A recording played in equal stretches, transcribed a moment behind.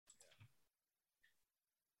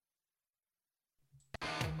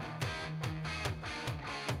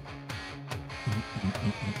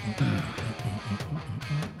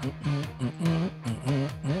All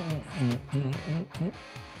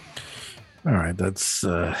right, that's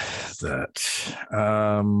that.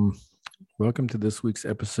 Welcome to this week's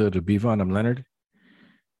episode of Bevon. I'm Leonard.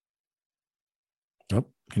 Oh,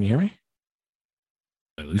 can you hear me?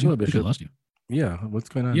 I lose you? I think I lost you. Yeah, what's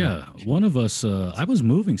going on? Yeah, one of us. I was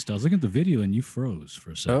moving still. I was looking at the video and you froze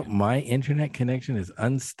for a second. Oh, my internet connection is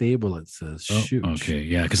unstable. It says, "Shoot." Okay,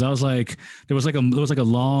 yeah, because I was like, there was like a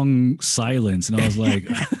long silence, and I was like,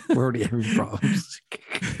 we're already having problems.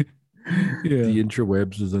 Yeah, the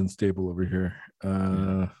interwebs is unstable over here.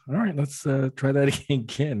 All right, let's try that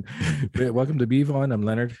again. Welcome to Bevon. I'm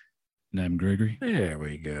Leonard. And I'm Gregory. There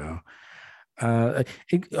we go. I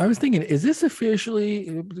was thinking, is this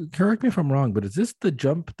officially, correct me if I'm wrong, but is this the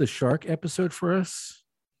Jump the Shark episode for us?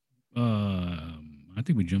 I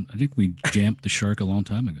think we jumped the shark a long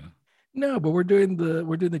time ago. No, but we're doing the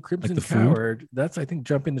Crimson like the Coward. Food? That's, I think,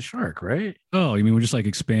 Jumping the Shark, right? Oh, you mean we're just like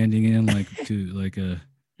expanding in like to like a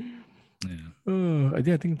yeah. Oh, I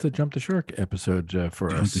think it's a Jump the Shark episode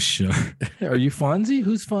for Jump us. The Shark. Are you Fonzie?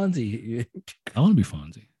 Who's Fonzie? I want to be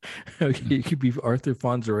Fonzie. Okay, you could be Arthur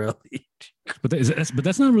Fonzarelli. But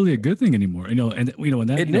that's not really a good thing anymore, and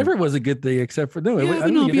that it never was a good thing, except for but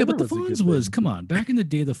the Fonz was. Come on, back in the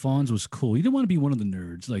day, the Fonz was cool. You didn't want to be one of the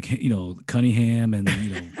nerds like Cunningham and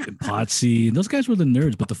Potsy, and those guys were the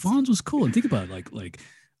nerds. But the Fonz was cool. And think about it, like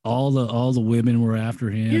all the women were after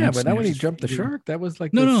him. Yeah, but now when he jumped the shark, that was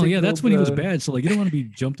like that's when he was bad. So like you don't want to be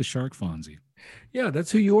Jump the Shark Fonzie. Yeah, that's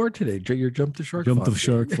who you are today. You're Jump the Shark. Jump the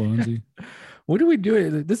Shark Fonzie. What do we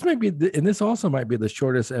do? This might be, and this also might be the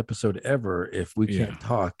shortest episode ever if we can't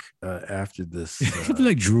talk after this. It'll be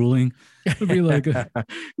like drooling. It'll be like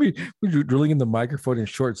we're drooling in the microphone in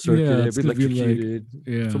short circuit. Yeah, it'll be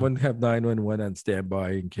electrocuted. Someone have 911 on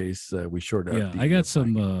standby in case we short out. Yeah, I got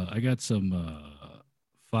some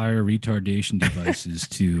fire retardation devices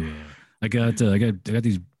to. I got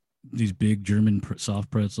these big German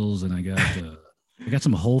soft pretzels, and I got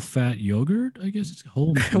some whole fat yogurt. I guess it's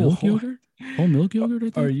whole milk yogurt. Whole milk yogurt. I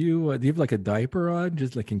think. Are you? Do you have like a diaper on,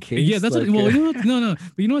 just like in case? Yeah, that's no. But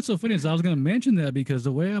you know what's so funny is I was gonna mention that because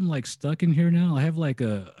the way I'm like stuck in here now, I have like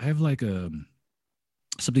a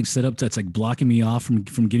something set up that's like blocking me off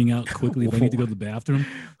from getting out quickly if I need to go to the bathroom.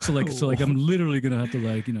 So I'm literally gonna have to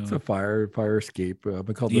it's a fire escape. I'm not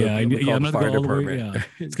gonna go all the way. Yeah,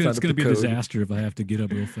 it's gonna be a disaster if I have to get up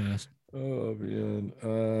real fast. Oh man.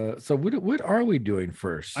 So what are we doing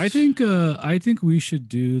first? I think we should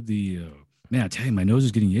do the. Man, I tell you, my nose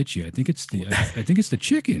is getting itchy. I think it's the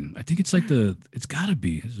chicken. I think it's gotta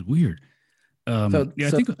be. This is weird. I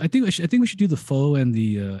think we should do the foe and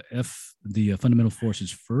the fundamental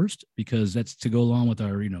forces first because that's to go along with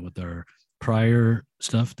our prior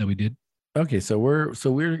stuff that we did. Okay, so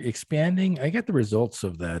we're expanding. I got the results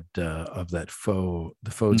of that foe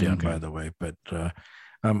down, by the way, but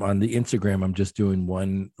on the Instagram I'm just doing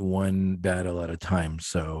one battle at a time.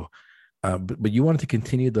 So but you wanted to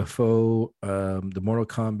continue the foe, the Mortal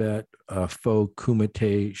Kombat foe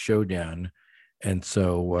Kumite showdown. And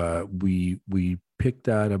so we picked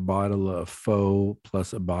out a bottle of foe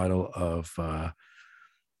plus a bottle of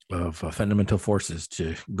fundamental forces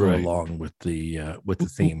to go along with the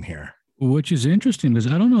theme here. Which is interesting because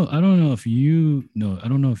I don't know if you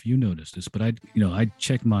noticed this, but I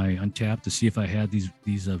checked my Untappd to see if I had these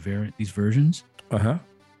versions.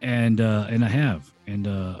 And I have. And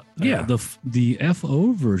the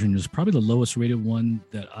FO version is probably the lowest rated one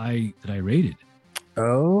that I rated.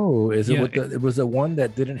 Oh, is it? It was a one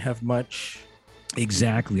that didn't have much.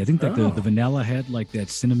 Exactly. I think that the vanilla had like that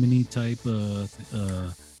cinnamony type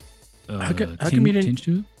tinge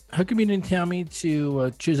to it. How come you didn't tell me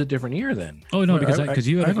to choose a different year then? Oh no, because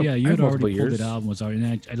you had already pulled it out and was already.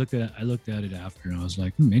 And I looked at it after and I was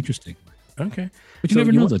like, interesting. Okay, but you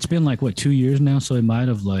never know. It's been like 2 years now, so it might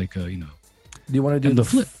have Do you want to do the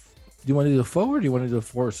flip? Do you want to do the foe or do you want to do the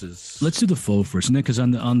forces? Let's do the foe first, and then because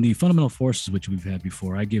on the fundamental forces, which we've had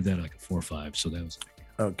before, I gave that like a 4 or 5. So that was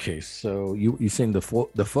okay. So you saying the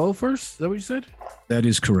foe first? Is that what you said? That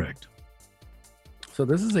is correct. So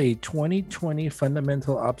this is a 2020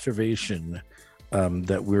 fundamental observation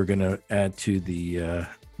that we're going to add to the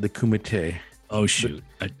Kumite. Oh shoot!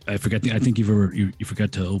 I forgot. I think you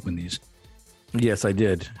forgot to open these. Yes, I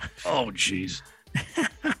did. Oh jeez.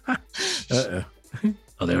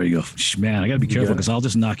 Oh, there you go. Man, I gotta be careful because I'll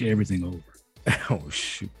just knock everything over. Oh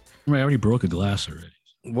shoot! Remember, I already broke a glass already.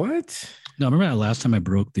 What? No, remember that last time I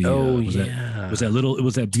broke the. It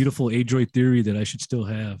was that beautiful Adroit theory that I should still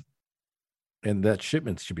have. And that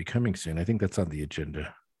shipment should be coming soon. I think that's on the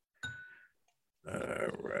agenda. All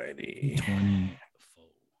righty.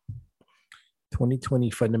 2020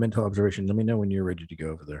 fundamental observation. Let me know when you're ready to go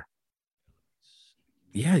over there.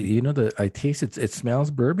 Yeah, I taste it. It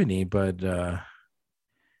smells bourbony, but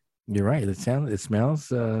you're right. It smells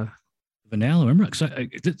vanilla. Remember,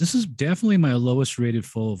 this is definitely my lowest rated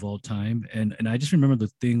faux of all time, and I just remember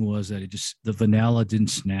the thing was that the vanilla didn't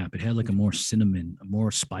snap. It had like a more cinnamon, a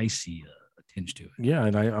more spicy tinge to it. Yeah,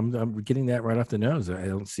 and I'm getting that right off the nose. I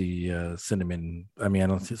don't see cinnamon. I mean, I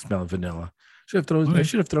don't smell vanilla. I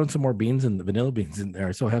should have thrown some more beans and vanilla beans in there.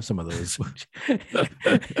 I still have some of those. You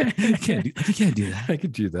can't do that. I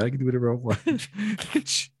could do that. I can do whatever I want.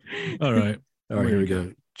 All right. Here we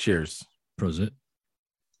go. Cheers. Prosit.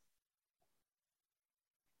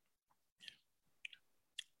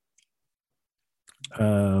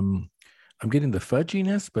 I'm getting the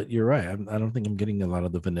fudginess, but you're right. I don't think I'm getting a lot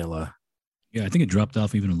of the vanilla. Yeah, I think it dropped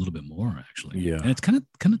off even a little bit more actually. Yeah, and it's kind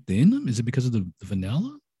of thin. Is it because of the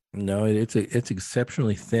vanilla? No, it's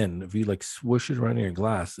exceptionally thin. If you like swoosh it around in your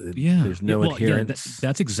glass, there's no adherence. Yeah,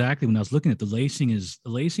 that's exactly when I was looking at the lacing is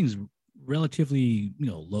relatively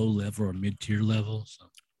low level or mid tier level, so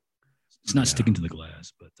it's not sticking to the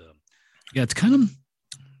glass. But yeah, it's kind of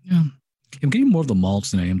I'm getting more of the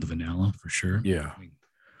malts than I am the vanilla for sure. Yeah,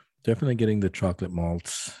 definitely getting the chocolate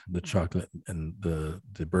malts, the chocolate and the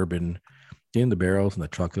bourbon in the barrels and the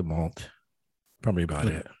chocolate malt. Probably about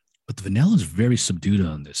it. But the vanilla is very subdued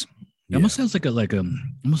on this. It almost has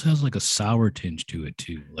almost has like a sour tinge to it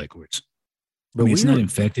too, like where it's. It's not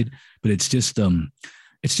infected, but it's just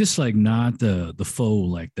like not the faux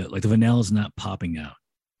like that. Like the vanilla is not popping out.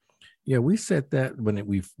 Yeah, we said that when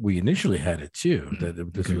we initially had it too.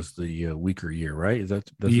 That this was the weaker year, right? That's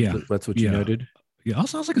what you noted. Yeah,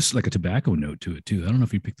 also sounds like a tobacco note to it too. I don't know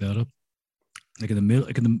if you picked that up. Like in the middle,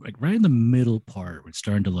 like right in the middle part, where it's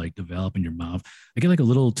starting to like develop in your mouth. I get like a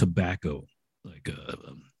little tobacco, like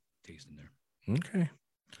taste in there. Okay.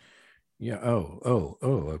 Yeah.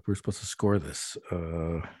 Oh. We're supposed to score this.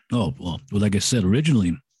 Well, like I said,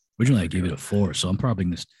 originally I gave it a 4, so I'm probably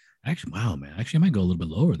this. Actually, wow, man. Actually, I might go a little bit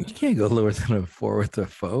lower. You can't go lower than a 4 with the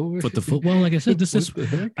faux. But well, like I said, this is.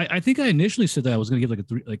 I think I initially said that I was going to give like a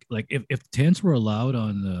 3. Like if 10s were allowed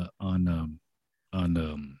on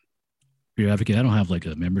Beer Advocate, I don't have like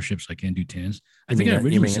a membership, so I can't do 10s. I think I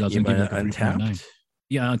originally said I was going to give it like a 3.9.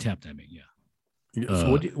 Yeah, Untapped. I mean, yeah.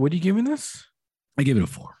 So what are you giving this? I gave it a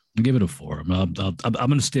 4. I gave it a 4. I'm going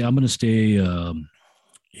to stay. I'm going to stay.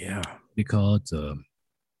 Yeah. What do you call it?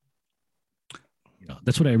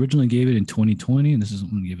 That's what I originally gave it in 2020, and this is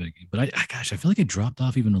what I'm going to give it again. But I feel like it dropped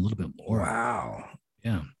off even a little bit more. Wow.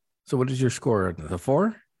 Yeah. So what is your score? The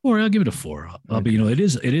 4? Or I'll give it a 4. But it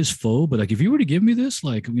is faux. But like, if you were to give me this,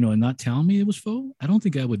 like and not tell me it was faux, I don't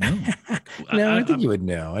think I would know. No, I think you would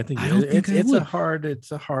know. I think it's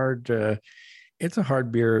a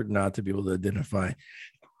hard beer not to be able to identify.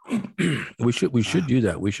 we should do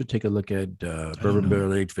that. We should take a look at bourbon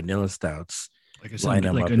barrel aged vanilla stouts. Like I said,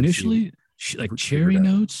 like initially, like cherry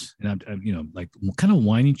notes, and I'm like kind of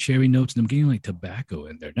whiny cherry notes, and I'm getting like tobacco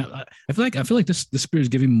in there. Now I feel like this beer is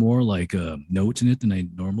giving more like notes in it than I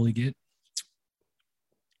normally get.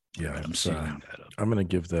 Yeah, right, I'm sealing that up. I'm gonna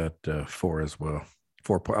give that 4 as well.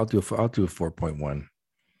 4. I'll do a 4.1.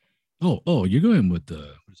 Oh, you're going with the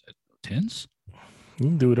what is that? 10s? You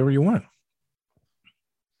can do whatever you want.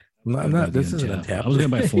 I'm not. This isn't Untapped. I was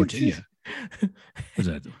going to buy 14. Yeah. Was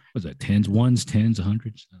that 10s, 1s, 10s,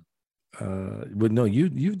 100s? But no,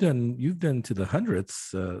 you've done to the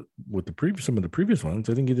hundreds with some of the previous ones.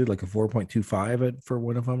 I think you did like a 4.25 for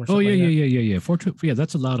one of them or something. Yeah. 4.2. Yeah,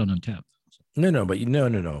 that's allowed on Untapped. No, but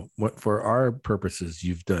no. What for our purposes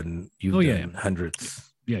you've done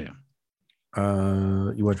hundreds. Yeah.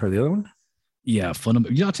 You want to try the other one? Yeah,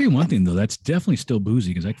 Yeah, I'll tell you one thing though. That's definitely still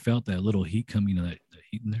boozy because I felt that little heat coming to that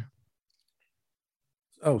heat in there.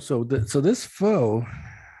 Oh, so this faux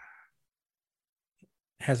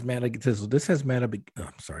has Madagascar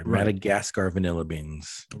vanilla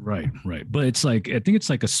beans. Right. But it's like I think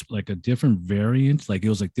it's like a different variant. Like it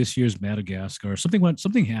was like this year's Madagascar.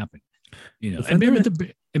 Something happened. And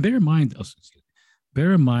bear in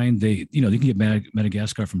mind, they they can get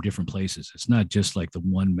Madagascar from different places. It's not just like the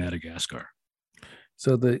one Madagascar.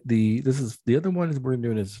 So the other one we're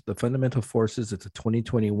doing is the Fundamental Forces. It's a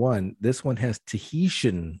 2021. This one has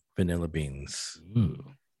Tahitian vanilla beans. Ooh.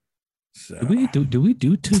 So do we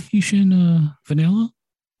do Tahitian vanilla?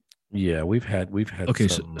 Yeah, we've had. Okay,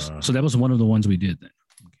 some, so that was one of the ones we did then.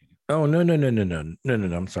 Okay. Oh no!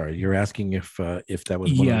 I'm sorry. You're asking if that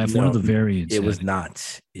was one of the variants. It was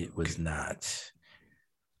not. It was not.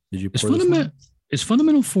 Did you? Is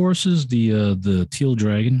Fundamental Forces the teal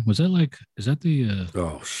dragon? Is that the?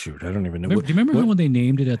 Oh shoot! I don't even know. Do you remember when they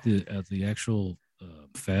named it at the actual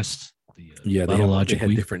fest? They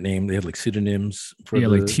had different names. They had like pseudonyms for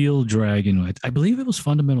like Teal Dragon. I believe it was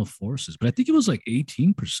Fundamental Forces, but I think it was like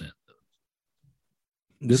 18%.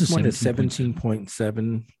 This one is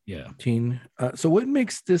 17.7. Yeah. So what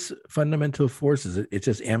makes this Fundamental Forces? It's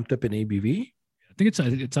just amped up in ABV. I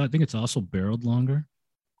think it's also barreled longer.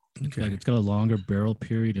 Okay. It's got a longer barrel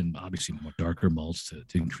period and obviously more darker malts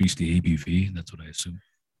to increase the ABV. That's what I assume.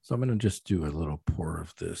 So I'm going to just do a little pour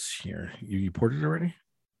of this here. You poured it already?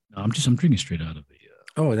 No, I'm drinking straight out of the.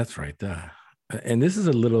 Oh, that's right. And this is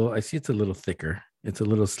I see it's a little thicker. It's a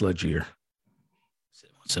little sludgier.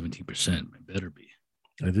 17%. It better be.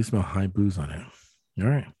 I do smell high booze on it. All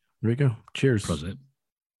right. Here we go. Cheers. Prosit.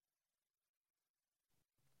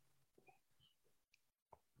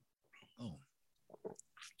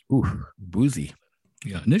 Ooh, boozy.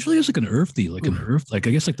 Yeah, initially it's like an earthy, like I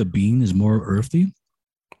guess like the bean is more earthy.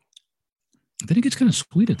 Then it gets kind of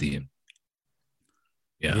sweet at the end.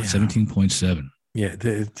 Yeah. 17.7. Yeah,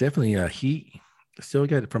 it's definitely a heat. Still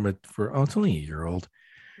got it it's only a year old.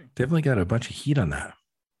 Definitely got a bunch of heat on that.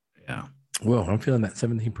 Yeah. Well, I'm feeling that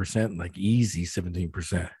 17%, like easy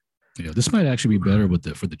 17%. Yeah, this might actually be better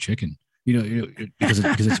for the chicken. Because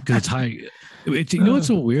it's high. What's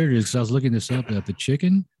so weird is because I was looking this up that the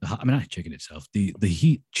chicken, not chicken itself, the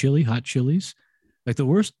hot chilies, like the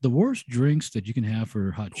worst drinks that you can have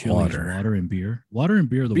for hot chili is water and beer. Water and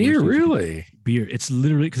beer are the worst. Beer, really? Beer. It's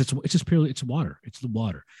literally because it's just purely it's water. It's the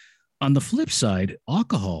water. On the flip side,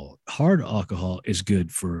 hard alcohol is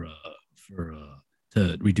good for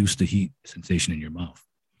to reduce the heat sensation in your mouth.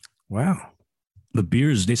 Wow. The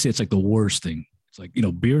beers, they say it's like the worst thing. It's like,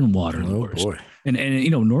 beer and water. Oh, boy. And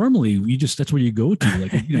normally that's where you go to.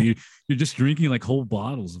 Like, you're just drinking like whole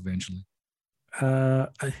bottles eventually. I'm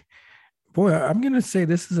going to say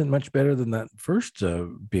this isn't much better than that first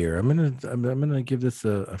beer. I'm going to give this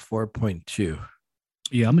a 4.2.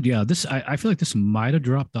 Yeah. I feel like this might have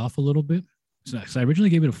dropped off a little bit. So I originally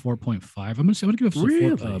gave it a 4.5. I'm going to give it a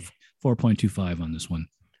 4.25 on this one.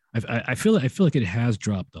 I feel like it has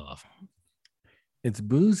dropped off. It's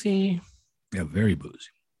boozy. Yeah, very boozy.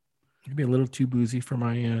 Maybe a little too boozy for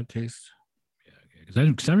my taste. Yeah,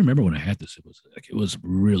 because I remember when I had this, it was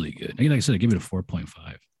really good. Like I said, I gave it a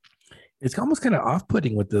 4.5. It's almost kind of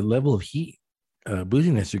off-putting with the level of heat,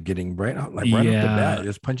 booziness you're getting right off the bat. It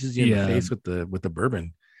just punches you in the face with the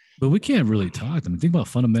bourbon. But we can't really talk. I mean, think about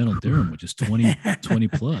Fundamental Durham, which is 20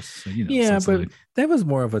 plus. So, but that was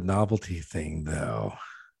more of a novelty thing, though.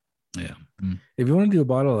 Yeah. If you want to do a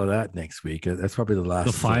bottle of that next week, that's probably the last.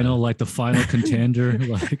 The final contender,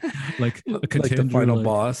 like a contender, like the final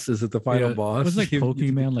boss. Is it the final boss? It's like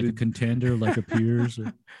Pokemon, like a contender, like appears.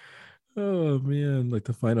 Oh man, like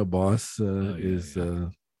the final boss is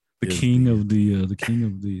the king of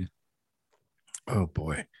the. Oh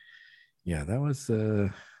boy, yeah, that was.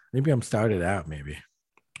 Maybe I'm started out. Maybe.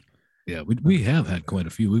 Yeah, we have had quite a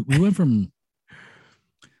few. We went from.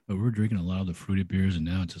 But we're drinking a lot of the fruited beers, and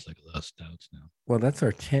now it's just like a lot of stouts now. Well, that's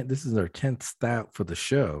our 10th. This is our 10th stout for the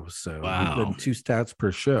show. So we've done 2 stouts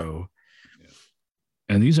per show. Yeah.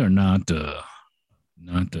 And these are not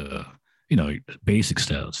basic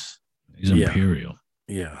stouts. These are imperial.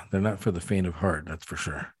 Yeah, they're not for the faint of heart. That's for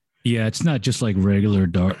sure. Yeah, it's not just like regular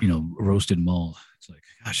dark, roasted malt. It's like,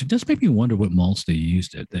 gosh, it does make me wonder what malts they use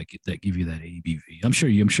that give you that ABV. I'm sure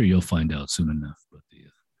you'll find out soon enough. But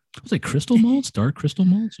it's like crystal malts, dark crystal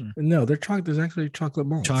malts, or no? There's actually chocolate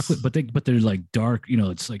malts. Chocolate, but they're like dark.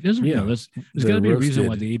 It's like there's got to be a reason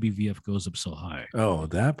why the ABV goes up so high. Oh,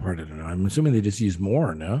 that part I don't know. I'm assuming they just use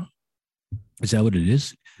more. No, is that what it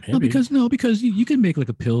is? Maybe. Because you can make like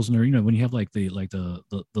a pilsner. When you have like the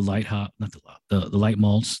light hop, not the light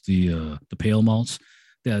malts, the pale malts.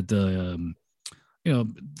 That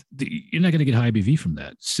you're not going to get high ABV from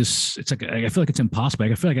that. It's like I feel like it's impossible.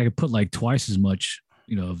 I feel like I could put like twice as much.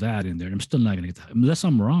 Of that in there. I'm still not going to get that unless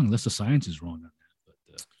I'm wrong, unless the science is wrong on that.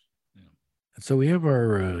 But So we have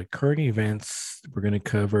our current events we're going to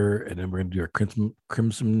cover, and then we're going to do our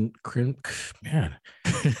crimson. Man,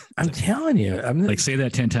 I'm telling you, I'm like say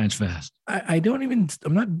that 10 times fast. I don't even.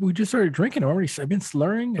 I'm not. We just started drinking. I've been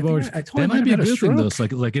slurring. That might be a good thing though. It's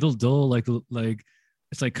like it'll dull like.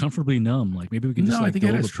 It's like comfortably numb. Like maybe we can just. No, I think I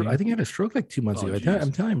had a stroke like 2 months ago.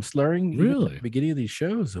 I'm telling you, I'm slurring. Really? At the beginning of these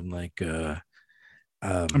shows, I'm like.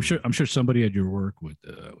 I'm sure somebody at your work would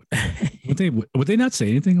they not say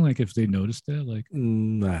anything like if they noticed that like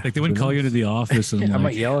they wouldn't call you into the office and I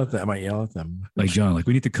might yell at them like John, like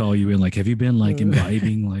we need to call you in, like have you been like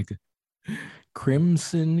imbibing like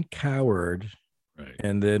Crimson Coward, right?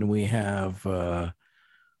 And then we have the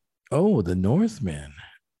Northman,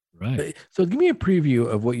 right? So give me a preview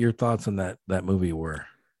of what your thoughts on that movie were.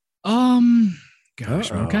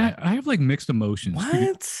 gosh, man, okay, I have like mixed emotions.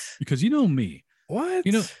 What? Because you know me. What?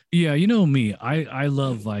 Yeah, you know me. I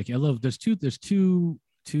love Viking. I love there's two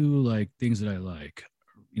like things that I like.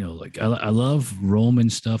 Like I love Roman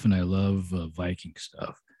stuff and I love Viking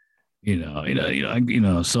stuff. So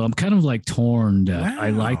I'm kind of like torn that I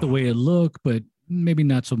like the way it looked, but maybe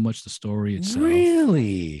not so much the story itself.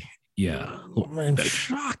 Really? Yeah. I'm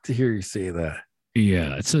shocked to hear you say that.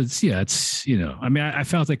 Yeah, it's I mean, I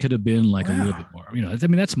felt that could have been like a little bit more. I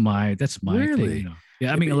mean, that's my really? thing.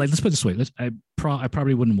 Yeah, I mean, like let's put it this way. I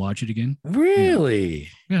probably wouldn't watch it again. Really?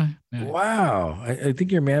 Yeah. Wow. I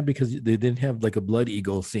think you're mad because they didn't have like a blood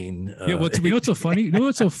eagle scene. Yeah. What's so funny?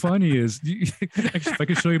 What's so funny is actually, if I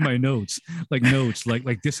can show you my notes,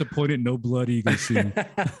 like disappointed, no blood eagle scene.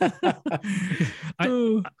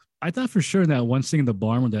 I thought for sure in that one scene in the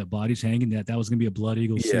barn where that body's hanging, that was gonna be a blood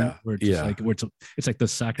eagle scene where it's like the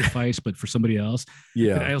sacrifice, but for somebody else.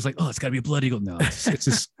 Yeah. And I was like, oh, it's gotta be a blood eagle. No, it's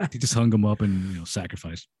just he just hung him up and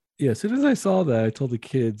sacrificed. Yeah, as soon as I saw that, I told the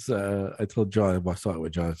kids, I told John, I saw it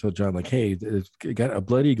with John. I told John, like, hey, got a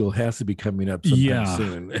blood eagle has to be coming up sometime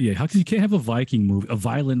soon. Yeah, how can you can't have a Viking movie, a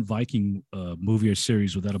violent Viking movie or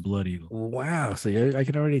series without a blood eagle? Wow, so I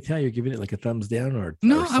can already tell you're giving it like a thumbs down or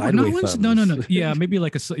no. Yeah, maybe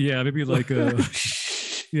like a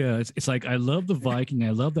yeah. It's like I love the Viking.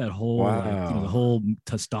 I love that whole the whole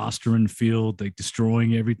testosterone field, like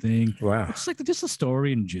destroying everything. Wow, it's like just the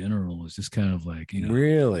story in general is just kind of like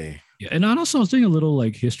really. Yeah, and I was doing a little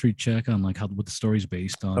like history check on like what the story's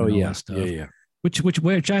based on. That stuff. Yeah. Which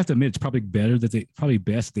I have to admit, it's probably better that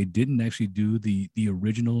best they didn't actually do the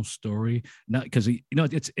original story. Not because I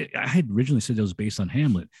had originally said it was based on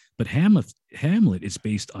Hamlet, but Hamlet is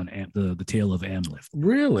based on the tale of Amleth.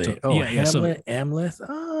 Really? So, Hamlet, Amleth.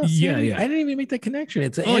 Oh, see, I didn't even make that connection.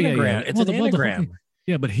 It's an anagram. It's an anagram.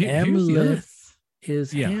 But Amleth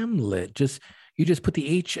is Hamlet. You just put the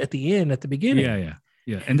H at the end at the beginning.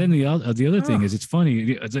 Yeah, and then the other thing is, it's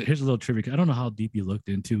funny. Here's a little trivia. I don't know how deep you looked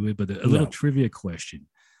into it, but a little trivia question: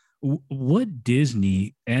 what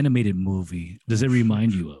Disney animated movie does it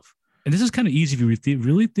remind you of? And this is kind of easy if you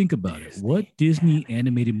really think about it. What Disney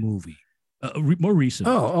animated movie? More recent.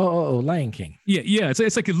 Oh, Lion King. Yeah.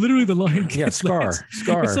 It's like literally the Lion King. Yeah, Scar. It's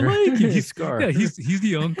the Lion King. He's Scar. Yeah, he's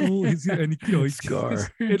the uncle. He's Scar.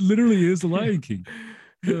 It literally is the Lion King.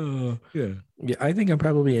 Yeah. I think I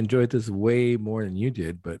probably enjoyed this way more than you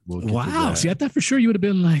did, but we'll get to that. See, I thought for sure you would have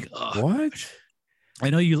been like, what?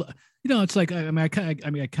 I know you. It's like I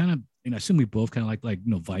kind of. I assume we both kind of like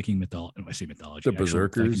Viking mythology. I say mythology. The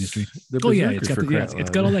Berserkers. It's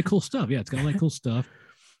got all that cool stuff. Yeah, it's got all that cool stuff.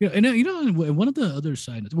 Yeah, and one of the other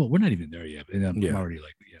sides. Well, we're not even there yet. And I'm already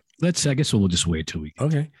like, I guess we'll just wait till we.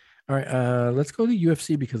 Okay. All right, let's go to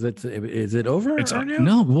UFC because is it over?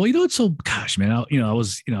 No. Well, it's so gosh, man. I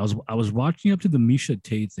was watching up to the Miesha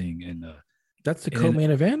Tate thing, and that's the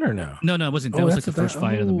co-main event or no? No, it wasn't. That was like the first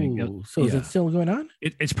fight of the main. So is it still going on?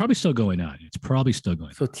 It's probably still going on.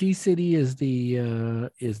 So T City is the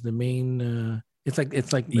main. It's like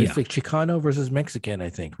Chicano versus Mexican, I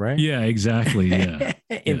think, right? Yeah, exactly. Yeah.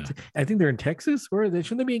 I think they're in Texas.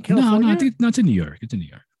 Shouldn't they be in California? No, I think it's in New York. It's in New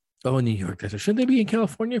York. Oh, New York. Shouldn't they be in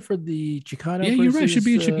California for the Chicano? Yeah, you're right. Should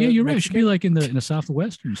be. You're right. Should be like in the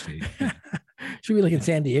southwestern state. Should be like in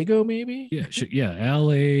San Diego, maybe. Yeah.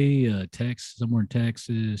 L.A., Texas, somewhere in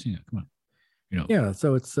Texas. Come on. Yeah.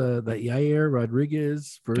 So it's that Yair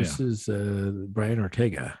Rodriguez versus Brian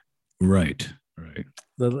Ortega. Right.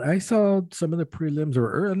 I saw some of the prelims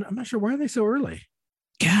were early. I'm not sure why are they so early.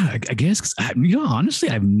 Yeah, I guess honestly,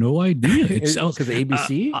 I have no idea. It's because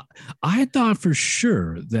ABC. I thought for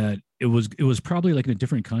sure that it was probably like in a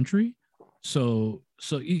different country. So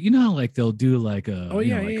how like they'll do like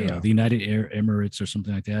the United Arab Emirates or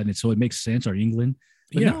something like that, and so it makes sense, or England.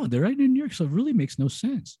 But no, they're right in New York, so it really makes no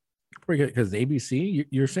sense. Because ABC,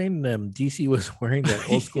 you're saying DC was wearing that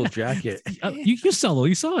old school jacket. You saw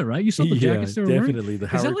it, right? You saw the jackets they were definitely. Wearing? The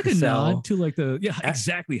Howard Is that like Cosell. A nod to like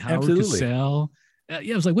exactly Howard Cosell?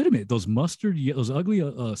 I was like, wait a minute, those ugly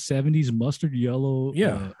 70s mustard yellow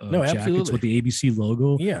jackets with the ABC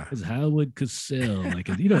logo. Yeah, it's Howard Cosell. Like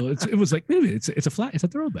it was like, wait a minute, it's a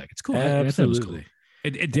throwback. It's cool. Absolutely. I thought it was cool.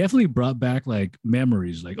 It definitely brought back like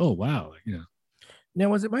memories. Like, oh wow, Now,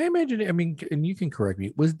 was it my imagination? I mean, and you can correct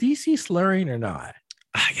me. Was DC slurring or not?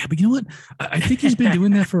 Yeah, but you know what? I think he's been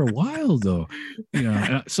doing that for a while, though.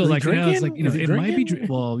 So like, it's like it might be.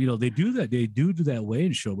 Well, they do that. They do that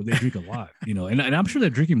weigh-in show, but they drink a lot. And I'm sure they're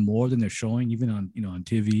drinking more than they're showing, even on on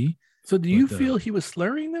TV. So, do you feel he was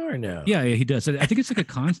slurring though, or no? Yeah, he does. I think it's like a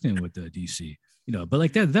constant with the DC. But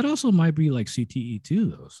like that also might be like CTE too,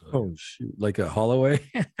 though. So. Oh shoot, like a Holloway.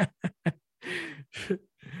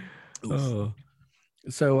 Oh.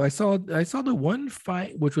 So I saw the one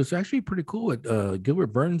fight, which was actually pretty cool with Gilbert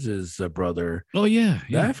Burns's brother. Oh yeah,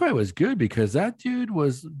 that fight was good because that dude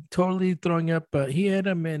was totally throwing up. He had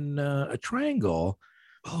him in a triangle.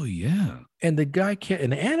 Oh yeah, and the guy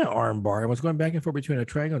and an armbar and was going back and forth between a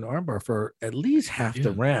triangle and an armbar for at least half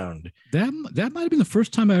the round. That might have been the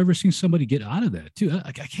first time I ever seen somebody get out of that too.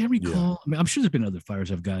 I can't recall. Yeah. I mean, I'm sure there's been other fighters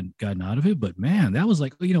have gotten out of it, but man, that was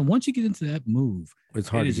like, once you get into that move, it's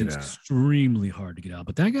hard to get out. Extremely hard to get out.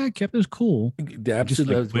 But that guy kept his cool.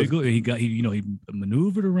 Absolutely, he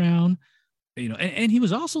maneuvered around. And he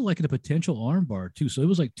was also like in a potential armbar too. So it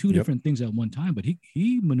was like two different things at one time. But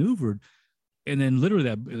he maneuvered. And then literally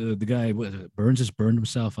the guy Burns burned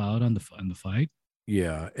himself out on the fight.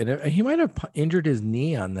 Yeah, and he might have injured his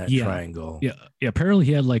knee on that triangle. Yeah. Apparently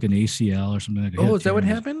he had like an ACL or something. Like is that what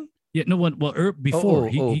happened? Yeah, no one. Well, before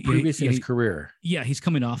previous in his career. Yeah, he's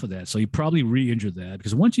coming off of that, so he probably re-injured that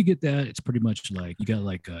because once you get that, it's pretty much like you got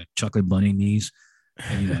like chocolate bunny knees.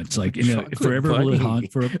 And, it's like forever will it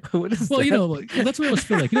haunt for. What is that? That's what I was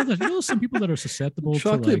feeling like. Some people that are susceptible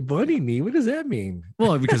chocolate to bunny knee. What does that mean?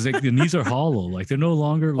 Well, because the knees are hollow, like they're no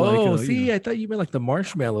longer like. I thought you meant like the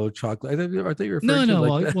marshmallow chocolate. I thought you were referring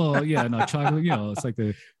to chocolate. It's like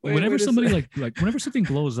whenever somebody like whenever something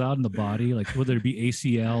blows out in the body, like whether it be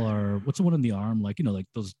ACL or what's the one in the arm, like like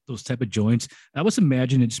those type of joints. I was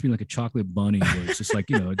imagining it just being like a chocolate bunny, where it's just like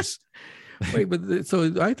just. Wait, but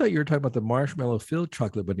so I thought you were talking about the marshmallow filled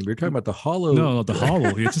chocolate bunny. We were talking about the hollow. No, the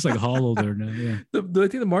hollow. It's just like hollow there now. Yeah. I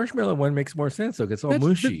think the marshmallow one makes more sense. So it's all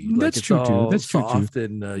mushy. That's true too. That's true soft too.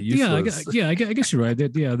 And useless. I guess you're right.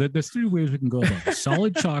 There's three ways we can go about it.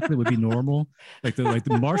 Solid chocolate would be normal. Like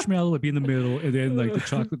the marshmallow would be in the middle, and then like the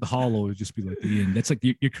chocolate, the hollow would just be like the end. That's like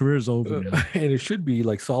your career is over now. And it should be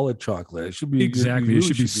like solid chocolate. It should be exactly. It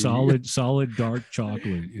should be solid dark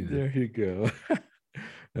chocolate. Yeah. There you go.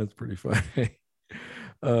 That's pretty funny.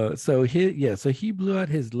 So he blew out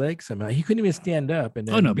his leg somehow. He couldn't even stand up, and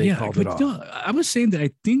then they called it off. I was saying that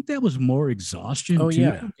I think that was more exhaustion.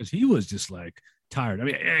 Because he was just like tired. I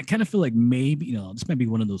mean, I kind of feel like maybe this might be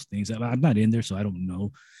one of those things. I'm not in there, so I don't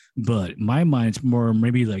know. But my mind's more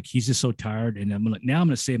maybe like he's just so tired, and I'm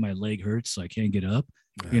gonna say my leg hurts, so I can't get up.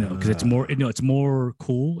 Because it's more it's more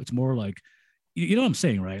cool. It's more like. You know what I'm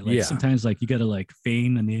saying, right? Like sometimes like you got to like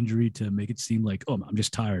feign an injury to make it seem like, oh, I'm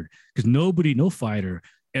just tired. Because no fighter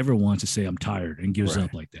ever wants to say I'm tired and gives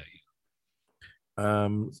up like that.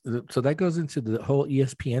 So that goes into the whole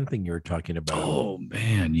ESPN thing you were talking about. Oh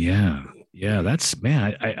man. Yeah.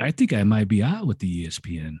 I think I might be out with the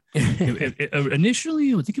ESPN.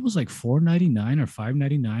 Initially, I think it was like $4.99 or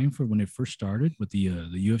 $5.99 for when it first started with the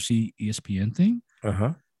UFC ESPN thing.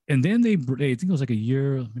 And then they I think it was like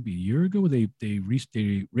maybe a year ago, they raised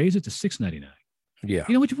it to $6.99. Yeah,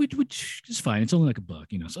 which is fine. It's only like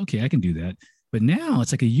 $1, so okay, I can do that. But now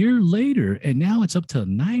it's like a year later, and now it's up to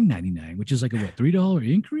 $9.99, which is like a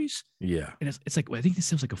 $3 increase. Yeah, and it's like I think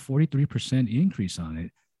this was like a 43% increase on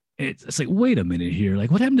it. It's like wait a minute here,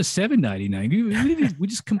 like what happened to $7.99? We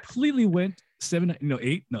just completely went $8.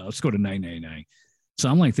 No, let's go to $9.99. So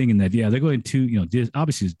I'm like thinking that they're going to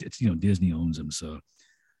obviously it's Disney owns them, so.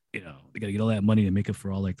 They got to get all that money to make up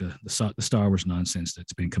for all like the Star Wars nonsense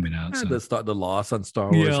that's been coming out. So. The loss on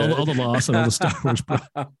Star Wars. Yeah, all the loss on all the Star Wars.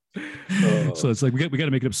 So it's like we got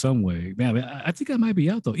to make it up some way. Man, I think I might be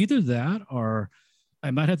out though. Either that or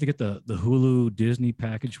I might have to get the Hulu Disney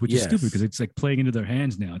package, which is stupid because it's like playing into their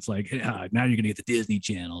hands now. It's like now you're gonna get the Disney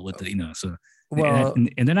Channel with the so. Well,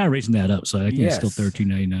 and then I raising that up, so I think it's still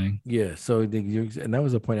 $13.99. Yeah, so and that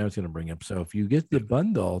was the point I was going to bring up. So if you get the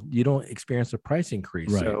bundle, you don't experience a price increase.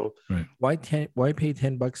 Right. So why pay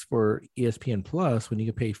 $10 for ESPN Plus when you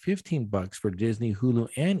can pay $15 for Disney, Hulu,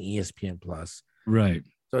 and ESPN Plus? Right.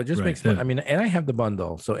 So it just makes. I mean, and I have the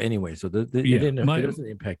bundle. So anyway, so it doesn't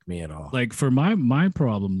impact me at all. Like for my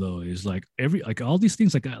problem though is like all these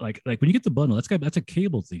things like when you get the bundle, that's a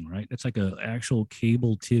cable thing, right? That's like a actual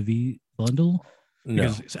cable TV bundle.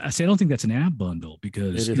 No, I don't think that's an app bundle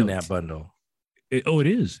because it is an app bundle. It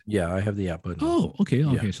is. Yeah, I have the app bundle. Oh, okay.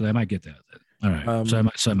 Yeah. So I might get that then. All right. So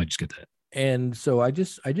I might just get that. And so I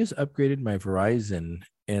just upgraded my Verizon.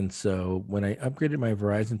 And so when I upgraded my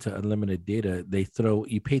Verizon to unlimited data,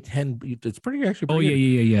 you pay 10. It's pretty actually. Pretty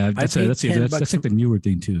yeah. That's like the newer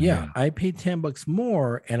thing too. Yeah, I paid $10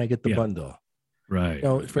 more, and I get the bundle. Right.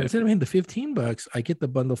 So instead of paying the $15, I get the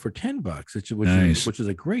bundle for $10, which is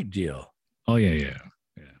a great deal. Oh yeah.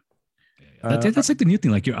 That's like the new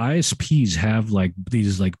thing. Like your ISPs have like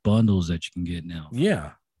these like bundles that you can get now.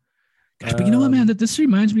 Yeah. Gosh, but you know what, man? This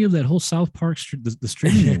reminds me of that whole South Park the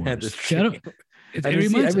streaming wars. I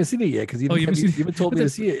haven't seen it yet because you haven't told me to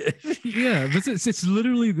see it. Yeah, but it's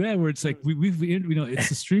literally that where it's like we've it's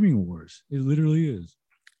the streaming wars. It literally is.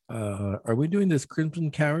 Are we doing this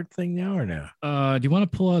Crimson Coward thing now or no? Do you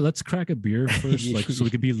want to pull out? Let's crack a beer first, like so we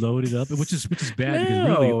could be loaded up, which is bad.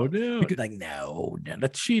 No,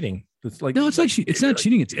 that's cheating. It's like it's not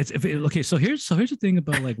cheating. Okay. So here's the thing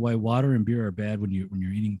about like why water and beer are bad when you're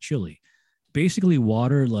eating chili. Basically,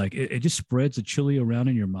 water like it just spreads the chili around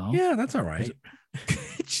in your mouth. Yeah, that's all right.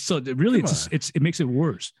 So really, it makes it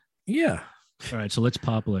worse. Yeah. All right, so let's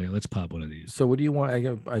pop one of these. So what do you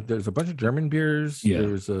want? There's a bunch of German beers. Yeah.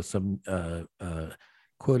 There's some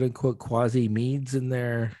quote unquote quasi meads in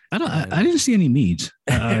there. I didn't see any meads.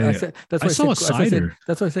 I saw a cider.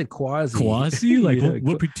 That's why I said quasi. Quasi, like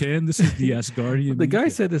we'll pretend this is the Asgardian. The guy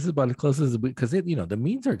said this is about as close as because the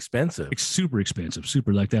meads are expensive. It's super expensive,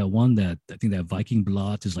 super like that one that I think that Viking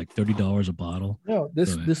Blot is like $30 a bottle. No,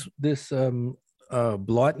 this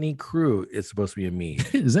Blotny Crew is supposed to be a mead.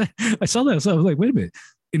 Is that? I saw that, so I was like, wait a minute.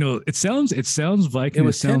 It sounds Viking.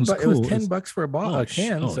 It sounds cool. It was $10 for a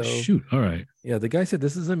can. So shoot! All right. Yeah, the guy said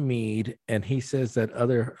this is a mead, and he says that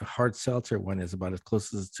other hard seltzer one is about as close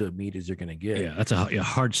to a mead as you're going to get. Yeah, that's a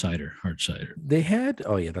hard cider. Hard cider. They had.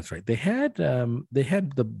 Oh yeah, that's right. They had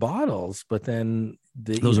the bottles, but then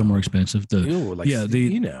those are more expensive.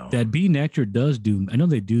 That bee nectar does do. I know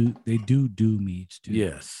they do meads too.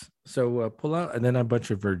 Yes. So pull out, and then a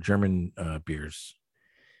bunch of our German beers.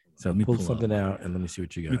 So let me pull something out and let me see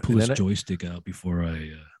what you got. Let me pull this joystick out before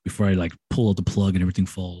I like pull out the plug and everything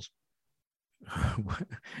falls. All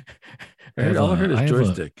I heard is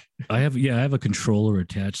joystick. I have a controller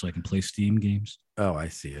attached so I can play Steam games. Oh, I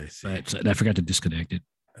see. And I forgot to disconnect it.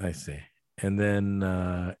 I see. And then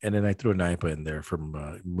I threw a Naipa in there from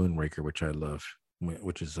Moonraker, which I love,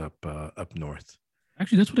 which is up north.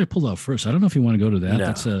 Actually, that's what I pulled out first. I don't know if you want to go to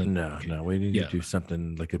that. No. We need to do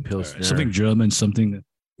something like a Pilsner. Right. Something German, something that.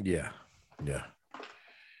 Yeah.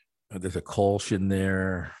 There's a Kolsch in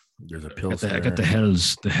there. There's a Pilsner. I got the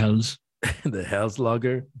Hells. The Hells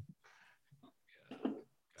Lager.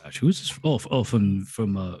 Gosh, who's this? Oh, from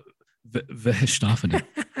Verstappen.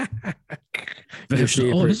 This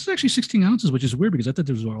is actually 16 ounces, which is weird because I thought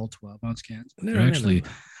those were all 12-ounce cans. No.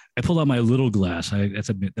 I pulled out my little glass.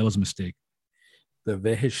 That was a mistake. The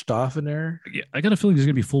Verstaffener. Yeah, I got a feeling there's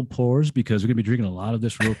gonna be full pours because we're gonna be drinking a lot of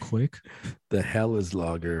this real quick. The Helles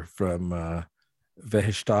Lager from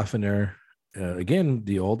Verstaffener. Again,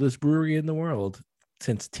 the oldest brewery in the world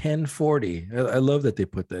since 1040. I love that they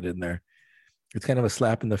put that in there. It's kind of a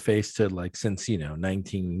slap in the face to like since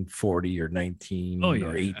 1940 or 19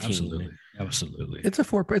 or 18. Absolutely. It's a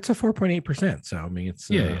 4.8%. So I mean, it's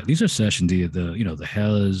These are session the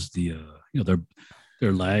Helles,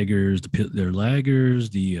 their lagers,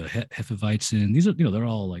 the Hefeweizen. These are, they're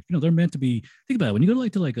all like, they're meant to be. Think about it. When you go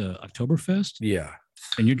to like a Oktoberfest,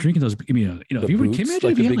 and you're drinking those. If you had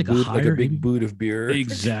a big boot of beer,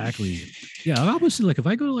 exactly. Yeah, obviously, like if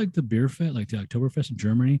I go to like the beer fest, like the Oktoberfest in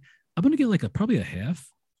Germany, I'm gonna get like probably a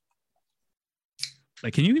half.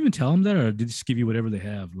 Like, can you even tell them that, or did they just give you whatever they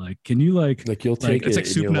have? Like, can you like you'll take it? It's like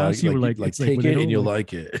soup Nazi, or like take it and you'll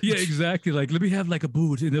like it. Yeah, exactly. Like, let me have like a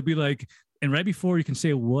boot, and they'll be like, and right before you can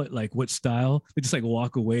say what style, they just like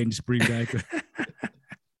walk away and just bring back.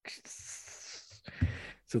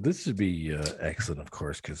 So this should be excellent, of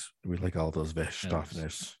course, because we like all those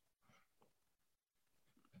Verstaffeners.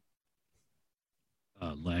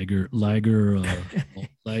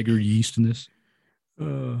 Lager yeast in this.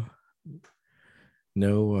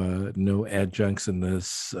 No adjuncts in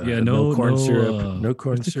this. No corn syrup. No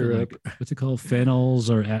corn syrup. What's it called? Phenols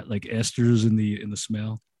or like esters in the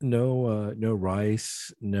smell. No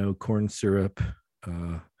rice. No corn syrup.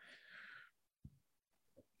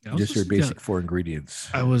 Just your basic 4 ingredients.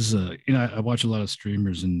 I was, I watch a lot of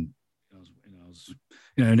streamers, and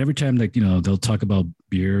and every time they'll talk about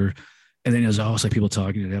beer, and then there's always like people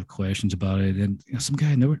talking and they have questions about it, and some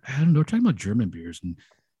guy they were talking about German beers, and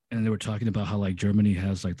they were talking about how like Germany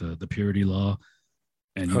has like the purity law,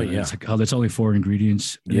 and it's like how that's only 4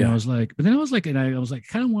 ingredients. And I was like,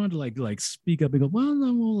 kind of wanted to like speak up and go,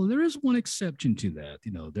 well, there is one exception to that.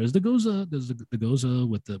 There's the Goza,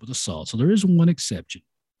 with the salt, so there is one exception.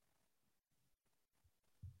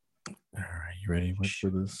 All right, you ready for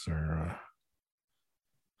this? Or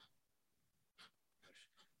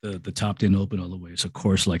the top didn't open all the way, so of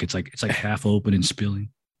course, it's like half open and spilling.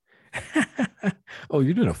 Oh,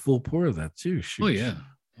 you're doing a full pour of that too. Shoot. Oh yeah.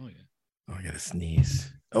 Oh, I gotta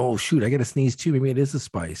sneeze. Oh shoot, I gotta sneeze too. Maybe it is a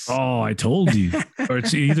spice. Oh, I told you. Or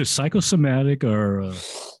it's either psychosomatic or.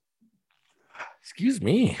 Excuse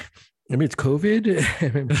me. Maybe it's COVID.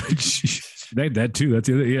 That too. That's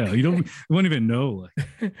it. Yeah. You won't even know.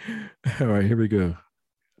 All right, here we go.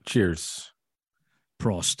 Cheers.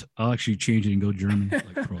 Prost. I'll actually change it and go German.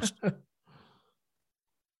 Like Prost.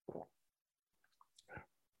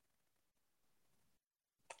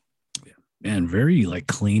 Yeah. Man, very like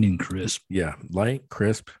clean and crisp. Yeah. Light,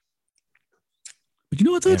 crisp. But you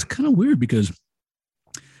know what? That's kind of weird because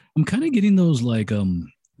I'm kind of getting those like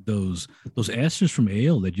those esters from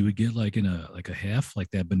ale that you would get like in a half, like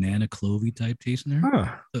that banana clovey type taste in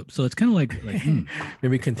there. Huh. So it's kind of like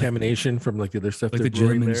maybe contamination from like the other stuff like the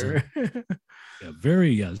Germans. This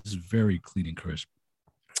is very clean and crisp.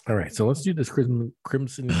 All right, so let's do this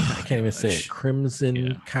crimson. I can't even say it.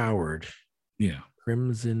 Crimson Coward. Yeah,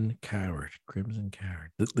 Crimson Coward.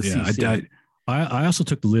 I also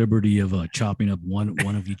took the liberty of chopping up one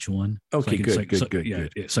of each one. Okay, so good. Yeah,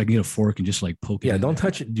 so I can get a fork and just like poke it. Yeah, don't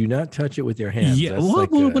touch it. Do not touch it with your hands. Yeah,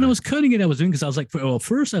 when I was cutting it, I was doing because I was like,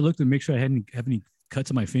 first I looked to make sure I hadn't have any cuts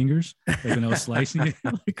on my fingers like when I was slicing it,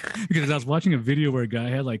 because I was watching a video where a guy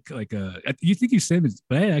had like you think you said it,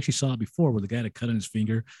 but I actually saw it before where the guy had a cut on his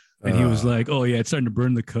finger and he was like, oh yeah, it's starting to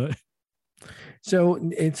burn the cut. So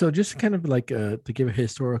just kind of like to give a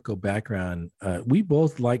historical background, we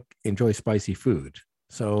both enjoy spicy food.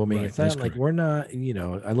 So I mean, it's not like we're not,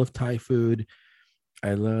 I love Thai food.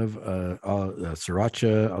 I love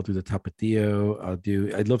sriracha. I'll do the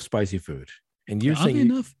tapatio. I love spicy food. And you're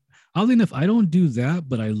saying oddly enough, I don't do that,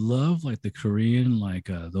 but I love like the Korean, like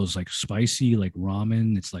those like spicy like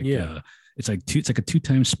ramen. It's like it's like a 2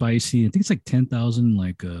 times spicy. I think it's like 10,000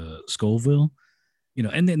 like Scoville.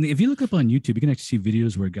 And then if you look up on YouTube, you can actually see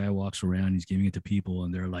videos where a guy walks around, he's giving it to people,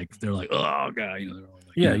 and they're like, oh god,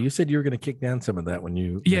 you said you were going to kick down some of that when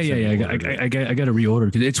you. Yeah. I got to reorder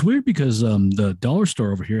because it's weird because the dollar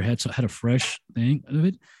store over here had a fresh thing of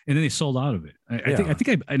it, and then they sold out of it. I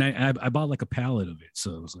think I bought like a pallet of it.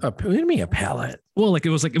 So it was like, what do you mean a pallet? Well, it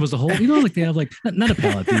was the whole, like they have like not a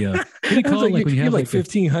pallet. The what do you call it? Like when you have like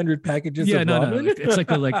 1,500 packages. Yeah, of ramen? No.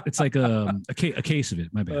 It's like a case of it.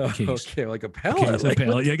 My bad. A case. Okay, like a pallet. A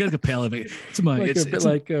pallet. Yeah, I got like a pallet. It's in it's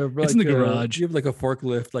in the garage. You have like a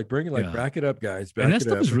forklift. Like bring it. Back it up, guys. And that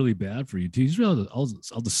stuff is really bad for you too. You really all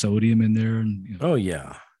the sodium in there, and oh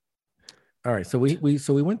yeah. All right, so we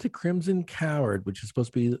went to Crimson Coward, which is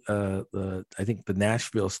supposed to be I think the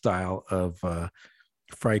Nashville style of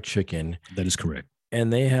fried chicken. That is correct.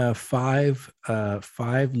 And they have five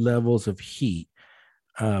levels of heat.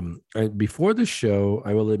 Before the show,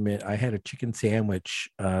 I will admit I had a chicken sandwich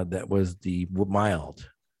that was the mild.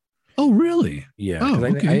 Oh, really? Yeah. Oh,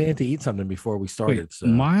 okay. I had to eat something before we started. Wait, so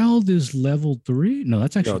mild is level 3? No,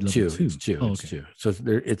 that's actually level 2. It's 2. It's 2. So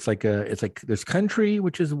it's like there's country,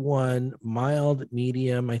 which is 1, mild,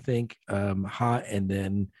 medium, I think, hot, and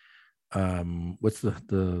then what's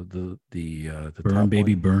the burn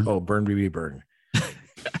baby one? Burn? Oh, burn baby burn.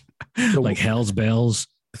 So, like Hell's Bells.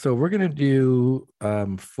 So we're gonna do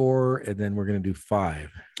 4, and then we're gonna do 5.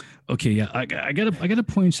 Okay, yeah, I gotta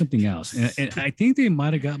point something else, and I think they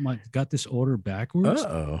might have got this order backwards.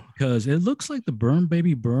 Because it looks like the burn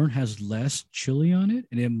baby burn has less chili on it,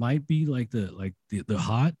 and it might be like the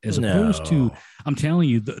hot as opposed to, I'm telling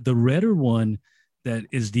you, the redder one that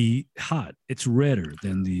is the hot. It's redder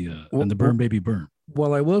than the burn baby burn.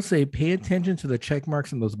 Well, I will say, pay attention to the check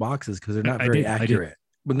marks in those boxes because they're not very accurate.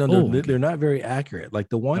 But no, they're not very accurate. Like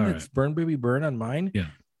the one that's burn baby burn on mine. Yeah.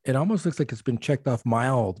 It almost looks like it's been checked off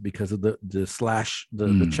mild because of the slash,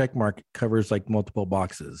 the check mark covers like multiple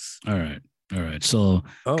boxes. All right. So,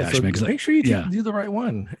 gosh, man, make sure you do the right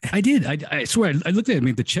one. I did. I swear. I looked at it. I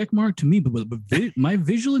mean, the check mark to me, but my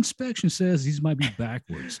visual inspection says these might be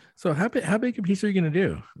backwards. So how big a piece are you going to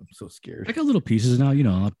do? I'm so scared. I got little pieces now,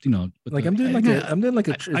 Like I'm doing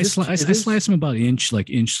I slice them about inch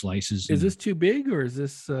slices. Is this too big or is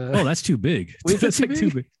this? Oh, that's too big. Wait, that's like too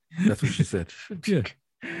big. That's what she said. Yeah.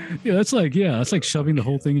 Yeah, that's like shoving the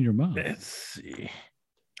whole thing in your mouth. Let's see.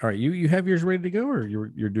 All right, you have yours ready to go, or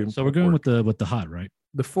you're doing? So we're going with the hot, right?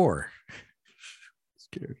 The 4.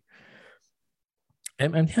 Scared.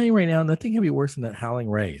 I'm telling you right now, nothing can be worse than that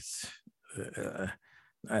Howling Rays.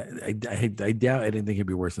 I doubt anything can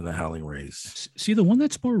be worse than the Howling Rays. See, the one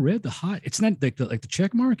that's more red, the hot. It's not like the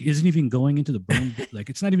check mark isn't even going into the bone. Like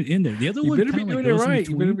it's not even in there. The other one, better be doing it right.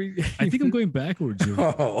 You better be. I think I'm going backwards here.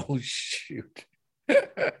 Oh shoot.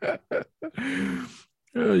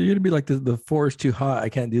 You're gonna be like the 4 is too hot. I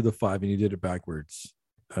can't do the 5, and you did it backwards.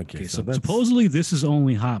 Okay, so supposedly this is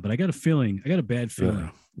only hot, but I got a bad feeling.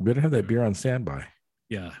 You better have that beer on standby.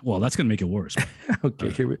 Yeah, well, that's gonna make it worse.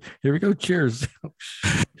 Okay, here we go. Cheers.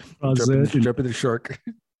 Jumping the shark.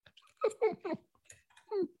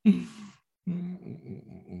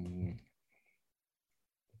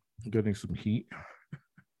 Getting some heat.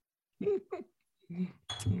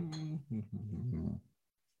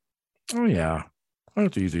 Oh yeah,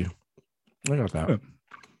 that's easy. I got that.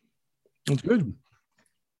 That's good.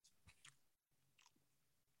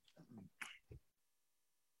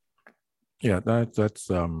 Yeah, that's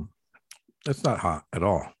not hot at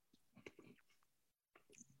all.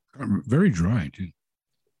 Very dry too.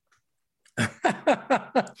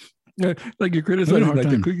 Like you're criticizing like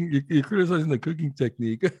the cooking. You're criticizing the cooking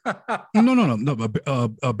technique.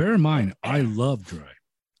 No. Bear in mind, I love dry.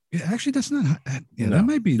 Yeah, actually, that's not. Yeah, no, that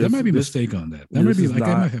might be a mistake on that. That might be like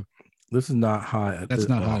I might have. This is not hot. That's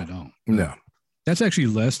not hot at all. No, that's actually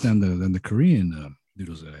less than the Korean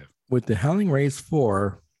noodles that I have. With the Howling Rays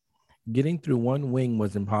 4, getting through one wing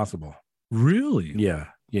was impossible. Really? Yeah.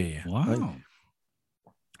 Wow.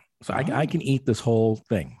 So I can eat this whole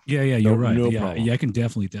thing. Yeah, you're right. No problem. Yeah, I can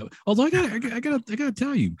definitely eat that. Although I gotta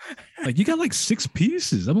tell you, like you got like 6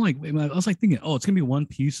 pieces. I was like thinking, oh, it's gonna be one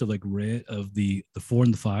piece of like red of the 4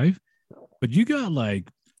 and the 5, but you got like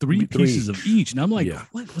 3 pieces of each, and I'm like,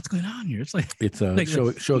 what's going on here? It's like it's a show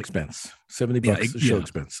expense, $70 show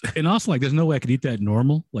expense, and also like there's no way I could eat that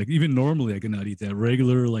normal. Like even normally I could not eat that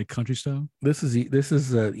regular like country style.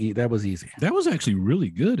 That was easy. That was actually really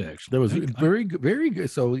good. Actually, that was very good.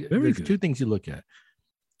 So there's 2 things you look at.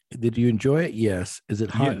 Did you enjoy it? Yes. Is it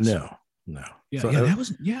hot? Yes. No.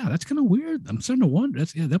 Yeah, that's kind of weird. I'm starting to wonder.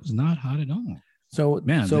 That was not hot at all. So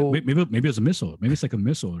man, maybe it's a missile. Maybe it's like a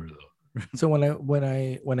missile or though. So when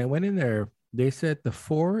I went in there, they said the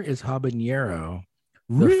 4 is habanero,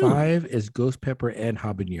 really? The 5 is ghost pepper and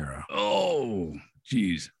habanero. Oh,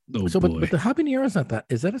 geez. Oh, so but the habanero is not that.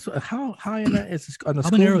 Is that how high in that is on the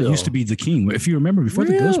habanero used to be the king. If you remember before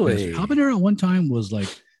the ghost pepper, habanero at one time was like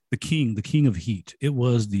the king of heat. It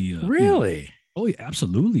was the really. Oh yeah,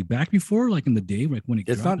 absolutely. Back before, like in the day, like when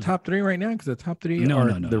it's not top 3 right now because the top 3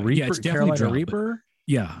 are the Reaper, it's definitely Carolina Reaper.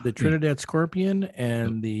 Yeah, the Trinidad Scorpion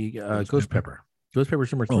and the Ghost Pepper. Ghost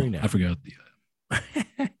Pepper's number 3 now. I forgot. You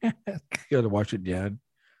gotta watch it, Dad.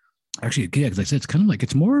 Actually, yeah, because I said it's kind of like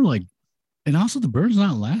it's more like, and also the burn's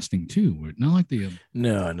not lasting too. Not like the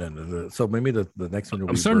no. So maybe the next one.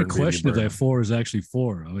 I'm starting to question if that 4 is actually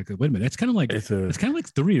 4. I'm like, wait a minute, that's kind of like it's kind of like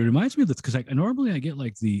 3. It reminds me of this because normally I get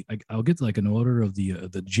like I'll get like an order of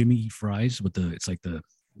the Jimmy fries with it's like the.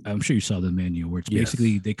 I'm sure you saw the menu where it's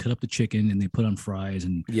basically they cut up the chicken and they put on fries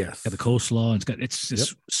and got the coleslaw. And it's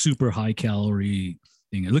this super high calorie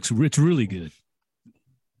thing. It's really good.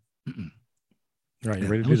 All right, you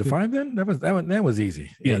ready to do the 5 then? That was easy.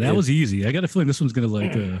 Yeah, that was easy. I got a feeling this one's gonna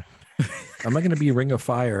like. I'm not gonna be Ring of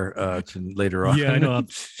Fire later on. Yeah, I know.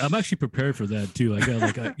 I'm actually prepared for that too. I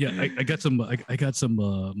got I got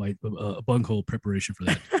some my bunghole preparation for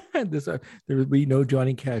that. There would be no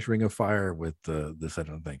Johnny Cash Ring of Fire with this. I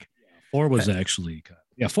don't think 4 was actually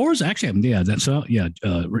 4 is actually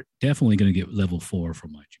definitely gonna get level 4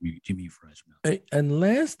 from my Jimmy fries now.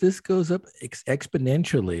 Unless this goes up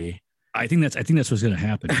exponentially. I think that's what's going to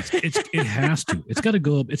happen. It has to. It's got to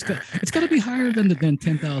go up. It's got to be higher than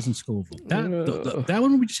 10,000 Scoville. That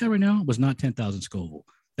one we just had right now was not 10,000 Scoville.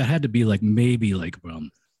 That had to be like maybe like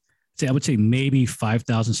I would say maybe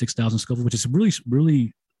 5,000, 6,000 Scoville, which is really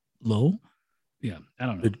really low. Yeah, I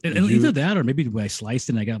don't know. Either that or maybe when I sliced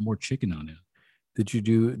it and I got more chicken on it. Did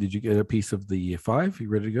you get a piece of the 5? You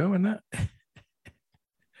ready to go in that?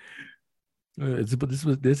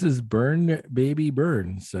 This is burn baby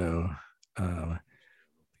burn. So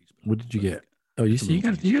what did you get? Oh, you see, you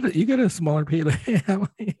got a smaller plate. Hold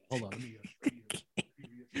on.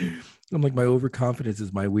 I'm like, my overconfidence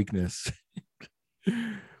is my weakness.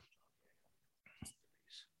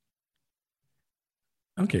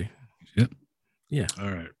 Okay. Yep. Yeah.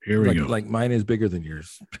 All right. Here we go. Like mine is bigger than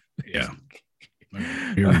yours. Yeah.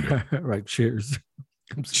 Right, here we go. Right. Cheers.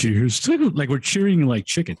 Cheers. Like we're cheering like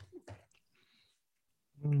chicken.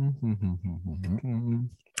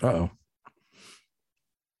 Uh-oh.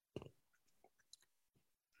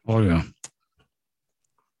 Oh yeah.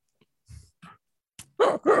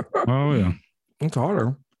 Oh yeah. It's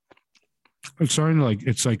harder. It's starting to like,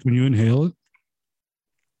 it's like when you inhale it.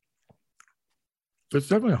 It's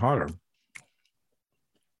definitely hotter.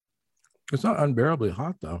 It's not unbearably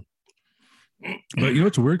hot though. But you know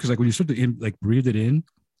what's weird? Because like when you start to breathe it in,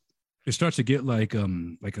 it starts to get like a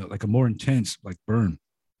more intense like burn.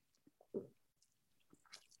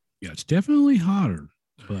 Yeah, it's definitely hotter.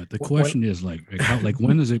 But the question is like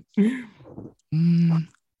when is it? You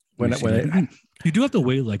do have to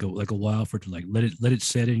wait like a while for it to like let it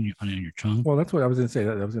set on your tongue. Well, that's what I was gonna say.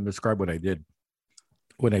 I was gonna describe what I did.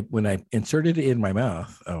 when I inserted it in my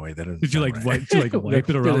mouth. Oh wait, that doesn't. Did you like right. wipe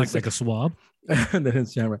it around like a swab? That didn't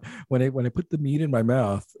sound right. When I put the meat in my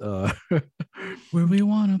mouth, where we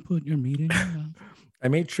want to put your meat in your mouth. I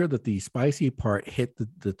made sure that the spicy part hit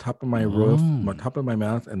the top of my roof, my top of my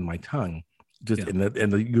mouth, and my tongue. Just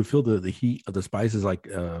you feel the heat of the spices like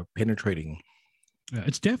penetrating. Yeah,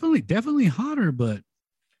 it's definitely hotter, but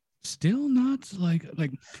still not like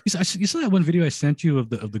you saw that one video I sent you of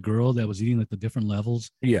the girl that was eating like the different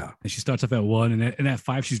levels. Yeah, and she starts off at 1, and at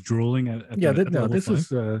 5 she's drooling. This 5.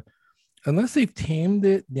 Is unless they've tamed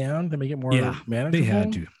it down to make it more manageable. They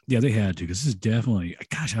had to. Yeah, they had to, because this is definitely.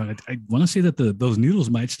 Gosh, I want to say that those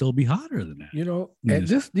noodles might still be hotter than that. You know, and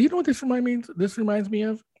do you know what this reminds me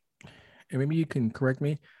of? And maybe you can correct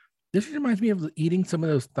me. This reminds me of eating some of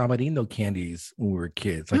those tamarindo candies when we were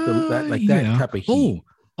kids, like that type of heat.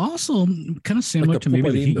 Also kind of similar to maybe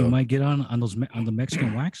the heat you might get on the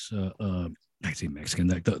Mexican wax. I say Mexican,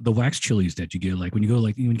 like the wax chilies that you get, like when you go,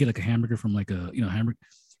 like when you get like a hamburger from like a hamburger.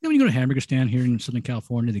 When you go to a hamburger stand here in Southern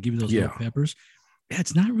California, they give you those little peppers. Yeah,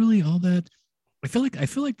 it's not really all that. I feel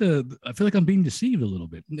like I'm being deceived a little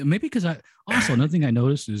bit. Maybe because another thing I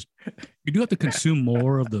noticed is you do have to consume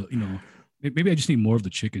more of the, maybe I just need more of the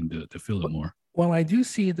chicken to feel it more. Well, I do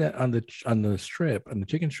see that on the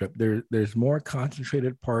chicken strip, there's more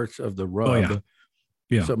concentrated parts of the rub. Oh, yeah.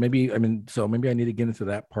 Yeah. So maybe I need to get into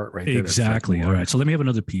that part right there. Exactly. All right. So let me have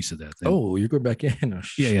another piece of that. Then. Oh, you go back in. Oh,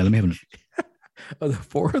 yeah. Let me have another. The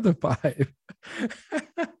 4 or the 5.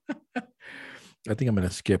 I think I'm going to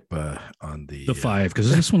skip on the 5,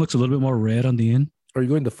 because this one looks a little bit more red on the end. Are you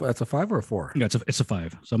going to? That's a 5 or a 4? Yeah, it's a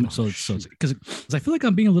 5. So because I feel like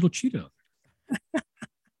I'm being a little Cheeto.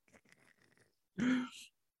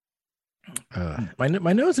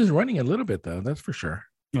 My nose is running a little bit though. That's for sure.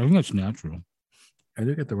 I think that's natural. I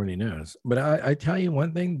do get the runny nose, but I tell you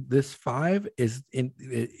one thing: this 5 is not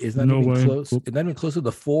even close. It's not even close to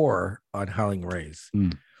the 4 on Howling Rays.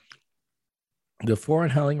 Mm. The 4 on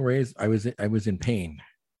Howling Rays, I was in pain.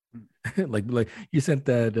 like you sent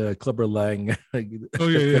that Clubber Lang. Oh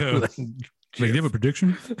yeah. Like, do you have a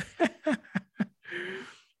prediction?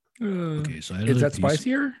 Okay, so is that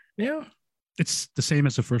spicier? Yeah, it's the same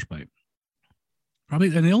as the first bite.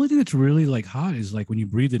 Probably, and the only thing that's really like hot is like when you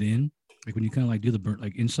breathe it in. Like when you kind of like do the burnt,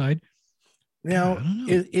 like inside. Now,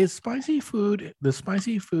 is spicy food, the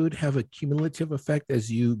spicy food have a cumulative effect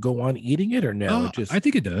as you go on eating it, or no? I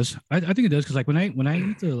think it does. I think it does, because like when I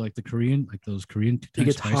eat the Korean, like those Korean, it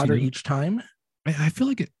gets hotter each time. I feel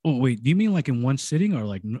like it. Oh wait, do you mean like in one sitting or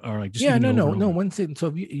like just? Yeah, no, one sitting. So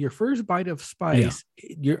if your first bite of spice,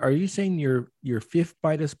 are you saying your 5th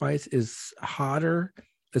bite of spice is hotter,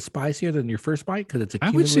 is spicier than your first bite because it's a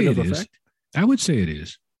cumulative effect? I would say it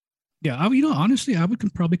is. Yeah, honestly, I would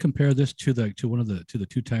probably compare this to the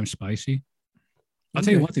 2 times spicy. I'll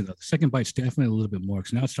tell you one thing though, the second bite's definitely a little bit more,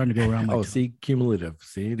 because now it's starting to go around. See, cumulative.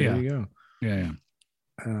 See, there you go. Yeah.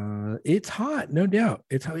 It's hot, no doubt.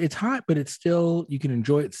 It's hot, but it's still, you can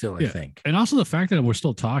enjoy it still. I think, and also the fact that we're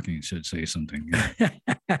still talking should say something.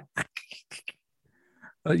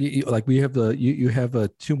 Like we have you have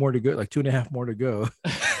 2 more to go, like 2.5 more to go.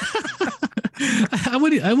 I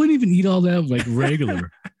wouldn't even eat all that like regular.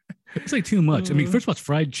 It's like too much. I mean, first of all, it's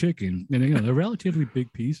fried chicken, and they're relatively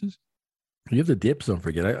big pieces. You have the dips. Don't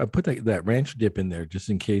forget. I put that ranch dip in there just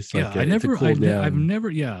in case. Like, I've never.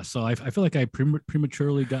 Yeah. So I feel like I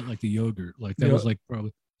prematurely got like the yogurt. Like that was like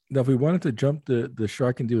probably. Now, if we wanted to jump the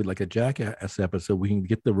shark and do it like a Jackass episode, we can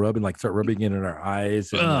get the rub and like start rubbing it in our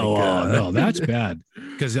eyes. And no, that's bad.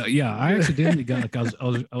 Because I accidentally got like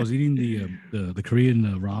I was eating the Korean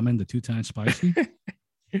ramen, the 2 times spicy.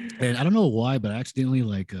 And I don't know why, but I accidentally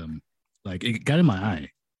like it got in my eye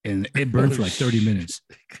and it burned for like 30 minutes.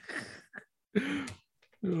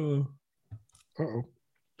 Uh-oh.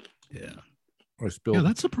 Yeah. I spilled. Yeah,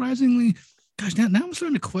 that's surprisingly. Gosh, now I'm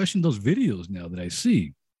starting to question those videos now that I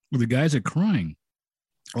see where the guys are crying.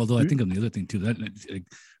 Although I think on the other thing too, that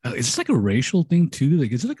is this like a racial thing too?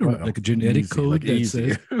 Like is it like a genetic code that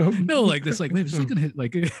says no? Like that's like maybe it's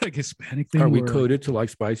like a Hispanic thing. Are we coded to like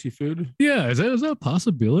spicy food? Yeah, is that a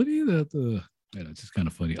possibility that it's just kind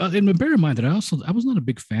of funny. And bear in mind that I was not a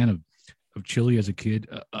big fan of chili as a kid,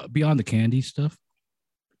 beyond the candy stuff.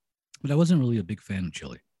 But I wasn't really a big fan of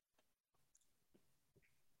chili.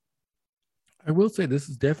 I will say this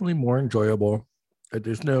is definitely more enjoyable.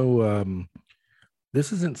 There's no.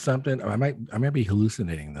 This isn't something I might be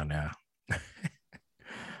hallucinating though now.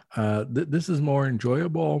 This is more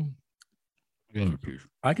enjoyable.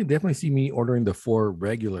 I can definitely see me ordering the 4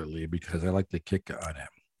 regularly because I like the kick on it.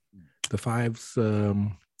 The 5's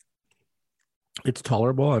it's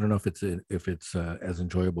tolerable. I don't know if it's as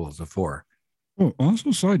enjoyable as the 4. Oh,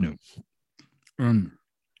 also side note, I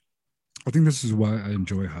think this is why I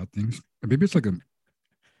enjoy hot things. Maybe it's like a.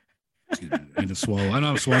 Excuse me, I need to swallow. I know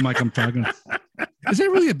I'm swallowing like I'm talking. Is that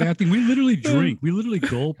really a bad thing? We literally drink. We literally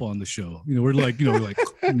gulp on the show. We're like, we're like.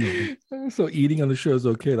 So eating on the show is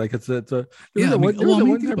okay. Like it's a. There was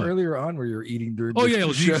one time earlier on where you're eating during. Oh yeah, I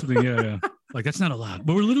was eating something. Yeah. Like that's not allowed.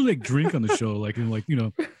 But we're literally like drink on the show, like and like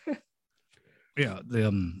Yeah.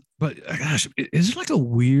 But gosh, is it like a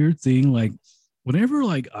weird thing? Like whenever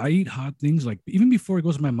like I eat hot things, like even before it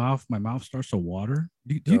goes in my mouth starts to water.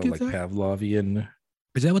 Do you get like that? Pavlovian.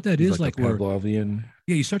 Is that what that is? Like Pavlovian.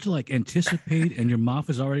 Yeah, you start to like anticipate, and your mouth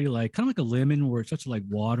is already like kind of like a lemon, where it starts to like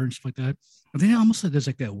water and stuff like that. And then almost like there's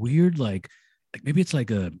like that weird like maybe it's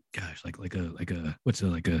like a what's it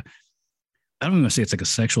like a I don't even want to say it's like a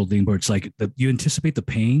sexual thing, but it's like you anticipate the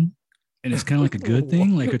pain. And it's kind of like a good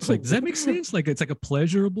thing. Like it's like, does that make sense? Like it's like a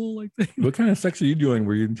pleasurable like thing. What kind of sex are you doing?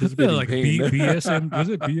 Were you anticipating like pain? BSM? Was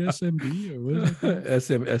it BSMB or what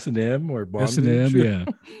is it? S&M or bondage? S&M,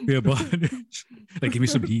 yeah, bondage. Like give me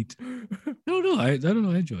some heat. No, I don't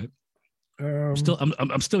know. I enjoy it.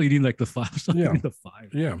 I'm still eating like the 5. Eating the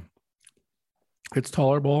 5. Yeah, it's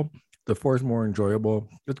tolerable. The 4 is more enjoyable.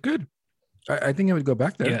 It's good. I think I would go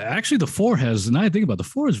back there. Yeah, actually, the 4 has. Now I think about it, the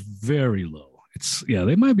 4 is very low.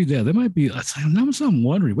 They might be there. They might be. I'm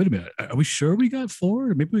wondering. Wait a minute. Are we sure we got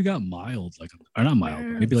 4? Or maybe we got mild, like or not mild.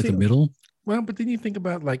 Maybe like a middle. Well, but then you think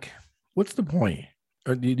about like, what's the point?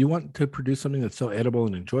 Or do you want to produce something that's so edible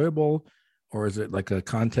and enjoyable, or is it like a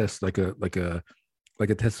contest, like a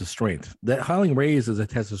test of strength? That Howling Rays is a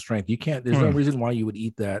test of strength. You can't. There's no reason why you would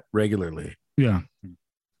eat that regularly. Yeah.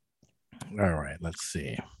 All right. Let's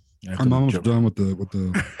see. I'm almost done with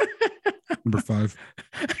the number 5.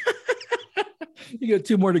 You got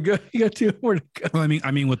 2 more to go. Well,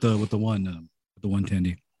 I mean, with the one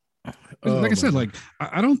tandy. Like I said, like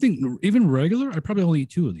I don't think even regular. I probably only eat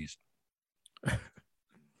 2 of these.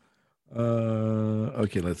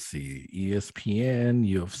 Okay. Let's see. ESPN,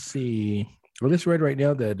 UFC. Well, just read right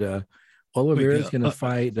now that Oliveira is going to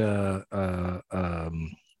fight that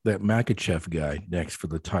Makhachev guy next for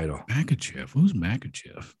the title. Makhachev? Who's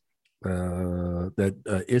Makhachev?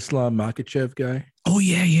 That Islam Makhachev guy. Oh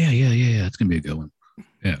yeah. It's gonna be a good one.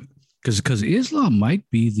 Yeah, because Islam might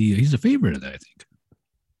be he's the favorite of that. I think.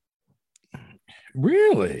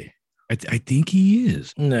 Really? I think he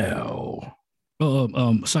is. No.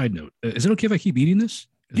 Side note: is it okay if I keep eating this?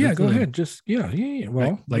 Go ahead. Just yeah.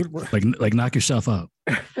 Well, like knock yourself out.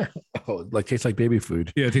 Oh, like tastes like baby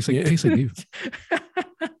food. Yeah, it tastes like baby food.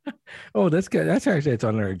 Oh, that's good. That's actually it's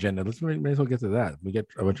on our agenda. Let's may as well get to that. We get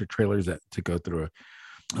a bunch of trailers to go through.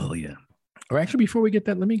 Oh yeah. Or actually, before we get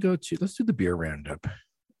that, let's do the beer roundup.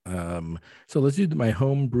 So let's do my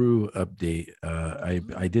home brew update.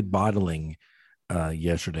 I did bottling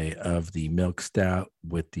yesterday of the milk stout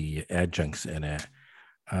with the adjuncts in it.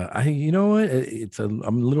 You know what?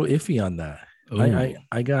 I'm a little iffy on that. Ooh.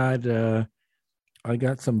 I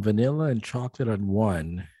got some vanilla and chocolate on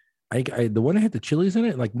one. The one that had the chilies in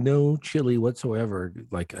it, like no chili whatsoever,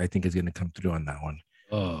 like I think is going to come through on that one.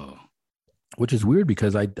 Oh, which is weird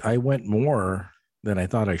because I went more than I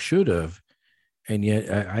thought I should have, and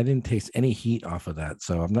yet I didn't taste any heat off of that.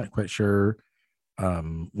 So I'm not quite sure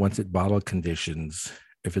once it bottle conditions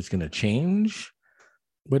if it's going to change.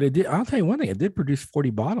 But it did. I'll tell you one thing: it did produce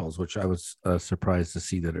 40 bottles, which I was surprised to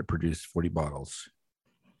see that it produced 40 bottles.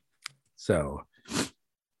 So.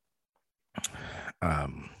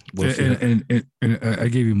 And I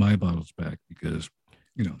gave you my bottles back because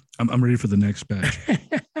I'm ready for the next batch.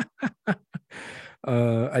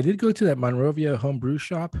 I did go to that Monrovia homebrew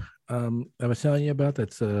shop I was telling you about.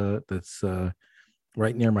 That's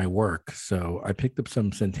right near my work. So I picked up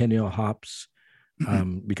some Centennial hops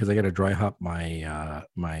because I got to dry hop my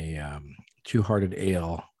Two Hearted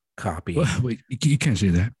Ale copy. Well, wait, you can't say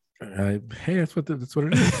that. Hey, that's what it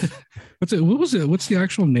is. What was it? What's the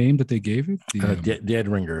actual name that they gave it? Dead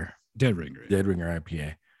Ringer. Dead Ringer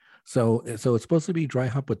IPA. So it's supposed to be dry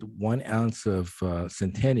hop with 1 ounce of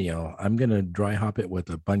Centennial. I'm gonna dry hop it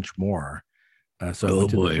with a bunch more.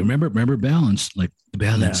 Remember balance, like the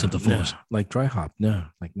balance of the force. Like dry hop, no.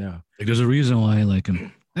 Like there's a reason why I like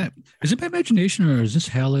them. Is it my imagination or is this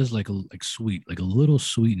Helles like sweet, like a little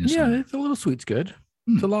sweetness? Yeah, it's a little sweet's good.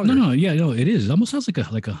 It's a lager. No, it is. It almost sounds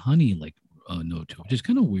like a honey note to it, which is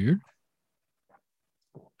kind of weird.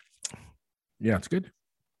 Yeah, it's good.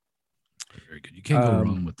 Very good. You can't go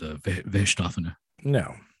wrong with the Verstoffener.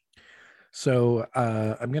 No. So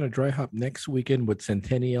I'm gonna dry hop next weekend with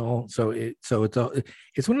Centennial. So it's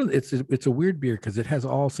a weird beer because it has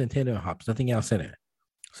all Centennial hops, nothing else in it.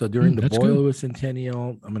 So during the Boiler with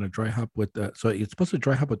Centennial, I'm gonna dry hop with so it's supposed to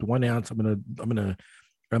dry hop with 1 ounce. I'm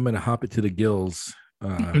gonna hop it to the gills.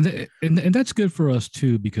 And that's good for us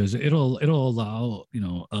too, because it'll allow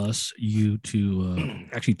you to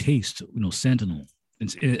actually taste Sentinel,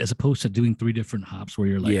 as opposed to doing 3 different hops where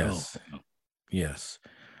you're like, yes.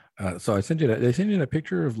 So I sent you that. They sent you a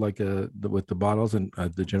picture of like with the bottles and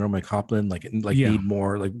the General McCoplin need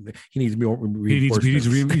more, like he needs more reinforcements.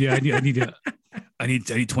 I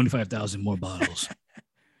need 25,000 more bottles.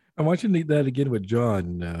 I'm watching that again with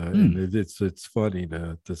John, and it's funny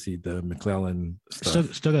to see the McClellan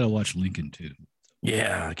stuff. Still gotta watch Lincoln too.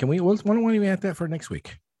 Yeah, can we? Why don't we add that for next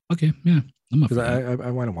week? Okay, yeah, because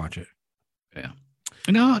I want to watch it. Yeah,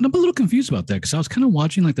 and now I'm a little confused about that because I was kind of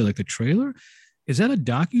watching like the trailer. Is that a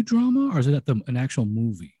docudrama or is it an actual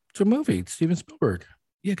movie? It's a movie. It's Steven Spielberg.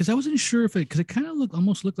 Yeah, because I wasn't sure if it kind of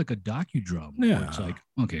almost looked like a docudrama. Yeah, it's like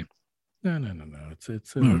okay. No.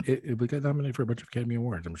 It got nominated for a bunch of Academy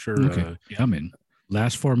Awards. I'm sure. Okay. Yeah, I'm in.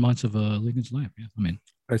 Last 4 months of Lincoln's life. Yeah, I'm in.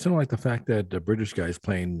 I still don't like the fact that the British guy is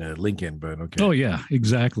playing Lincoln, but okay. Oh yeah,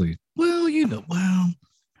 exactly. Well,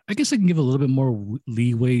 I guess I can give a little bit more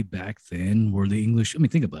leeway back then, where the English. I mean,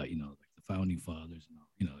 think about like the founding fathers and all.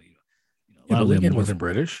 A lot of Lincoln wasn't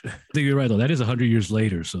British. I think you're right though. That is 100 years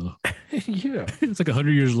later. So yeah, it's like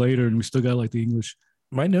 100 years later, and we still got like the English.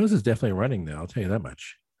 My nose is definitely running though. I'll tell you that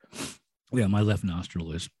much. Yeah, my left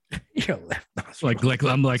nostril is. Your left nostril. Like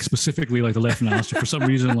I'm like specifically like the left nostril for some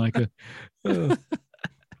reason. Like the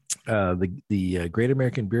Great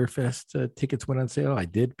American Beer Fest tickets went on sale. I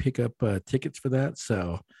did pick up tickets for that,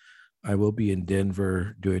 so I will be in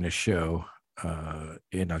Denver doing a show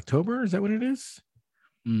in October. Is that what it is?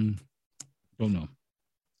 Don't know.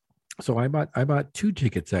 So I bought 2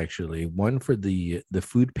 tickets actually. One for the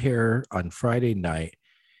food pair on Friday night,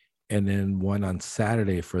 and then one on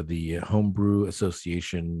Saturday for the Homebrew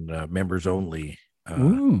Association members only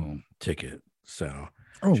ticket. So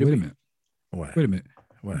wait a minute. What? Wait a minute.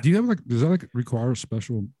 What? Do you have does that require a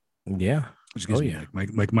special? Yeah. Excuse me.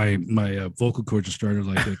 Like my vocal cords just started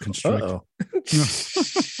like to constrict.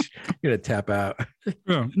 You're gonna tap out.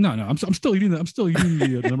 No. I'm still eating that. I'm still eating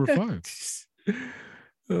the number 5.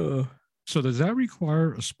 So does that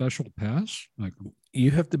require a special pass? Like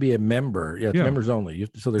you have to be a member. Yeah, it's members only.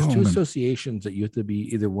 So there's 2 associations that you have to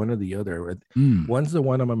be either one or the other. One's the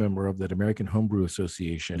one I'm a member of, that American Homebrew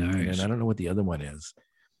Association, and I don't know what the other one is.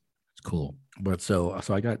 It's cool. But so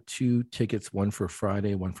I got 2 tickets, one for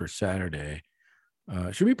Friday, one for Saturday.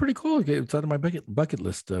 Should be pretty cool. It's on my bucket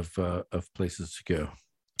list of places to go.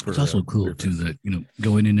 It's also cool too that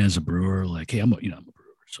going in as a brewer, like, hey, I'm a brewer,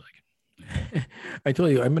 so I can. I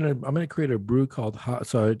told you I'm gonna create a brew called Hop.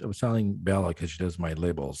 So I was telling Bella because she does my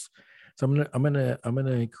labels. So I'm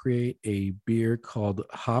gonna create a beer called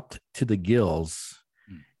Hopped to the Gills,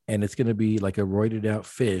 and it's gonna be like a roided out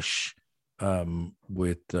fish,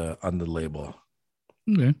 with on the label.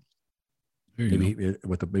 Okay.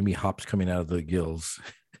 Maybe hops coming out of the gills.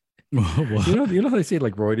 Well, you know how they say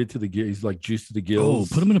like roided to the gills, like juice to the gills.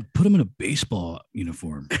 Oh, put him in a baseball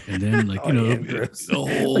uniform, and then like like number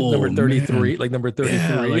 33, like number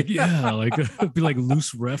 33. Like it'd be like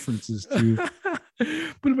loose references to.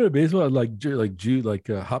 Put him in a baseball, like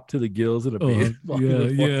hop to the gills in a baseball.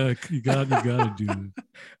 Yeah, you gotta do it.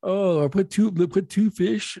 Or put two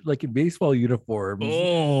fish like in baseball uniforms.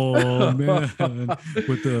 Oh man,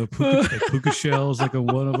 with the puka shells like a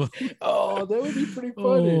one of them. Oh, that would be pretty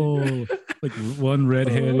funny. Like one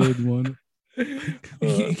redheaded one.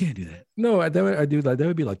 You can't do that. No, I do that. That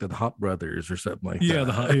would be like the Hop Brothers or something like that.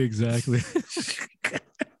 Yeah, exactly.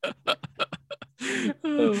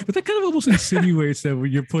 But that kind of almost insinuates that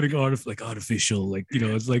when you're putting artificial, like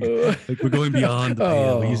it's like we're going beyond the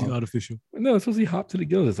pale, we're using artificial. No, it's supposed to be hopped to the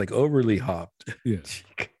gills. It's like overly hopped. Yeah.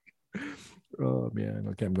 Oh man.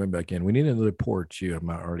 Okay, I'm going back in. We need another pour too. I'm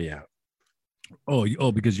not already out.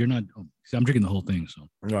 Oh, because you're not. I'm drinking the whole thing. So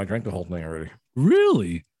no, I drank the whole thing already.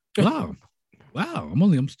 Really? Wow.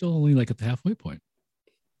 I'm still only like at the halfway point.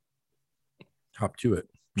 Hop to it.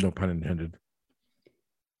 No pun intended.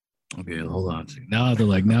 Okay, hold on. Now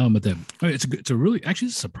I'm at that. It's a really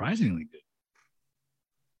actually surprisingly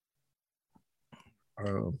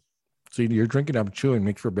good. So you're drinking, I'm chewing,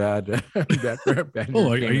 makes for bad. bad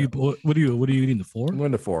are you? What are you eating? The 4? I'm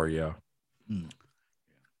going to 4, yeah.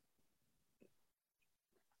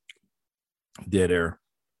 Dead air.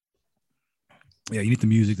 Yeah, you need the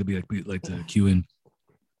music to be like the cue in.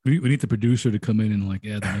 We need the producer to come in and like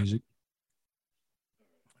add the music.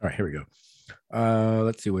 All right, here we go.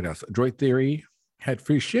 Let's see what else. Droid Theory had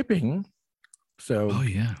free shipping. So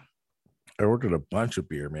yeah. I ordered a bunch of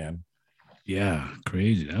beer, man. Yeah,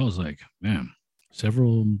 crazy. I was like, man.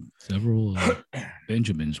 several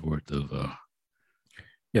Benjamins worth of.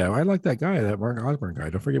 Yeah, I like that guy, that Mark Osborne guy.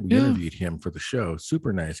 Don't forget we interviewed him for the show.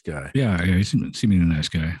 Super nice guy. Yeah, he seemed a nice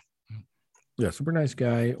guy. Yeah, super nice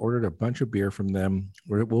guy. Ordered a bunch of beer from them.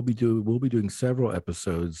 We'll be doing several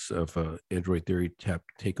episodes of Android Theory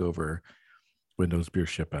Takeover when those beers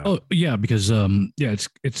ship out. Oh yeah, because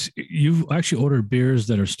it's you've actually ordered beers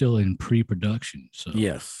that are still in pre-production. So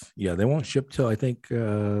yes, yeah, they won't ship till I think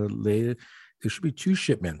later. There should be 2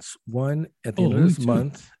 shipments, one at the end of this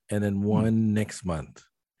month, and then one next month.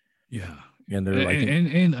 Yeah, and they're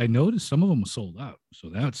and I noticed some of them were sold out. So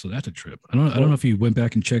that's a trip. I don't know if you went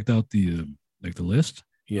back and checked out the the list.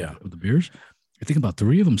 Yeah, of the beers. I think about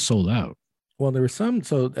 3 of them sold out. Well, there were some.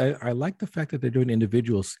 So I like the fact that they're doing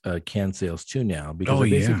individual can sales too now, because I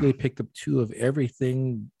basically picked up 2 of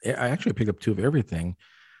everything. I actually picked up 2 of everything.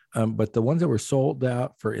 But the ones that were sold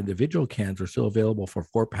out for individual cans are still available for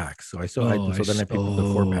 4-packs. So then I picked up the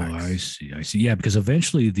 4-packs. I see. Yeah, because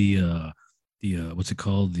eventually the what's it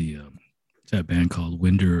called? That band called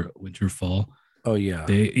Winterfall. Oh yeah.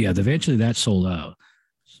 Eventually that sold out.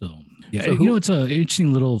 So yeah, it's an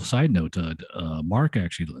interesting little side note. Mark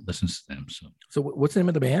actually listens to them. So what's the name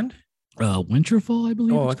of the band? Winterfall, I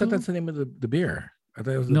believe. Oh, I thought that's the name of the beer. I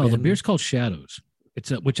thought it was the beer's called Shadows. It's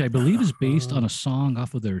which I believe is based on a song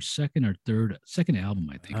off of their second album,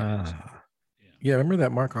 I think. It is. Yeah, remember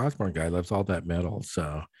that Mark Osborne guy loves all that metal.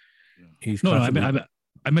 So he's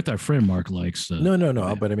I met our friend Mark likes.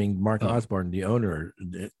 No. But I mean, Mark Osborne, the owner,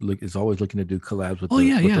 is always looking to do collabs with.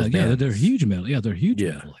 They're huge metal. Yeah, they're huge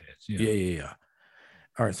metal heads. Yeah.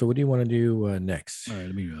 All right. So what do you want to do next? All right,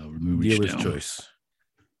 let me remove dealer's choice.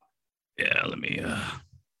 Yeah, let me.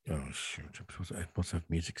 Oh shoot! I'm supposed to have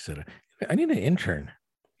music set up. I need an intern.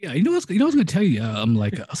 Yeah, I was going to tell you. I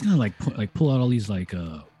was going to pull out all these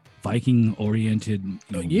Viking oriented.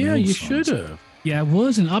 You should have. Yeah, it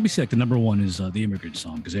was, and obviously the number one is the Immigrant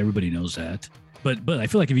Song, because everybody knows that. But I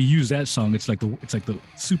feel like if you use that song, it's like the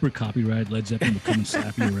super copyright Led Zeppelin will come and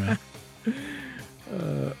slap you around.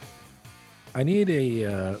 I need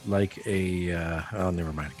oh,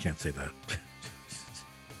 never mind. I can't say that.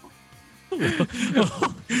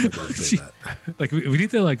 Like we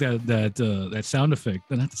need to that sound effect.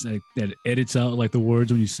 Then have to say that edits out the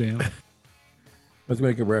words when you say them. Let's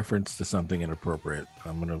make a reference to something inappropriate.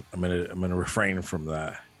 I'm gonna refrain from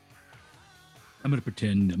that. I'm gonna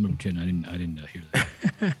pretend I didn't hear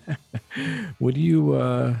that. Would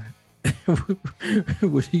you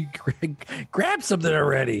grab something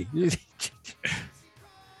already?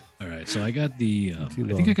 All right, so I got I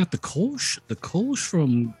think I got the Kolsch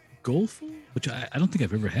from Golfo, which I don't think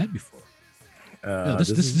I've ever had before.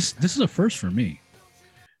 This is a first for me.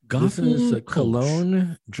 This is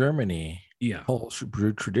Cologne, Germany. Yeah, Kolsch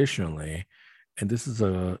brewed traditionally, and this is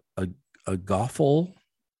a Gaffel.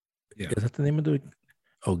 Yeah, is that the name of the?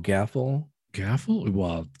 Oh, Gaffel. Gaffel.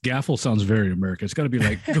 Well, Gaffel sounds very American. It's got to be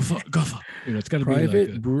like Gaffel. It's got to be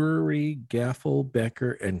Private Brewery Gaffel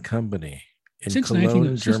Becker and Company in since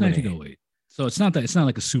Cologne, Germany. 1908. So it's not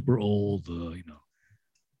like a super old.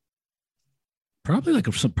 Probably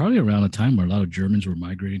around a time where a lot of Germans were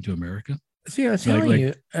migrating to America. See, I was telling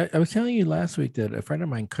you, I was telling you last week that a friend of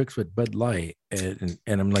mine cooks with Bud Light, and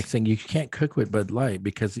I'm saying you can't cook with Bud Light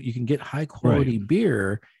because you can get high quality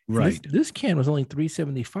beer. Right. This can was only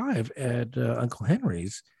 $3.75 at Uncle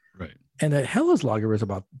Henry's. Right. And that Helles Lager was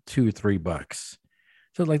about $2-3.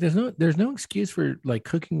 So there's no excuse for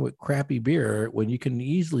cooking with crappy beer when you can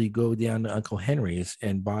easily go down to Uncle Henry's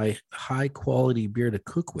and buy high quality beer to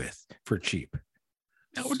cook with for cheap.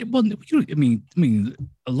 Well, I mean,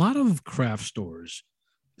 a lot of craft stores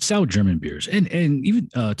sell German beers, and even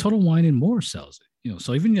Total Wine and More sells it.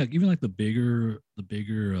 So even the bigger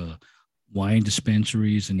wine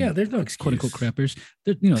dispensaries and there's no excuse. Quote unquote craft beers.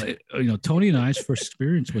 Tony and I's first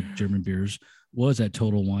experience with German beers was at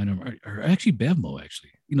Total Wine or actually Bevmo.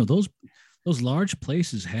 Actually, those large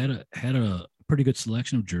places had a pretty good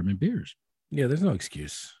selection of German beers. Yeah, there's no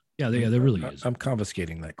excuse. Yeah, there really is. I'm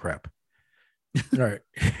confiscating that crap. All right,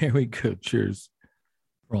 here we go. Cheers.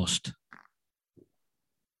 Prost.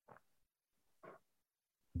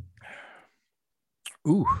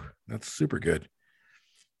 Ooh, that's super good.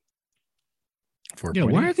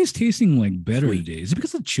 Why are these tasting better today? Is it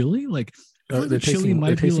because of chili? The chili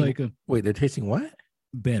might be wait, they're tasting what?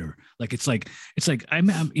 Better. It's like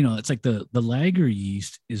the lager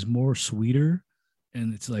yeast is more sweeter,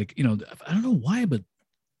 and it's I don't know why, but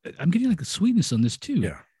I'm getting a sweetness on this too.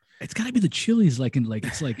 Yeah. It's got to be the chilies,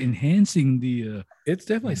 it's enhancing the. It's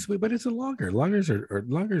definitely sweet, but it's a lager. Lagers are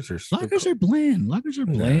bland. Lagers are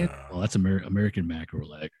bland. No. Well, that's American macro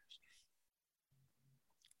lagers.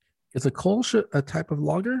 Is a Kolsch a type of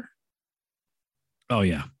lager? Oh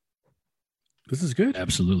yeah, this is good.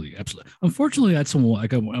 Absolutely. Unfortunately, that's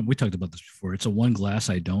we talked about this before. It's a one glass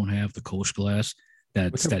I don't have, the Kolsch glass.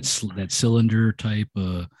 That's that cylinder type.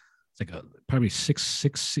 It's like a probably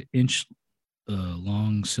six inch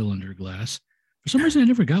long cylinder glass. For some reason, I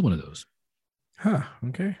never got one of those. Huh.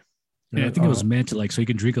 Okay. Yeah, I think it was meant to so you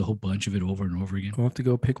can drink a whole bunch of it over and over again. We'll have to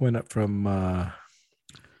go pick one up from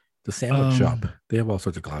the sandwich shop. They have all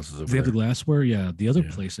sorts of glasses over there. They have the glassware. Yeah. The other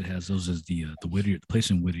place that has those is the Whittier, the place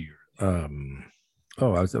in Whittier. I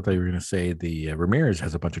thought you were going to say the Ramirez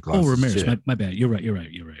has a bunch of glasses. Oh, Ramirez. My bad. You're right.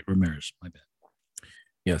 Ramirez. My bad.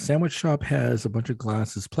 Yeah. Sandwich shop has a bunch of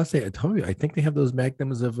glasses. Plus, I told you, I think they have those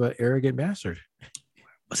magnums of Arrogant Bastard.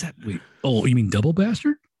 What's that? Wait. Oh, you mean Double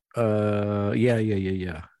Bastard?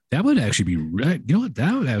 Yeah. That would actually be right. You know what?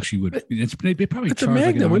 That would actually would. They probably charge a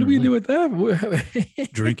magnum. What do we do with that?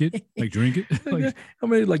 Drink it. Like, how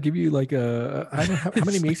many? Like give you like a? I don't know how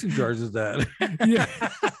many mason jars is that? Yeah,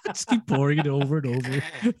 just keep pouring it over and over.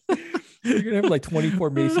 You're gonna have like 24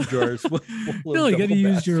 mason jars. No, you got to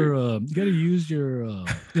use your. You got to use your.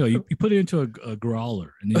 You put it into a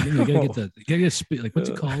growler, and then you got to get like what's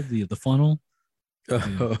it called, the funnel.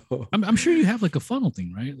 I'm sure you have like a funnel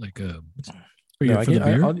thing, right? Like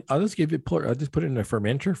I'll just give it. I'll just put it in a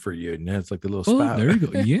fermenter for you, and it's like the little spout. There you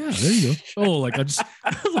go. Yeah, there you go. Oh, like I just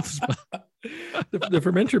the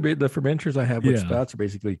fermenters I have with spouts are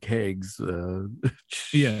basically kegs.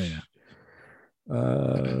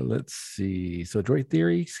 Let's see. So Droid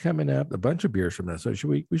Theory's coming up. A bunch of beers from that. So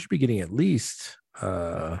we should be getting at least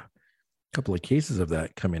a couple of cases of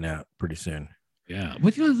that coming out pretty soon. Yeah,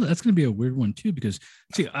 but that's going to be a weird one too, because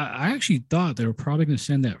see, I actually thought they were probably going to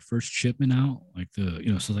send that first shipment out, like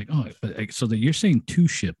so that you're saying 2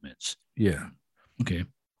 shipments. Yeah. Okay.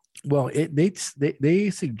 Well, they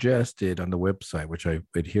suggested on the website, which I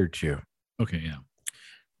adhered to. Okay. Yeah.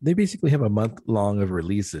 They basically have a month long of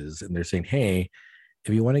releases, and they're saying, hey,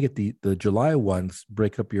 if you want to get the July ones,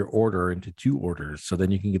 break up your order into 2 orders, so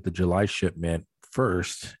then you can get the July shipment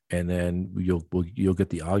first, and then you'll get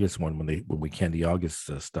the August one when we can the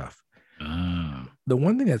August stuff. The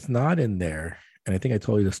one thing that's not in there, and I think I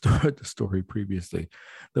told you the story previously.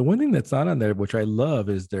 The one thing that's not on there, which I love,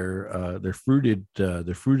 is their fruited.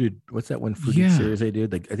 What's that one fruited series they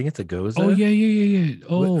did? Like I think it's a Goza. Oh yeah.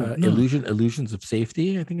 Oh, no. Illusions of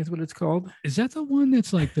Safety. I think is what it's called. Is that the one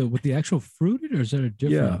that's like with the actual fruited, or is that a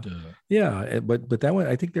different? But that one,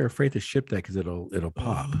 I think they're afraid to ship that because it'll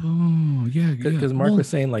pop. Oh yeah. Because Mark was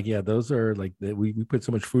saying like, those are like we put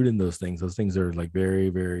so much fruit in those things. Those things are like very,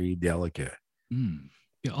 very delicate.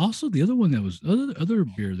 Yeah. Also, the other one that was other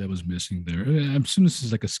beer that was missing there. I'm assuming this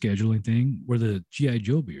is like a scheduling thing. Were the GI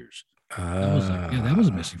Joe beers? That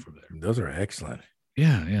was missing from there. Those are excellent.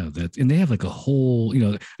 Yeah. And they have like a whole.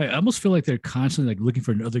 I almost feel like they're constantly like looking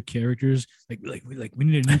for other characters. Like we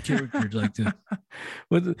need a new character like to.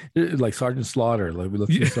 Like Sergeant Slaughter. Like we look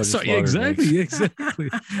for Sergeant Slaughter. Exactly.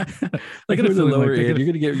 Like in the lower end, you're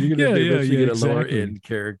gonna get a lower end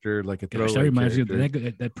character like a throwaway. That reminds me of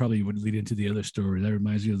that probably would lead into the other story. That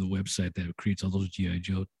reminds me of the website that creates all those GI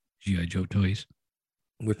Joe toys.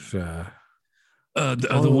 Which the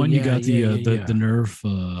one you got the Nerf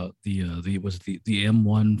the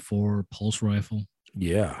M14 pulse rifle.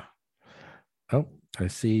 Yeah. Oh, I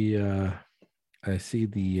see the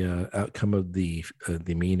outcome of the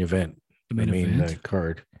main event, the main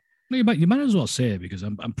card. You might as well say it, because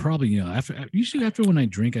I'm probably after when I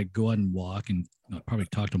drink, I go out and walk and probably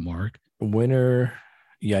talk to Mark. Winner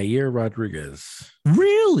Yair Rodriguez.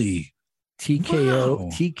 Really? TKO. Wow.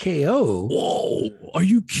 TKO. Whoa! Are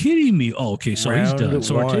you kidding me? Oh, okay. So he's done.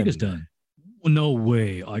 So Ortega's done. Well, no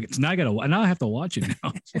way. Now I have to watch it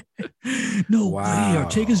now. No way.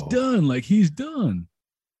 Ortega's done. Like he's done.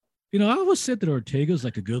 I always said that Ortega's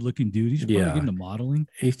like a good-looking dude. He's probably getting into modeling.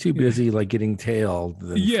 He's too busy like getting tailed.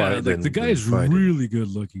 The guy is really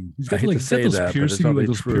good-looking. He's got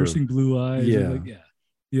those piercing blue eyes.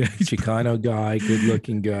 Yeah, Chicano guy,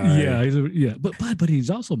 good-looking guy. But he's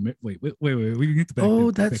also wait. We get back.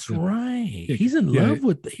 Oh, that's right. He's in love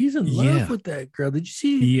with that girl. Did you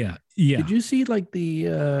see? Yeah. Did you see like the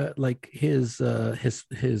his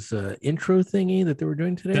intro thingy that they were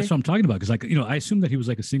doing today? That's what I'm talking about. Because I assumed that he was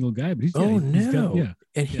like a single guy, but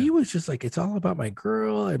he was just like, it's all about my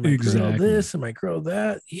girl and my girl this and my girl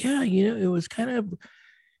that. Yeah, it was kind of.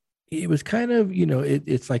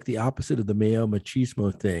 It's like the opposite of the male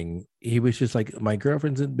machismo thing. He was just like, my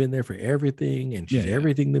girlfriend's been there for everything, and she's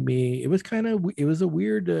everything to me. It was a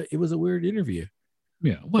weird interview.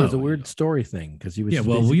 Yeah, well, it was a weird story thing because he was. Yeah,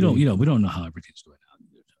 well, we don't know how everything's going on.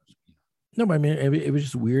 No, but I mean, it was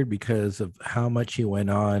just weird because of how much he went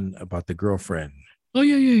on about the girlfriend. Oh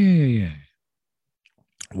yeah.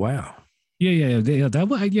 Wow. Yeah. That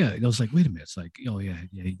was I was like, wait a minute. It's like, oh yeah.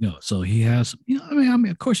 So he has, I mean,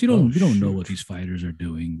 of course you don't know what these fighters are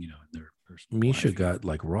doing, in their personal Misha life. got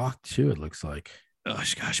like rocked too. It looks like. Oh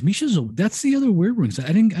gosh, that's the other weird one.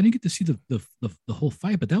 I didn't get to see the whole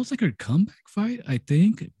fight, but that was like her comeback fight, I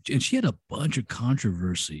think. And she had a bunch of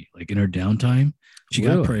controversy, like in her downtime. She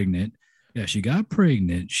got pregnant. Yeah, she got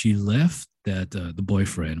pregnant. She left that the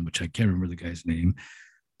boyfriend, which I can't remember the guy's name.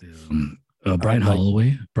 Brian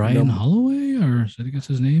Holloway. Holloway, or I think that's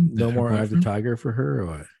his name. No more Eye of the Tiger for her, or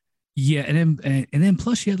what? Yeah, and then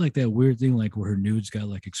plus she had like that weird thing, like where her nudes got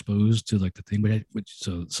like exposed to like the thing, but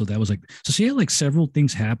so that was like, so she had like several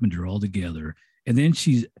things happen to her all together, and then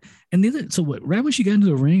right when she got into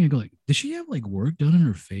the ring, I go like, did she have like work done in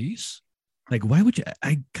her face? Like, why would you?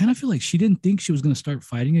 I kind of feel like she didn't think she was going to start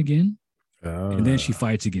fighting again. And then she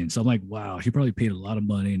fights again. So I'm like, wow, she probably paid a lot of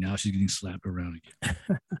money and now she's getting slapped around again.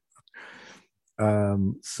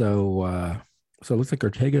 So it looks like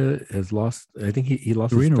Ortega has lost. I think he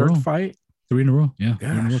lost his third fight. 3 in a row. Yeah. 3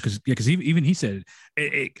 in a row. Because even he said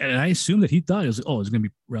it, and I assume that he thought it's going to be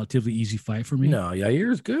a relatively easy fight for me. No,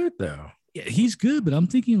 Yair's good though. Yeah, he's good, but I'm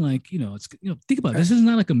thinking like, think about it. This is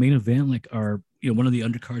not like a main event like our, one of the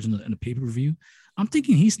undercards in the pay-per-view. I'm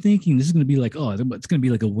thinking he's thinking this is going to be like, oh, it's going to be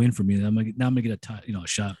like a win for me. Now I'm going to get a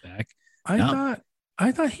shot back. I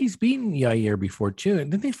thought he's beaten Yair before too.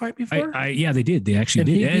 Didn't they fight before? Yeah, they did. They actually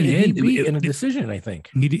did. And he beat in a decision, I think.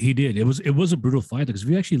 He did. It was a brutal fight because if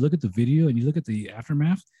you actually look at the video and you look at the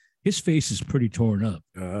aftermath, his face is pretty torn up.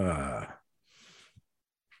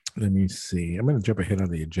 Let me see. I'm going to jump ahead on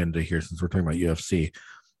the agenda here since we're talking about UFC.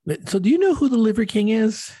 So, do you know who the Liver King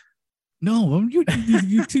is? No, you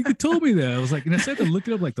told me that. I was like, and I said to look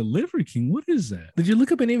it up, like the Liver King. What is that? Did you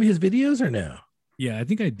look up any of his videos or no? Yeah, I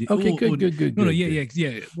think I did. Okay, good. No, yeah.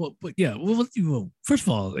 Well, first of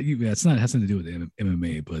all, it's not, it has nothing to do with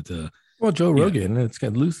MMA, but well, Joe Rogan, it's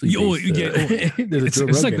kind of loosely. It's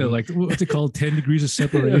like what's it called? 10 degrees of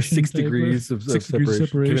separation. 6 degrees of separation.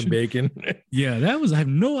 Kevin Bacon. Yeah, I have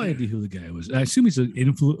no idea who the guy was. I assume he's a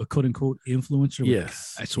quote unquote influencer.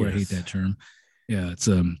 Yes. I swear I hate that term. Yeah, it's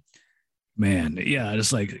man, yeah,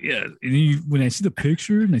 just like, yeah. And when I see the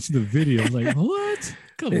picture and I see the video, I'm like, what?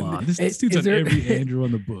 Come on, this dude's on every Andrew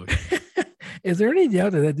on the book. Is there any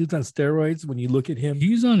doubt that dude's on steroids when you look at him?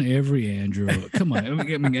 He's on every Andrew. Come on.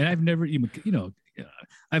 I mean, I've never even,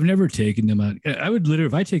 I've never taken him out. I would literally,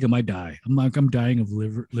 if I take him, I die. I'm dying of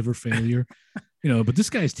liver failure, but this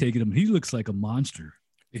guy's taking him. He looks like a monster.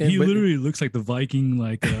 He literally looks like the Viking.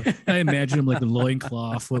 Like I imagine him like the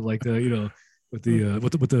loincloth with like the, with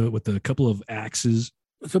the couple of axes.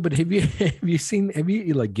 So, but have you seen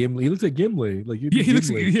like Gimli? He looks like Gimli. Like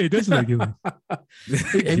he does look like Gimli.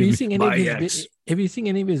 Have you seen any of his? Have you seen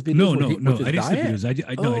any of his videos? No. I didn't see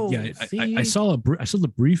videos. I saw the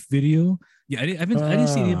brief video. Yeah, I didn't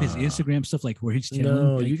see any of his Instagram stuff like where he's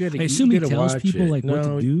telling. I assume he tells people like what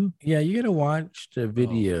to do. Yeah, you got to watch the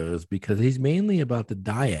videos because he's mainly about the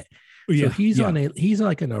diet. So he's on a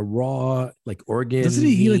raw like organ. Doesn't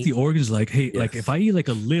he eat like the organs? Like, hey, like if I eat like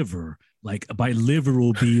a liver, like my liver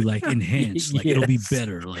will be like enhanced, like it'll be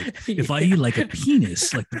better. Like if I eat like a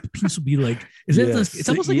penis, like the penis will be like. It's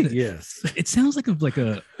almost like it sounds like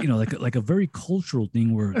a very cultural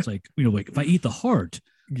thing where it's like like if I eat the heart.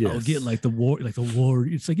 Yes. I'll get like the war.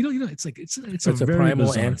 It's like it's a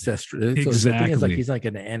primal ancestry. Exactly. So the thing is like he's like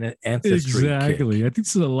an ancestry. Exactly. Kick. I think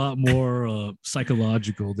it's a lot more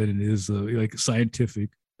psychological than it is like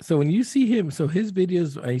scientific. So when you see him, so his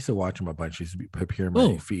videos, I used to watch him a bunch. He used to appear in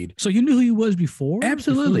my feed. So you knew who he was before?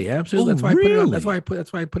 Absolutely. That's why I put it on. That's why I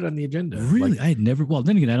put it on the agenda. Really, I had never. Well,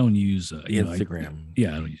 then again, I don't use Instagram. I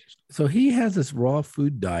don't use. So he has this raw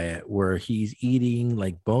food diet where he's eating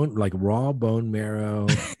like raw bone marrow,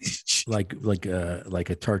 like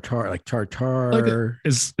a tartar.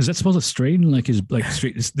 Is that supposed to strain like his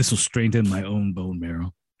this will strengthen my own bone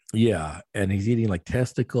marrow? Yeah, and he's eating like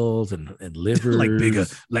testicles and livers, like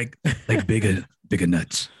bigger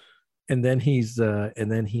nuts. And then he's like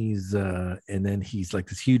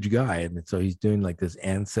this huge guy, and so he's doing like this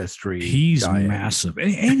ancestry. He's diet. Massive,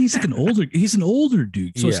 and he's like he's an older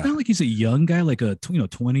dude. So it's not like he's a young guy, like a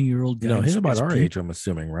 20-year-old guy. No, he's about our age, I'm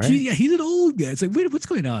assuming, right? He's an old guy. It's like, wait, what's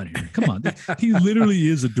going on here? Come on, he literally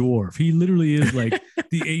is a dwarf. He literally is like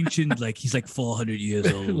the ancient, like he's like 400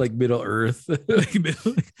 years old, like Middle Earth, of the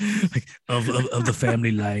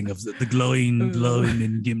family line of the glowing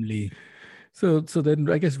and Gimli. So then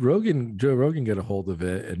I guess Joe Rogan got a hold of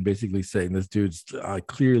it and basically saying this dude's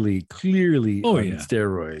clearly on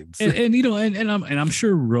steroids. And I'm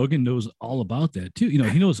sure Rogan knows all about that too.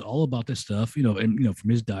 He knows all about this stuff, and from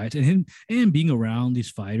his diet and him and being around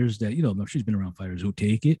these fighters that, I'm sure he's been around fighters who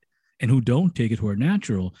take it and who don't take it, who are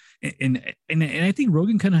natural. And I think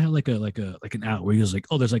Rogan kind of had like an out where he was like,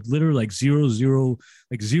 oh, there's like literally like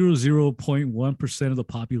 0.1% of the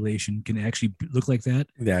population can actually look like that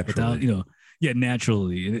naturally. Without,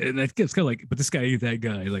 naturally. And it's kind of like, but this guy ain't that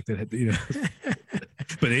guy like that,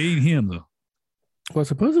 but it ain't him though. Well,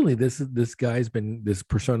 supposedly this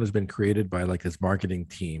persona's been created by like this marketing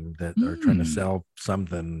team that are trying to sell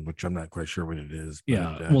something, which I'm not quite sure what it is.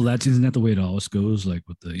 But, well, isn't that the way it always goes? Like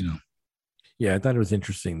with the, Yeah, I thought it was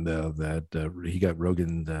interesting though that he got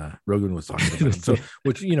Rogan. Rogan was talking about it. So,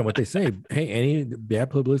 which what they say, hey, any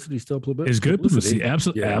bad publicity still publicity is good publicity.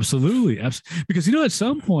 Absolutely. Because at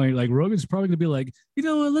some point, like Rogan's probably gonna be like,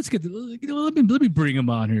 let's get, let me bring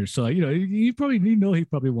him on here. So he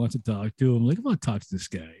probably wants to talk to him. Like, I want to talk to this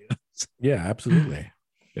guy. Yeah, absolutely.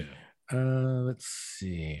 Yeah. Let's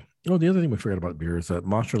see. Oh, the other thing we forgot about beer is that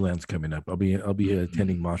Monsterland's coming up. I'll be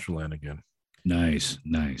attending Monsterland again. Nice.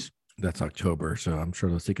 That's October, so I'm sure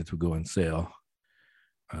those tickets will go on sale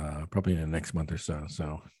probably in the next month or so.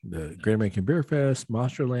 So the Great American Beer Fest,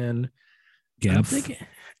 Monsterland. Yeah,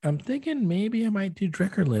 I'm thinking maybe I might do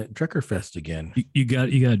Drecker Fest again. You got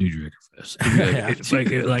to do Drecker Fest. It's like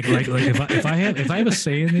if I have a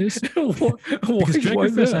say in this, because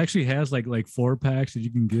Drecker Fest actually has like 4-packs that you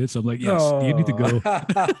can get. So I'm like, yes, you need to go.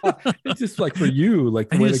 It's just like for you,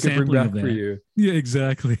 like what I can bring back for you. Yeah,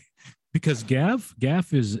 exactly. Because Gaff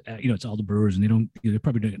is, it's all the brewers, and they're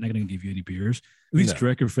probably not going to give you any beers. At least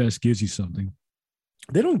Drecker Fest gives you something.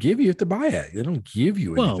 They don't give you have to buy it. They don't give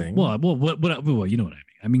you anything. Well, you know what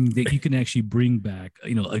I mean. You can actually bring back,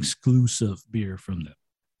 exclusive beer from them.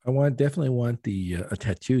 I definitely want a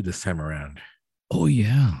tattoo this time around. Oh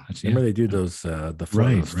yeah, remember they do those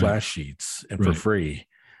those flash sheets and for free.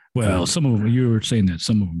 Well, some of them, you were saying that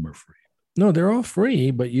some of them are free. No, they're all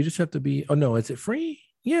free, but you just have to be. Oh no, is it free?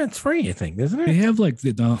 Yeah, it's free, I think, isn't it? They have like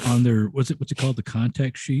on their what's it called, the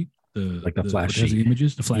contact sheet, the flash sheet, the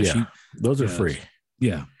images, the flash sheet. Those are free.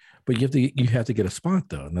 Yeah, but you have to get a spot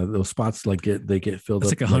though. And those spots they get filled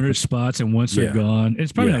up. It's like 100 spots, and once they're gone,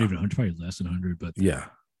 it's probably not even 100, probably less than 100. But yeah,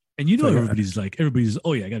 and everybody's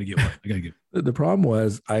oh yeah, I got to get one. I got to get one. The problem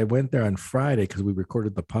was I went there on Friday because we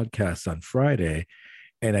recorded the podcast on Friday.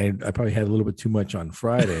 And I probably had a little bit too much on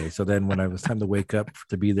Friday. So then when I was time to wake up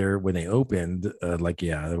to be there when they opened,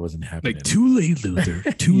 that wasn't happening. Like too late, Luther.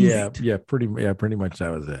 Too late. Yeah, pretty much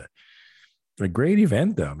that was it. A great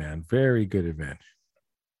event though, man. Very good event.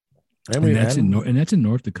 And that's in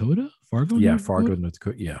North Dakota? Fargo? Yeah, Fargo, North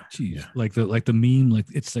Dakota. Yeah. Jeez. Yeah. Like the meme, like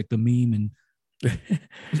it's like the meme and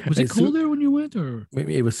was it cold there when you went, or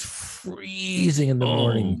maybe it was freezing in the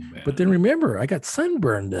morning? Man. But then remember, I got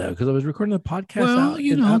sunburned because I was recording the podcast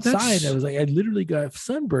outside. I was like, I literally got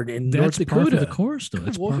sunburned in North Dakota. That's part of the course, though.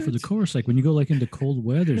 That's part of the course. Like when you go like into cold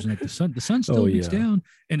weathers and like the sun still beats down,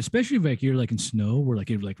 and especially if like you're like in snow where like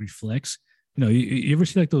it like reflects. You ever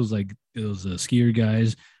see like those skier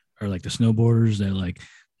guys or like the snowboarders that like,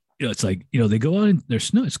 it's like they go out and there's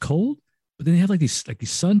snow, it's cold. But then they have like these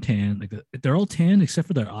suntan, they're all tan except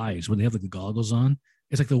for their eyes when they have like the goggles on.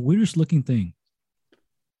 It's like the weirdest looking thing.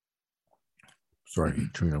 Sorry,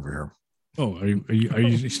 chewing over here. Oh, are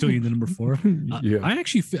you still in the number 4? Yeah, I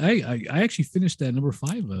actually finished that number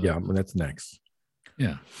 5. That's next.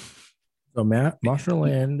 Yeah. So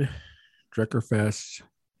Monsterland, Drecker Fest,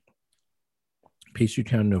 Pastry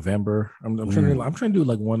Town, November. I'm trying to do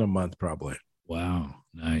like one a month probably. Wow,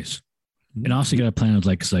 nice. And also, you got to plan with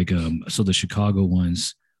so the Chicago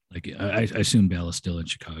ones, like I assume Bella's still in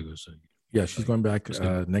Chicago. So yeah, she's going back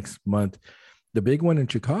next month. The big one in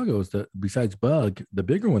Chicago is besides Bug, the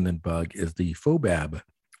bigger one than Bug is the FOBAB,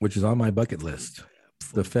 which is on my bucket list.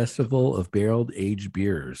 The Festival of Barreled Aged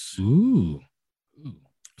Beers. Ooh.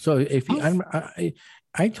 So if you,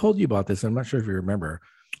 I told you about this. I'm not sure if you remember.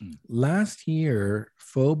 Last year,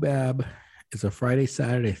 FOBAB is a Friday,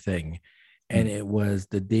 Saturday thing. And it was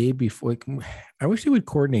the day before. I wish they would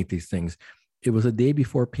coordinate these things. It was a day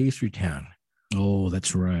before Pastry Town. Oh,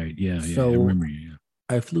 that's right. Yeah. So I remember you.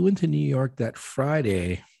 Yeah. I flew into New York that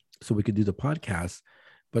Friday so we could do the podcast.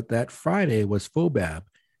 But that Friday was FOBAB.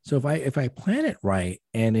 So if I plan it right,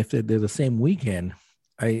 and if they're the same weekend,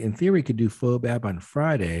 I in theory could do FOBAB on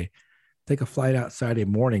Friday, take a flight out Saturday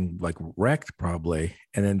morning, like wrecked probably,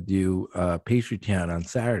 and then do Pastry Town on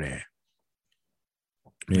Saturday.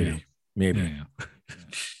 Maybe. Yeah. Yeah.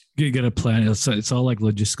 You got to plan. It's all like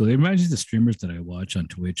logistical. It reminds me of the streamers that I watch on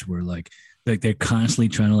Twitch where like like they're constantly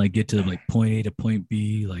trying to like get to like point A to point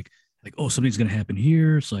B, like oh, something's gonna happen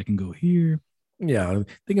here, so I can go here. Yeah,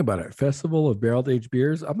 think about it. Festival of barrel aged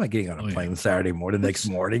beers. I'm not getting on a plane Saturday morning. Next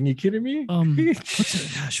morning. You kidding me?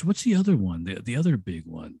 What's the other one? The other big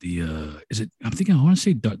one. Is it? I'm thinking. I want to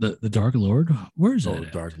say the Dark Lord. Where is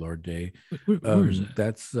that? Dark Lord Day. Where is it?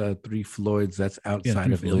 That's Three Floyds. That's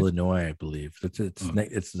outside of Illinois, I believe.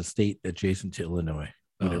 It's the state adjacent to Illinois,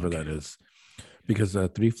 whatever that is. Because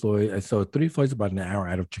Three Floyds about an hour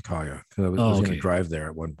out of Chicago. I was going to drive there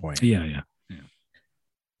at one point. Yeah.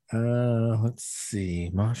 Let's see.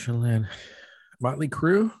 Motley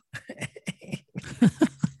Crue.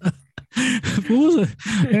 What was it?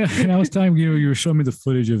 And I was telling you were showing me the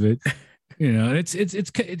footage of it. It's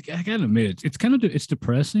I gotta admit it's kind of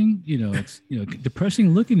depressing. It's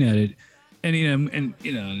depressing looking at it, and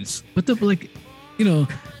it's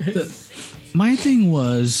my thing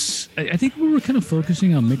was I think we were kind of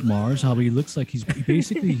focusing on Mick Mars, how he looks like he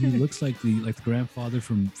looks like the grandfather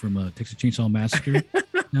from Texas Chainsaw Massacre.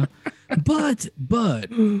 But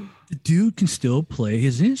the dude can still play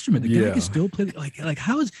his instrument. The guy can still play like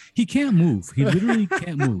how is he can't move. He literally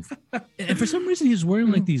can't move. And for some reason he's wearing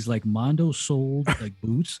like these like Mondo soled like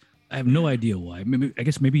boots. I have no idea why. I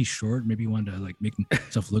guess maybe he's short. Maybe he wanted to like make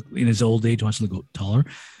himself look in his old age, wants to look taller.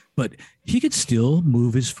 But he could still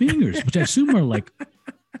move his fingers, which I assume are like,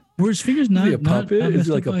 were his fingers not? Is he a puppet? Is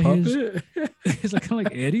he like a puppet? It's like kind of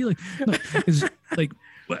like Eddie.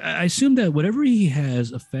 I assume that whatever he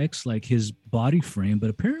has affects like his body frame, but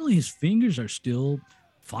apparently his fingers are still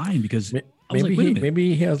fine because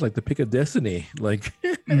maybe he has like the pick of destiny, like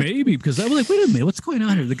maybe because I was like, wait a minute, what's going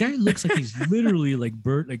on here? The guy looks like he's literally like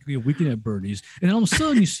Weekend at Bernie's, and all of a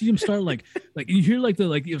sudden you see him start like you hear like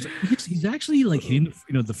he's actually like hitting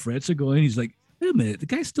the frets are going. He's like, wait a minute, the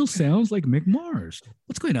guy still sounds like Mick Mars.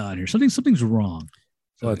 What's going on here? Something's wrong.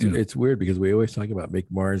 Well, it's weird because we always talk about Mick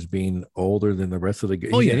Mars being older than the rest of the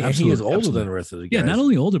guys. Oh yeah, absolutely. He is older than the rest of the guys. Yeah, not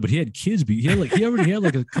only older, but he had kids. He already had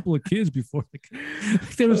like a couple of kids before.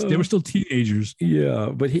 They were still teenagers.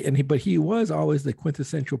 Yeah, but he was always the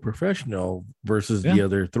quintessential professional versus the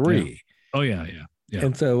other three. Yeah. Oh yeah.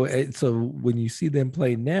 And so when you see them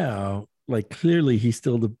play now, like clearly he's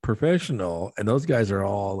still the professional, and those guys are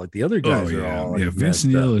all like the other guys are all like Vince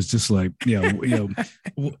Neil is just like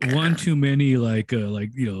one too many like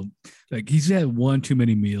he's had one too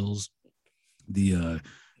many meals. Even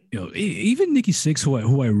Nikki Sixx,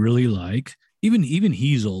 who I really like, even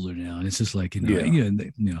he's older now, and it's just like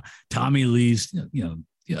Tommy Lee's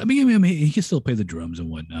I mean he can still play the drums and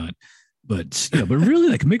whatnot. But really,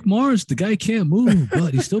 like Mick Mars, the guy can't move,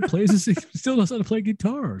 but he still still knows how to play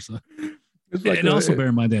guitar. So, also bear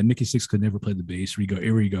in mind that Nikki Sixx could never play the bass,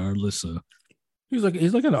 regardless. He's like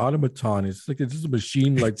an automaton. It's just a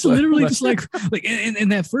machine. Like it's literally just like in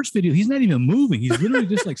that first video, he's not even moving. He's literally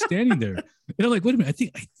just like standing there. And I'm like, wait a minute,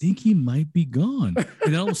 I think he might be gone.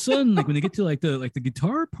 And then all of a sudden, like when they get to like the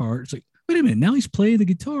guitar part, it's like, wait a minute, now he's playing the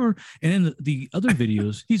guitar. And then the other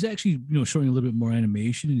videos, he's actually showing a little bit more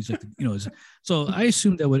animation, and he's like so I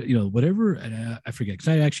assumed that whatever, and I forget because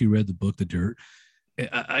I actually read the book The Dirt.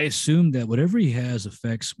 I assume that whatever he has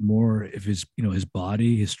affects more of his his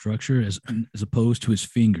body, his structure, as opposed to his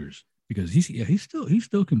fingers, because he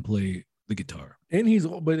still can play the guitar. And he's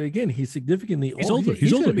significantly older.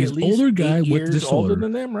 He's older. He's an older guy with disorder. Older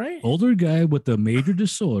than them, right? Older guy with a major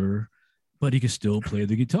disorder, but he can still play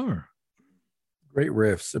the guitar. Great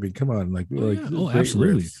riffs. I mean, come on,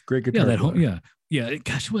 absolutely, riffs. Great guitar. Yeah.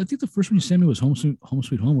 Gosh, well, I think the first one you sent me was Home Sweet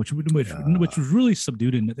Home, which was really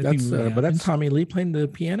subdued. And that's Tommy Lee playing the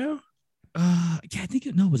piano. I think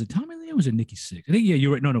was it Tommy Lee or was it Nikki Sixx? I think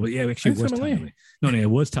you're right. No, actually, it was Tommy Lee. No, it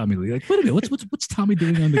was Tommy Lee. Like, wait a minute, what's Tommy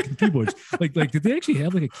doing on the keyboards? Like, did they actually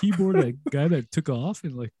have like a keyboard guy that took off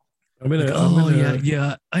and like?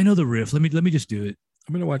 Yeah, I know the riff. Let me just do it.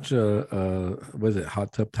 I'm gonna watch was it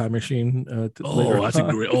Hot Tub Time Machine? That's a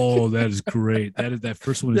great. Oh, that is great. That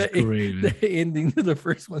first one is great. Man. The ending to the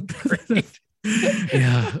first one. Great.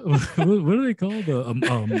 Yeah. What do they call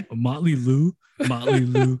the Motley Lou?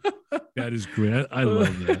 That is great. I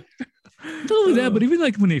love that. Not only that, but even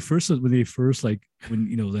like when they first like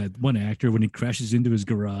when that one actor when he crashes into his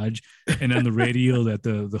garage and on the radio that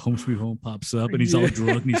the Home Sweet Home pops up and he's all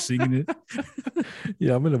drunk and he's singing it.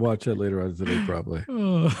 Yeah, I'm gonna watch that later on today probably.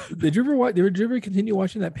 Did you ever continue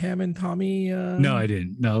watching that Pam and Tommy? No, I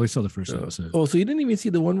didn't. No, I only saw the first episode. Oh, so you didn't even see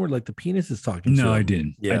the one where like the penis is talking? No, I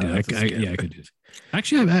didn't. Yeah, I could do it.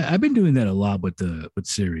 Actually, I've been doing that a lot with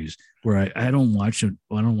series where I don't watch it.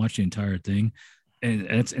 I don't watch the entire thing. And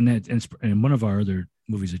one of our other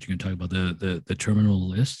movies that you're going to talk about, the Terminal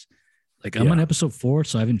List, Like I'm on episode 4,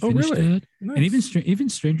 so I haven't finished that. Nice. And even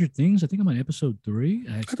Stranger Things, I think I'm on episode 3.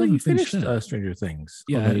 I thought you finished Stranger Things.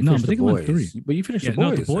 Yeah, no, but I think I'm on 3. But you finished The Boys.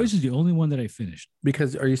 No, The Boys is the only one that I finished.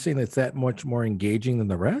 Because are you saying it's that much more engaging than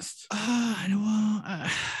the rest? I'm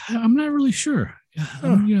not really sure.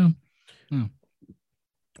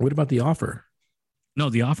 What about The Offer? No,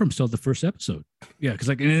 The Offer. I'm still at the first episode. Yeah, because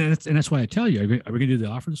and that's why I tell you, are we gonna do The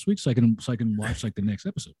Offer this week so I can watch like the next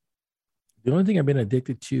episode? The only thing I've been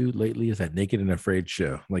addicted to lately is that Naked and Afraid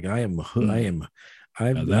show. Like I don't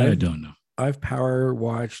know. I've power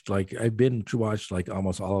watched, like I've binge watched like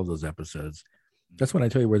almost all of those episodes. That's when I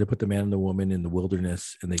tell you where they put the man and the woman in the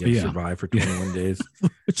wilderness and they get to survive for 21 days.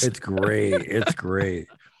 It's great. It's great.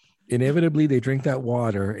 Inevitably, they drink that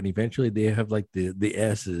water, and eventually they have like the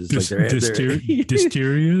S's,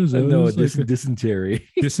 dysteria. No, dysentery.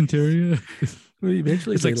 Dysentery.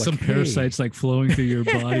 Eventually, it's like some parasites like flowing through your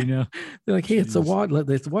body now. They're like, hey, it's the water.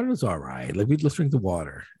 The water is all right. Like, let's drink the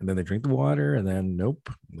water, and then they drink the water, and then nope,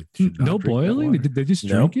 no boiling. Did they just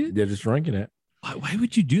drink it? They're just drinking it. Why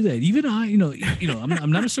would you do that? Even I, I'm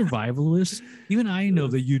not a survivalist. Even I know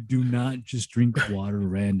that you do not just drink water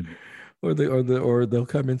randomly. Or they'll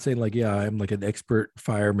come in saying like, yeah, I'm like an expert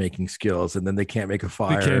fire making skills, and then they can't make a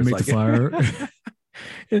fire. They can't make the fire.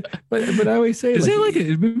 but I always say,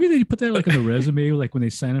 maybe they put that like on the resume, like when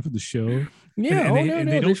they sign up for the show. Yeah,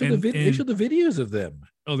 they show the videos of them.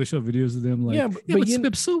 Oh, they show videos of them. Like,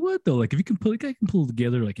 but so what though? Like, if you can I can pull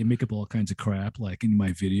together like and make up all kinds of crap like in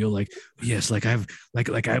my video. Like, yes, like I've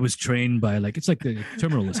like I was trained by like it's like the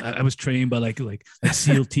Terminalist. I was trained by like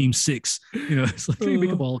SEAL Team 6. It's like you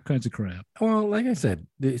make up all kinds of crap. Well, like I said,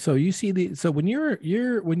 so you see when you're a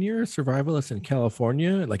survivalist in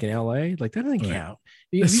California, like in LA, like that doesn't count.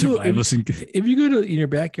 If you go to in your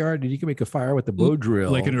backyard and you can make a fire with a bow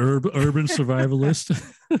drill, like an urban survivalist.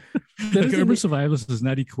 Like urban survivalist does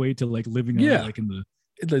not equate to like living on like in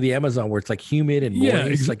the Amazon where it's like humid and moist.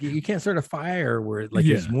 Exactly. Like you can't start a fire where like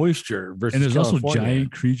there's moisture versus and there's California. Also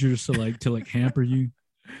giant creatures to hamper you.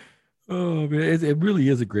 Oh man, it really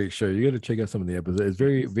is a great show. You got to check out some of the episodes. It's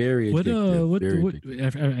very, very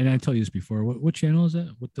addictive. And I tell you this before. What channel is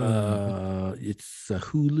that? It's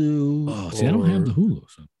Hulu. Oh, see, I don't have the Hulu.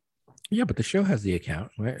 So. Yeah, but the show has the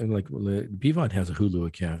account, right? And like Bivon has a Hulu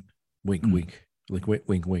account. Wink, wink. Like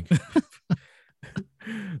wink, wink.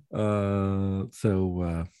 Yeah,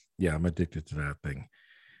 I'm addicted to that thing.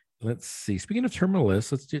 Let's see. Speaking of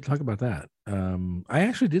Terminalist, let's talk about that. I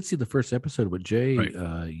actually did see the first episode with Jay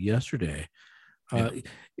yesterday.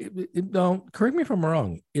 Correct me if I'm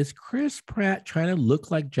wrong. Is Chris Pratt trying to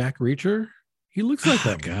look like Jack Reacher? He looks like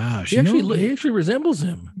that. Gosh, he actually resembles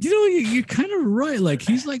him. You're kind of right. Like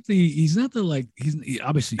he's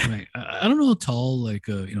obviously right. I don't know how tall. Like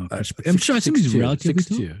Chris, I'm sure I think he's relatively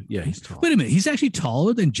tall. Yeah, he's tall. Wait a minute, he's actually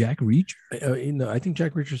taller than Jack Reacher. I think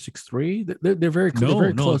Jack Reacher's 6'3". They're very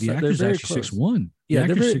close. No, the actor's actually 6'1". Yeah,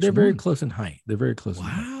 they're very close in height. They're very close.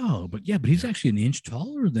 Wow, but he's actually an inch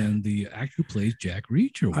taller than the actor who plays Jack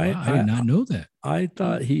Reacher. Wow, I did not know that. I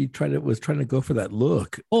thought he was trying to go for that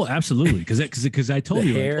look. Oh, absolutely, because I told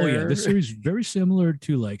you, this series is very similar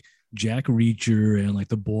to like Jack Reacher and like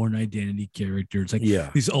the Bourne Identity character. It's like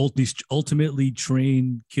these ultimately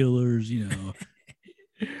trained killers,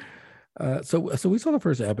 So we saw the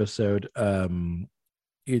first episode.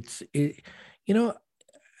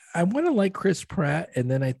 I want to like Chris Pratt,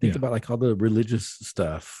 and then I think about like all the religious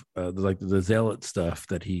stuff, like the zealot stuff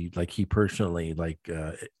that he personally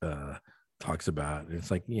talks about. And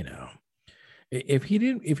it's like, if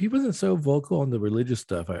he wasn't so vocal on the religious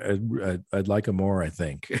stuff, I'd like him more. I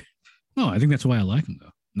think. Oh, I think that's why I like him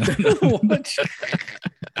though. I'm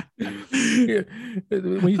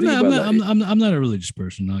not a religious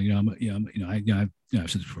person. No, I've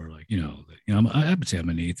said before, like I would say I'm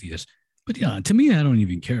an atheist. But to me, I don't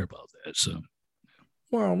even care about that. So,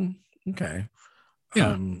 well, okay,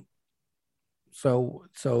 yeah. So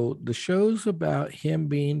the show's about him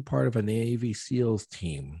being part of a Navy SEALs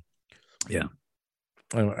team. Yeah,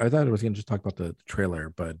 I thought I was going to just talk about the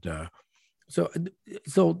trailer, but so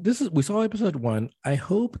we saw episode 1. I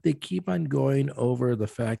hope they keep on going over the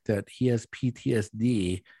fact that he has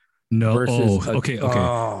PTSD. No. Versus okay.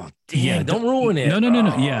 Oh, damn! Don't ruin it.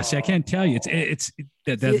 No. Yeah, see, I can't tell you. It's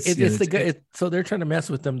the guy. So they're trying to mess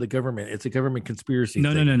with them. The government. It's a government conspiracy.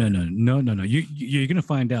 No. You're gonna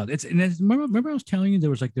find out. Remember I was telling you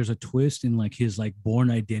there's a twist in like his like Bourne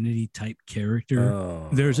Identity type character. Oh.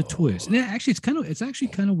 There's a twist, and it's actually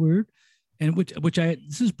kind of weird. And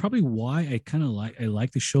this is probably why I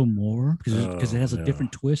like the show more because it has a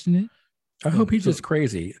different twist in it. I hope he's just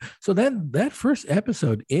crazy. So that first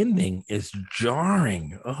episode ending is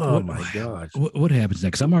jarring. Oh my gosh! What happens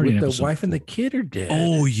next? I'm already in the wife 4. And the kid are dead.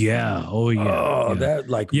 Oh yeah. Oh that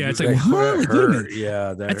like it's like hurt.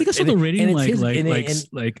 Yeah, I think I saw the rating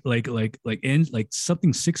like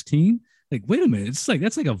something 16. Like wait a minute, it's like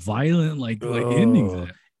that's like a violent like ending to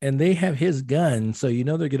that. And they have his gun, so they're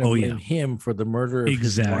going to blame him for the murder of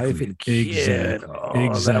his wife and kid.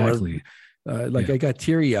 Exactly. I got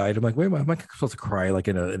teary eyed. I'm like, wait, am I supposed to cry like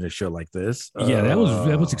in a show like this? Yeah, that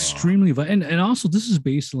was extremely violent. And also, this is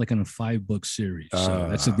based like on a 5-book series, so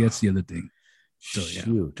that's the other thing. So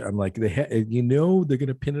shoot, I'm like, they're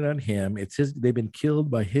gonna pin it on him. It's his. They've been killed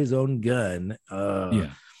by his own gun.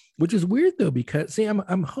 Which is weird though, because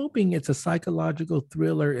I'm hoping it's a psychological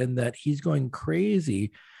thriller and that he's going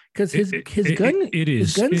crazy because his gun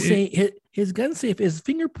safe is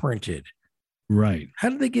fingerprinted. Right. How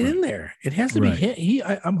did they get in there? It has to be him.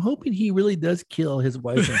 I'm hoping he really does kill his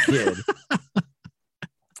wife and kid.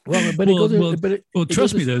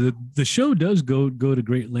 Trust me, the show does go to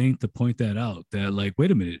great length to point that out. That like,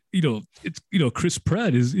 wait a minute, it's Chris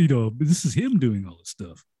Pratt is this is him doing all this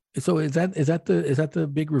stuff. So is that the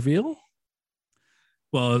big reveal?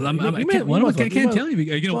 Well, I can't tell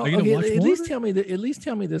you. At least tell me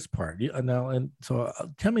this part.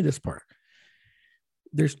 Tell me this part.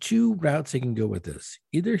 There's 2 routes they can go with this.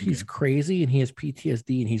 Either he's crazy and he has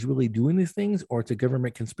PTSD and he's really doing these things, or it's a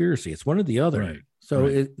government conspiracy. It's one or the other. Right.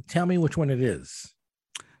 So tell me which one it is.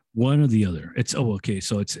 One or the other.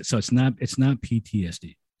 So it's not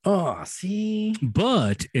PTSD. Oh, see.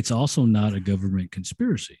 But it's also not a government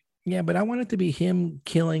conspiracy. Yeah, but I want it to be him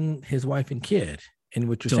killing his wife and kid. And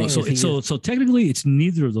what you're saying so technically it's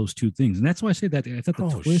neither of those 2 things, and that's why I say that I thought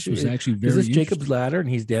the twist was actually very. Is this Jacob's Ladder and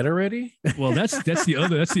he's dead already? Well, that's the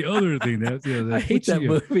other thing. I hate that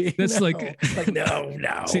movie. That's no.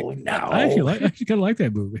 No. See, no. I actually kind of like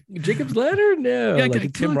that movie. Jacob's Ladder, no. Yeah,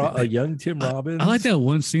 a young Tim Robbins. I like that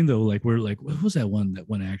one scene though, like where what was that one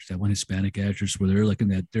actress, that one Hispanic actress, where they're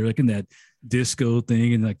in that disco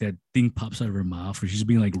thing, and like that thing pops out of her mouth, where she's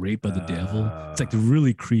being like raped by the devil. It's like the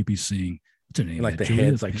really creepy scene. What's her name? Like the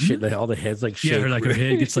heads, like shit. All the heads, like shit. Yeah, her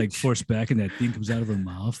head gets like forced back, and that thing comes out of her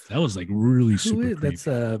mouth. That was like really super creepy. That's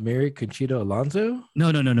Mary Conchita Alonso. No.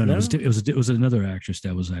 It was another actress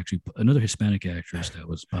that was actually another Hispanic actress that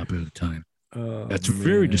was popular at the time. That's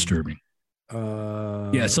very disturbing.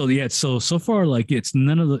 So far, like it's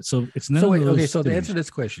none of the. So it's none of those. Okay, so to answer this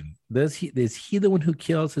question, is he the one who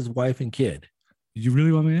kills his wife and kid? You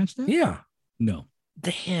really want me to answer that? Yeah. No.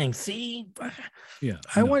 Dang, see, yeah.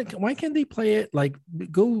 Why can't they play it like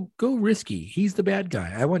go risky? He's the bad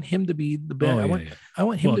guy. I want him to be the bad. I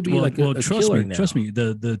want him to be a killer now. Trust me.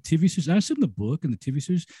 The TV series, I assume the book and the TV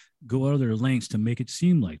series go out of their lengths to make it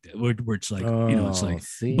seem like that, where it's like it's like.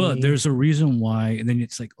 See? But there's a reason why, and then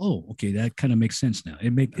it's like, oh, okay, that kind of makes sense now.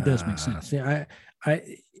 It does make sense. See,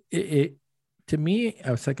 to me, I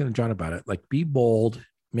was talking to John about it. Like, be bold.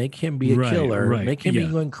 Make him be a killer. Make him be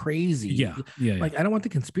going crazy. Yeah. Like, I don't want the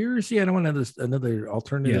conspiracy. I don't want another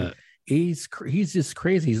alternative. Yeah. He's just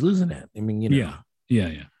crazy. He's losing it. I mean, Yeah.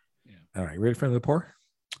 All right, ready for the pour?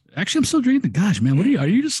 Actually, I'm still drinking. Gosh, man, are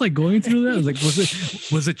you just like going through that? I was like,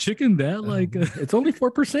 was it chicken that like? It's only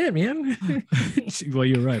 4%, man. Well,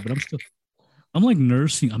 you're right, but I'm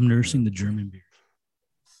nursing the German beer.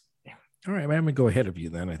 All right, I'm gonna go ahead of you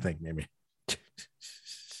then. I think maybe.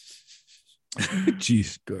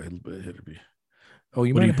 Jeez, go ahead a bit ahead of you. Oh,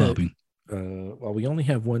 what are you popping? Well, we only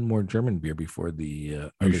have one more German beer before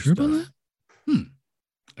the. Are you sure about that?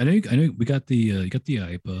 I know. We got the you got the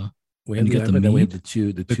IPA. We have the IPA, and then we have the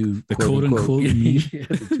two quote unquote meat.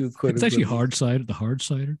 The two quote it's actually hard cider. The hard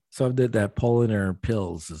cider. So that Polliner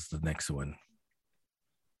Pils is the next one.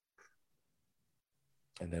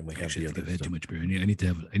 And then we have the other. I've had too much beer. I need to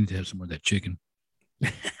have some more of that chicken.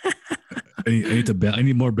 I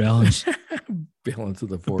need more balance. Balance of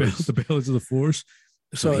the force. The balance of the force.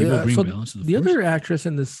 So the other actress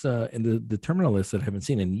in this in the terminal list that I haven't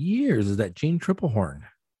seen in years is that Jeanne Tripplehorn.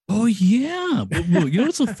 Oh yeah, well, you know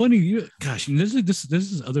what's so funny? Gosh, this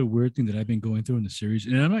is other weird thing that I've been going through in the series,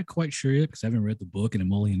 and I'm not quite sure yet because I haven't read the book and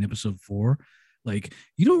I'm only in episode 4. Like,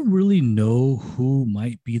 you don't really know who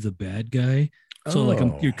might be the bad guy.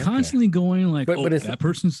 So you're constantly going like, but that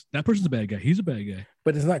person's the bad guy. He's a bad guy.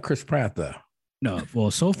 But it's not Chris Pratt though. No. Well,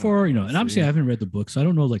 so far, and obviously I haven't read the book, so I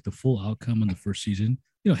don't know like the full outcome on the first season.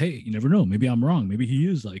 Hey, you never know. Maybe I'm wrong. Maybe he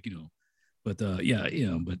is like, but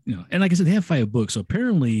and like I said, they have 5 books. So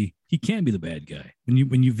apparently he can be the bad guy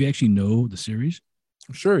when you actually know the series.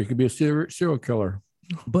 Sure, he could be a serial killer.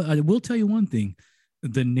 But I will tell you one thing: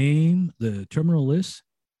 the name, the terminal list,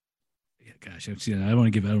 Yeah, gosh, I've seen it. I don't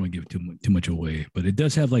want to give too much away, but it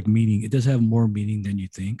does have like meaning. It does have more meaning than you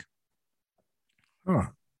think. Huh.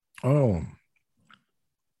 Oh,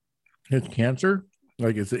 his cancer?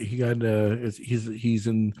 Like, is it he got? He's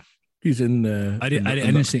in. I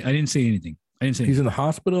didn't say anything. I didn't say he's anything. in the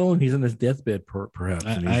hospital and he's in his deathbed, perhaps.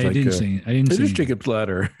 And he's I didn't say. I didn't say. It is chicken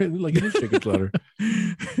platter. Like it is chicken platter.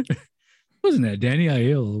 Wasn't that Danny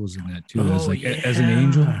Aiello was in that too? As an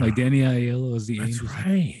angel, like Danny Aiello was the angel. That's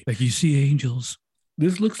right. Like you see angels.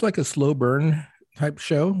 This looks like a slow burn type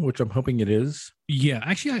show, which I'm hoping it is. Yeah,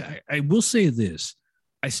 actually, I will say this.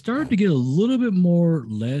 I started to get a little bit more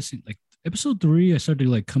less like episode 3. I started to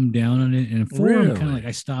like come down on it, and 4, really? I'm kind of like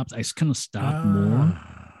I kind of stopped more.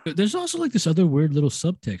 There's also like this other weird little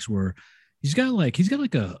subtext where he's got like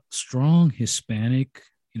a strong Hispanic,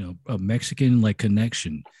 a Mexican like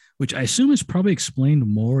connection, which I assume is probably explained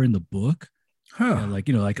more in the book. Huh. Like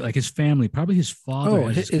his family, probably his father. Oh,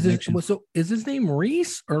 is his name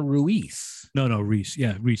Reese or Ruiz? No, Reese.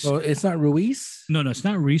 Yeah, Reese. Oh, it's not Ruiz? No, it's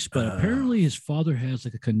not Reese, but apparently his father has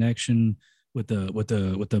like a connection with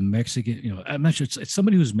the Mexican, I'm not sure, it's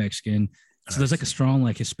somebody who's Mexican. So there's like a strong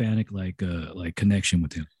like Hispanic like connection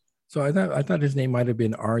with him. So I thought his name might have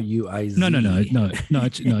been Ruiz. No,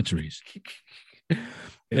 it's Reese.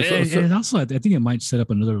 And also, I think it might set up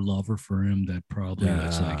another lover for him that probably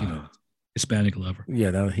that's like Hispanic lover.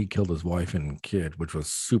 Yeah, he killed his wife and kid, which was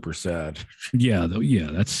super sad.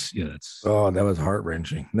 That's. Oh, that was heart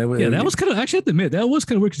wrenching. That was kind of. Actually, I have to admit that was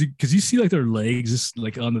kind of weird because you see like their legs, just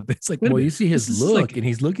like on the. It's like you see his look, and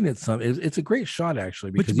he's looking at some. It's a great shot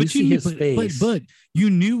actually because you see his face. But you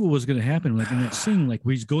knew what was going to happen, like in that scene, like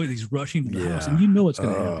where he's rushing to the house, and you know what's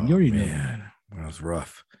going to happen. You already know. That was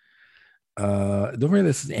rough. Don't worry,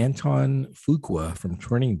 this is Anton Fuqua from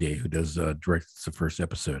Training Day who does directs the first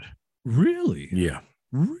episode. Really? Yeah.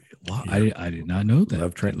 Wow. Yeah. I did not know that.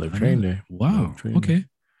 Love Training Day. Wow. Okay.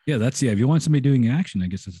 Yeah, if you want somebody doing action, I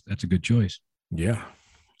guess that's a good choice. Yeah.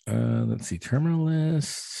 Let's see. Terminal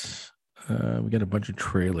List. We got a bunch of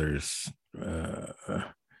trailers.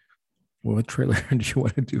 What trailer do you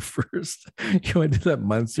want to do first? You want to do that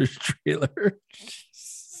Monsters trailer?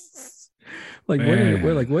 What is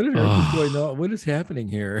going on? What is happening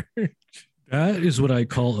here? That is what I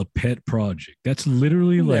call a pet project. That's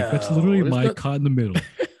literally my caught in the middle.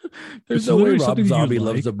 There's no way Rob Zombie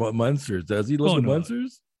loves the Monsters. Does he love the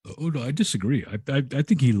Monsters? Oh no, I disagree. I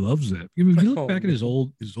think he loves that. I mean, if you look back at his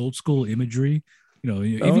old school imagery,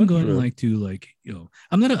 even going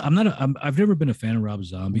I've never been a fan of Rob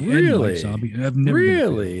Zombie. Really? Zombie. I've never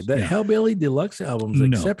really. The Hellbilly Deluxe album is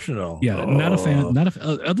exceptional. Yeah, not a fan.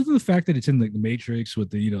 Other than the fact that it's in like the Matrix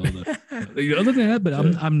with the other than that, but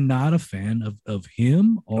I'm not a fan of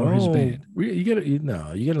him or his band. You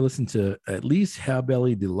gotta listen to at least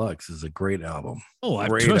Hellbilly Deluxe is a great album. Oh,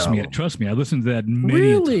 trust me. I listened to that many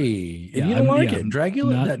really. times. And you don't like it?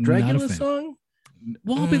 Dracula song.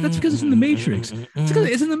 Well, but that's because it's in the Matrix. It's because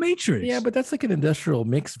it's in the Matrix. Yeah, but that's like an industrial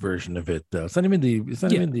mix version of it, though. It's not even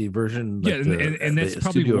the version. Like and that's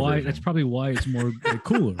probably why. Version. That's probably why it's more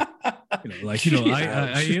cooler. I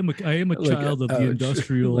am a child of the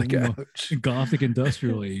industrial, gothic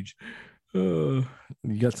industrial age. You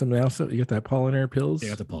got something else? You got that Apollinaire pills? Yeah,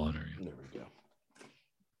 I got the Apollinaire. Yeah. There we go.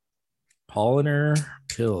 Apollinaire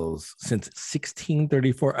pills since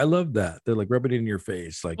 1634. I love that. They're like rubbing it in your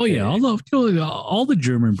face. Like, I love all the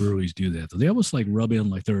German breweries do that. They almost like rub in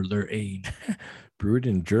like their age. Brewed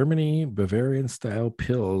in Germany, Bavarian style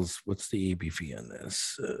pills. What's the ABV on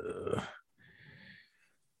this?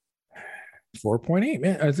 4.8.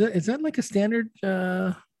 Man, is that like a standard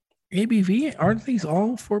ABV? Aren't these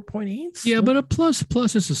all 4.8s? Yeah, but a plus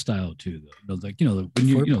is a style too, though. Like when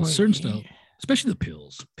you certain style. Especially the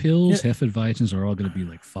pills. Hefeweizens are all going to be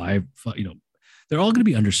like 5. They're all going to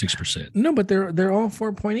be under 6%. No, but they're all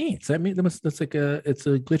 4.8s. I mean, it's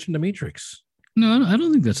a glitch in the matrix. No, I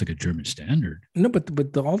don't think that's like a German standard. No,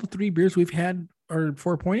 but all the 3 beers we've had are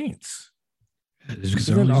 4.8s. Is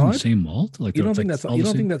they're all using the same malt? Like you don't think that's odd?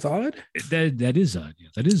 That is odd. Yeah,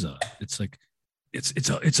 that is odd. It's like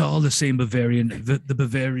it's all the same Bavarian. The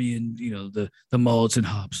Bavarian, the malts and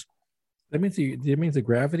hops. That means the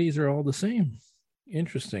gravities are all the same.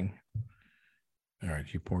 Interesting. All right,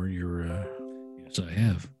 you pour your. Yes, I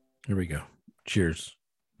have. Here we go. Cheers.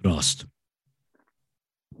 Prost.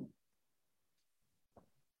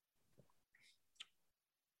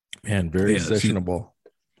 Man, very sessionable.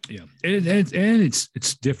 Yeah, and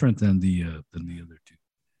it's different than the other two.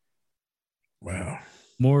 Wow.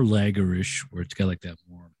 More lagerish, where it's got like that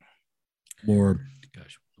more.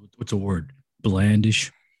 Gosh, what's a word?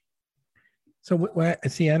 Blandish. So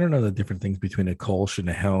see, I don't know the different things between a Kolsch and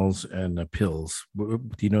a Hell's and a Pills. Do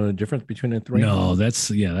you know the difference between the three? No,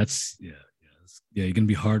 that's yeah. You're gonna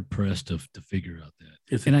be hard pressed to figure out that.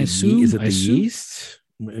 Is it the yeast?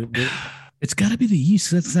 It's got to be the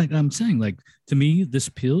yeast. That's like I'm saying. Like to me, this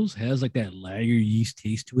Pills has like that lager yeast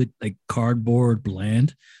taste to it, like cardboard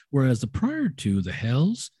bland. Whereas the prior to the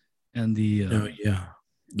Hells and the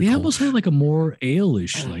they almost had like a more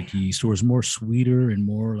ale-ish like yeast, or it's more sweeter and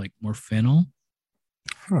more fennel.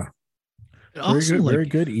 Huh. Very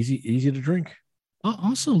good, easy to drink.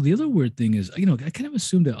 Also, the other weird thing is, I kind of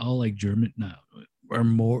assume that all like German now are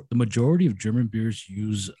more the majority of German beers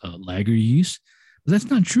use lager yeast, but that's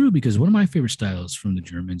not true because one of my favorite styles from the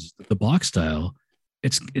Germans is the Bock style.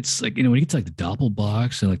 It's like when you get to like the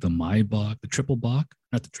Doppelbock and like the Maibock, the Triple Bock,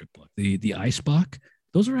 not the Triple Bock, the Eisbock,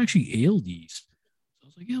 those are actually ale yeast. So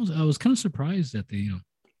I was like, I was kind of surprised that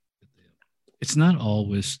it's not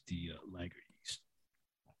always the lager yeast.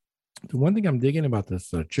 The one thing I'm digging about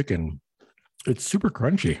this chicken. It's super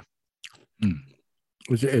crunchy.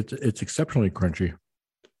 It's exceptionally crunchy.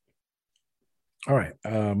 All right.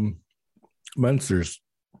 Munsters.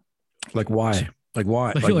 Like why? Like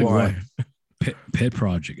why? Like why? Pet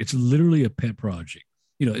project. It's literally a pet project.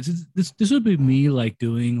 This would be me like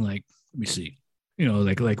doing like, let me see.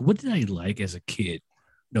 Like what did I like as a kid?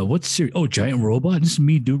 No, what's serious? Oh, Giant Robot. This is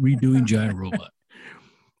me redoing Giant Robot.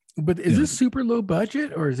 But is this super low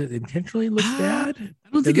budget, or is it intentionally look bad? I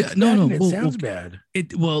don't think it. No. It sounds bad.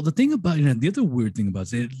 The thing about the other weird thing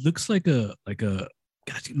about it looks like a.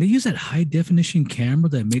 Gosh, they use that high definition camera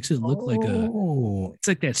that makes it look like it's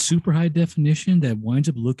like that super high definition that winds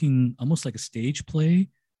up looking almost like a stage play.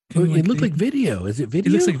 It looked like video. Is it video?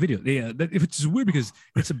 It looks like video. Yeah, it's weird because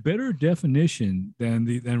it's a better definition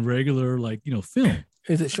than regular film.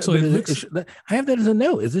 Is it? So I have that as a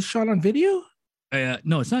note. Is this shot on video?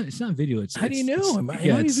 No, it's not. It's not video. How do you know?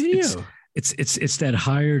 It's video. It's that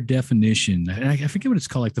higher definition. I forget what it's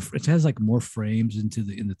called. Like it has like more frames in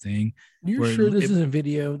the thing. You're sure this isn't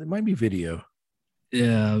video? It might be video.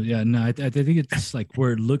 Yeah. No, I think it's like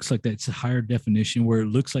where it looks like that. It's a higher definition where it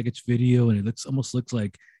looks like it's video and it almost looks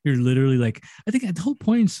like you're literally like. I think the whole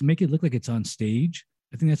point is to make it look like it's on stage.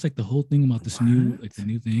 I think that's like the whole thing about this the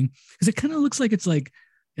new thing, because it kind of looks like it's like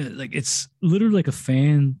it's literally like a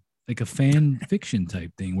fan fiction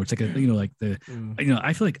type thing where it's like I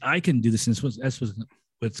feel like I can do this and that's what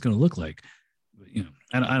it's going to look like. But,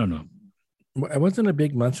 I don't know. I wasn't a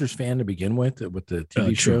big Monsters fan to begin with the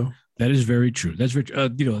TV show. That is very true. That's very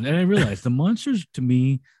and I realized the Monsters to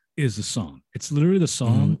me is the song. It's literally the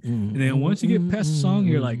song, and then once you get past the song,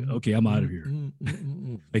 you're like, okay, I'm out of here.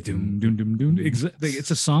 Like doom doom doom doom. Exactly,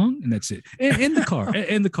 it's a song, and that's it. And the car,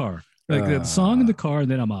 and the car, like the song in the car,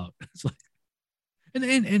 and then I'm out. It's like.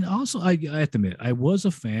 And also I have to admit I was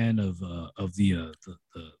a fan of the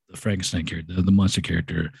Frankenstein character, the monster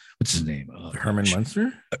character. What's his name? Herman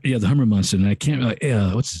Munster. Yeah, the Herman Munster. And I can't.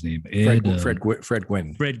 What's his name? Fred Gwynne.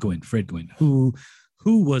 Fred Gwynne. Who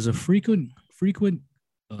was a frequent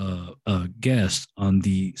guest on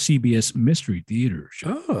the CBS Mystery Theater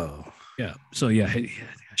show. Oh, yeah. So yeah, I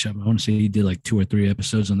want to say he did like 2 or 3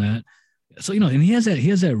 episodes on that. So and he has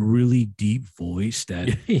that really deep voice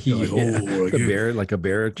that like a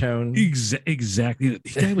baritone. Exactly. The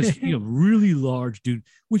guy was really large, dude,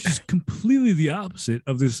 which is completely the opposite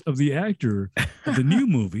of the actor of the new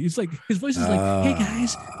movie. It's like his voice is like, hey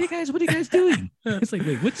guys, what are you guys doing? It's like,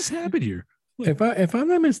 wait, what just happened here? If I'm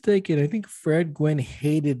not mistaken, I think Fred Gwynne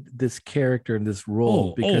hated this character in this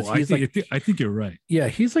role because I think you're right. Yeah,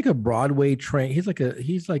 he's like a Broadway trained. He's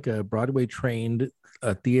like a Broadway trained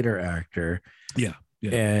theater actor. Yeah.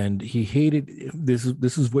 And he hated this.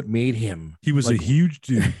 This is what made him. He was a huge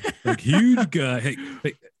dude, like huge guy.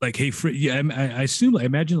 Hey, Fred. Yeah, I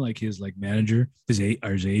imagine like his like manager, his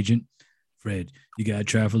agent. Fred, you gotta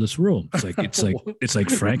travel this role. It's like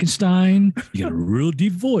Frankenstein. You got a real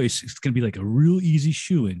deep voice. It's gonna be like a real easy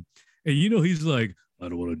shoe-in. And he's like, I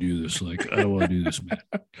don't want to do this. Like, I don't want to do this, man.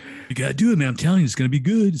 You gotta do it, man. I'm telling you, it's gonna be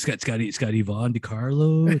good. It's got Yvonne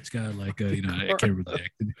DiCarlo. It's got like I can't remember the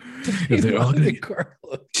acting. They're all gonna,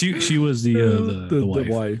 she was the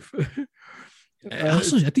wife.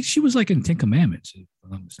 Also, I think she was like in 10 Commandments.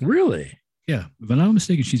 Really? Yeah, if I'm not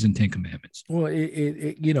mistaken, she's in 10 Commandments. Well,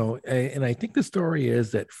 and I think the story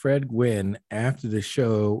is that Fred Gwynne, after the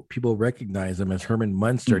show, people recognize him as Herman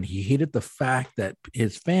Munster, and he hated the fact that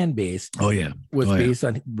his fan base, was based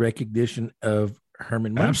on recognition of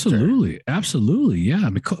Herman Munster. Absolutely, yeah. I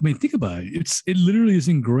mean, think about it. It literally is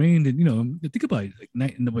ingrained, and think about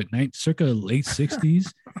it, like circa late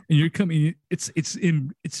 60s, and you're coming.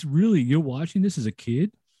 It's really you're watching this as a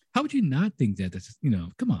kid. How would you not think that? That's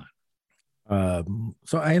come on.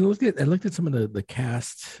 So I looked at some of the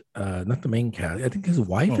cast, not the main cast. I think his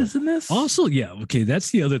wife is in this. Also, yeah, okay,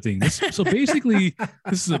 that's the other thing. So basically,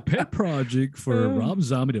 this is a pet project for Rob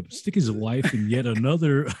Zombie to stick his wife in yet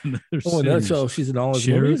another series. So she's in all his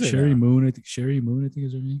movies. Sherry Moon, I think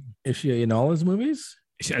is her name. Is she in all his movies?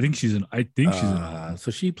 I think she's in.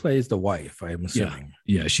 So she plays the wife, I'm assuming.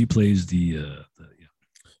 Yeah, she plays the.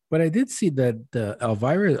 But I did see that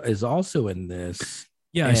Elvira is also in this.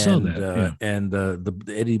 Yeah, I saw that. And the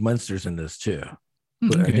Eddie Munster's in this too.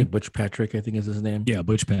 Okay. I think Butch Patrick, I think is his name. Yeah,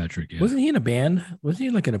 Butch Patrick. Yeah. Wasn't he in a band? Wasn't he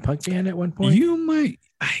like in a punk band at one point? He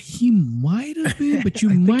might have been, but you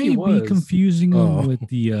might be confusing him with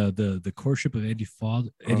the courtship of Eddie's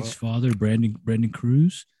father, Brandon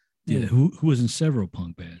Cruz. Yeah, who was in several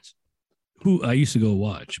punk bands. Who I used to go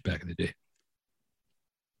watch back in the day.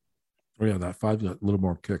 Oh yeah, that 5 got a little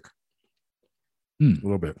more kick. A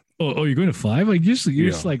little bit. Oh, you're going to 5? Like you're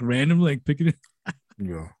just like random, like picking it.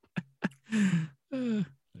 Yeah.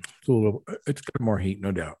 It's got more heat,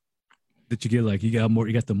 no doubt. That you get you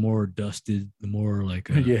got the more dusted, the more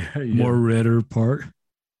like more redder part.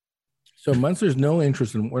 So Munster's no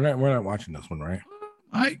interest in. We're not watching this one, right?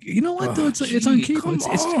 You know what though? It's on cable.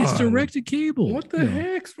 It's directed cable. What the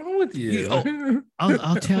heck's wrong with you?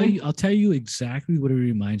 I'll tell you exactly what it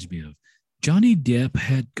reminds me of. Johnny Depp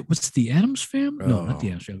had what's the Addams Family? No, not the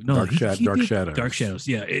Addams Family. No, Dark Shadows. Dark Shadows.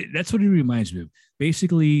 Yeah, that's what it reminds me of.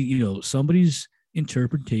 Basically, somebody's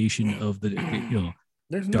interpretation of the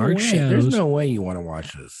There's Dark Shadows. There's no way you want to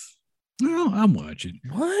watch this. No, I'm watching.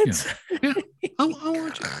 What? Yeah, I'll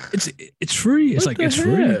watch it. It's free. It's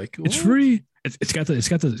free. What? It's free. It's got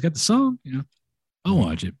the song. I'll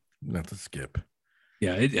watch it. Not to skip.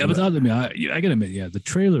 Yeah, I gotta admit, the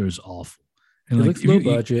trailer is awful. And it looks low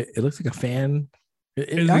budget. It looks like a fan.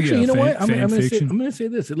 Actually, you know what? I'm gonna say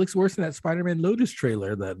this. It looks worse than that Spider-Man Lotus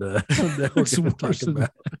trailer that we're going to talk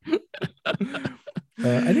about.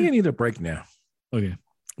 I think I need a break now. Okay.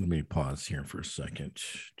 Let me pause here for a second.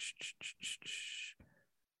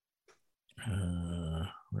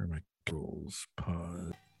 Where are my controls?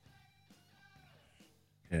 Pause.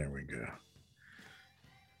 There we go.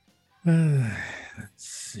 Let's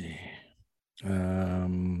see.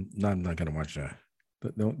 I'm not gonna watch that.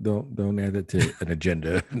 Don't add it to an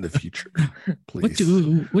agenda in the future, please.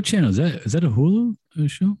 What channel is that? Is that a Hulu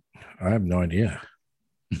show? I have no idea.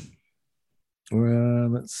 Well,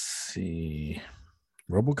 let's see.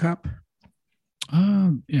 RoboCop.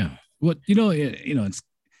 Yeah. What it's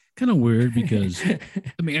kind of weird because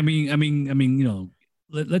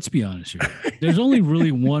let's be honest here. There's only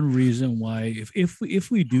really one reason why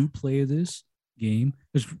if we do play this game,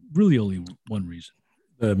 there's really only one reason.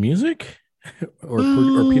 The music or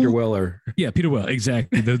Peter Weller. Yeah, Peter Weller,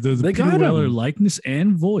 exactly. The Peter Weller likeness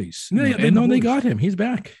and voice. They got him. He's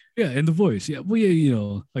back. Yeah, and the voice. Yeah,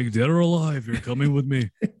 well, like dead or alive, you're coming with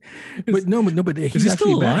me. but he's is he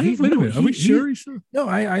still alive? Wait a minute, are we sure he's still? No,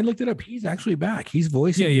 I looked it up. He's actually back. He's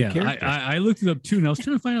voicing. Yeah. I looked it up too, and I was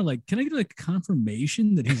trying to find out, can I get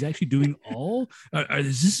confirmation that he's actually doing all?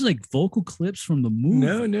 Is this like vocal clips from the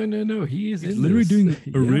movie? No. He's literally doing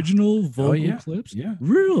original vocal clips. Yeah,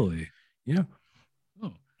 really. Yeah.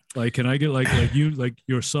 Like, can I get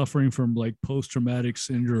you're suffering from post-traumatic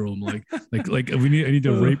syndrome? I need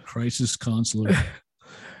a rape crisis counselor.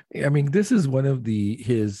 I mean, this is one of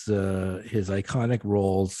his iconic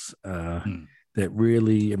roles that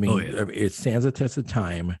really, it stands a test of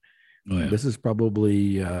time. Oh, yeah. This is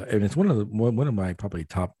probably, and it's one of my probably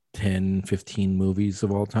top 10, 15 movies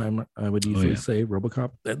of all time. I would easily say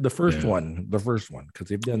RoboCop, the first one, because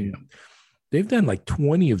they've done like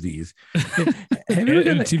 20 of these. Have you ever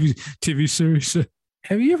done a TV series?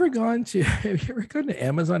 Have you ever gone to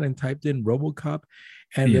Amazon and typed in RoboCop,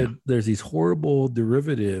 and there's these horrible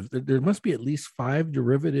derivative? There must be at least 5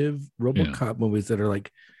 derivative RoboCop movies that are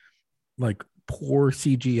like poor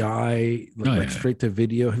CGI, straight to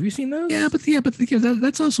video. Have you seen those? Yeah, but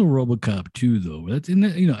that's also RoboCop 2, though. That's in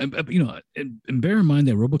that, and bear in mind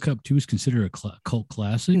that RoboCop 2 is considered a cult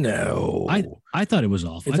classic. No, I thought it was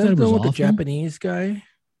awful. Is that the one with the Japanese guy,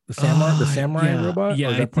 the samurai robot? Yeah,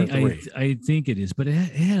 I think it is, but it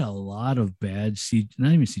had a lot of bad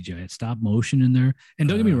not even CGI, it had stop motion in there. And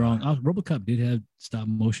don't get me wrong, RoboCop did have stop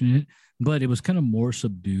motion in it, but it was kind of more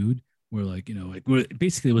subdued. Where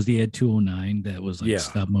basically it was the Ed 209 that was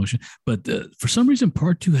stop motion, but for some reason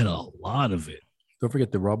Part 2 had a lot of it. Don't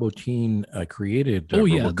forget the Robotine created. The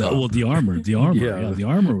armor, the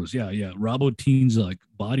armor was Robotine's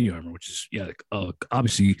body armor, which is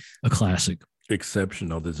obviously a classic,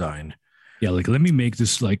 exceptional design. Yeah, let me make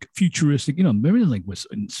this futuristic. Remember was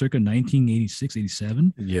in circa 1986,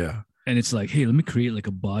 87. Yeah. and it's like, hey, let me create like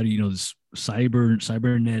a body, you know, this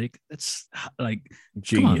cybernetic. That's like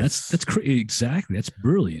genius. Come on, that's exactly, that's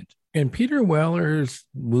brilliant. And Peter Weller's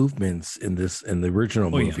movements in the original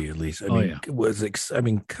movie, at least, I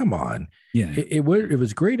mean, come on, it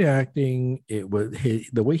was great acting. It was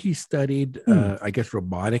the way he studied, I guess,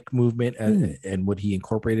 robotic movement and what he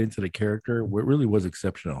incorporated into the character. It really was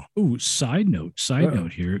exceptional. Oh, side note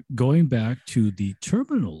here, going back to the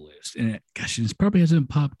Terminal List, and gosh, this probably hasn't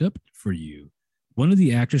popped up for you. One of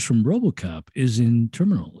the actors from RoboCop is in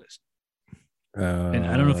Terminal List. And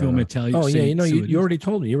I don't know if you want me to tell you. Oh, yeah, you already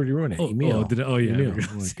told me. You already wrote an email. Did I? Oh, yeah.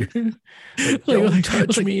 Don't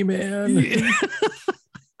touch me, man. Yeah.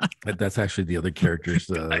 That's actually the other characters.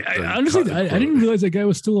 Honestly, I didn't realize that guy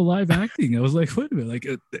was still alive acting. I was like, wait a minute, like,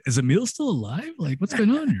 is Emil still alive? Like, what's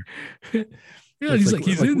going on here? Yeah, he's like,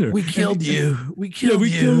 he's in there. We killed you. We killed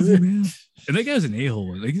you, man. And that guy's an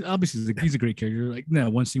a-hole. Like, obviously, he's a great character. Like,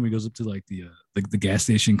 one scene where he goes up to like the gas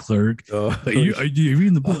station clerk. Like, are you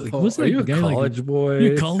reading the book? Like, what's that? Are you a college boy?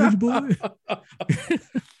 You a college boy?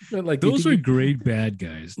 Like, those are great bad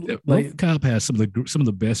guys. Like, Cop has some of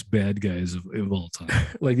the best bad guys of all time.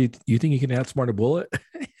 Like, you think you can outsmart a bullet?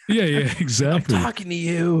 Yeah, exactly. I'm talking to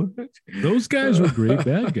you. Those guys were great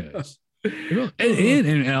bad guys.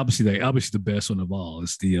 And obviously the best one of all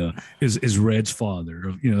is is Red's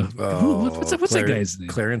father. What's that guy's name?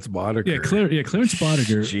 Clarence Boddicker. Yeah, Clarence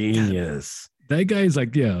Boddicker. Genius. That guy's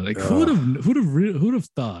like, who'd have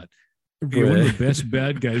thought? One of the best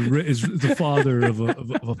bad guys is the father of a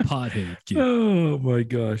pothead kid. Oh my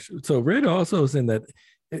gosh! So Red also is in that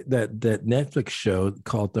Netflix show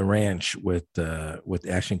called The Ranch with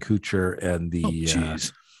Ashton Kutcher and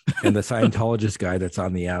and the Scientologist guy that's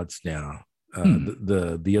on the outs now.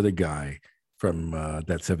 The other guy from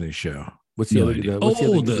that 70s show. What's the other?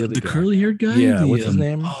 The curly haired guy. Yeah, what's his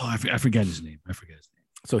name? Oh, I forgot his name.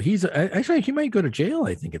 So he's actually he might go to jail.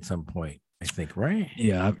 I think at some point. I think, right?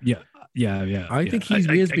 Yeah. I think he is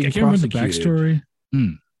being prosecuted. I can't remember the backstory.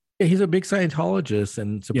 Yeah, he's a big Scientologist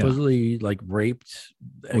and supposedly like raped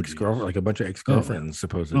ex-girlfriend, like a bunch of ex-girlfriends,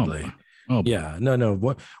 supposedly. Oh yeah,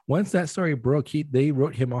 no. Once that story broke, they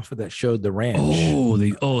wrote him off of that show, The Ranch.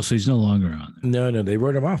 So he's no longer on there. No, they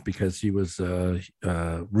wrote him off because he was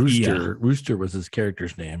Rooster. Yeah. Rooster was his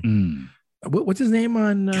character's name. What's his name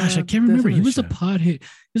on? Gosh, I can't remember. He was a pothead.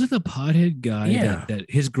 He was like the pothead guy that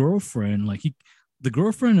his girlfriend, the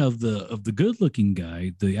girlfriend of the good-looking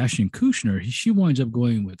guy, the Ashton Kutcher, she winds up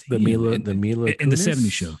going with Mila in the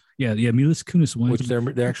 70s show. Yeah, Mila Kunis. Which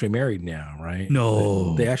they're actually married now, right?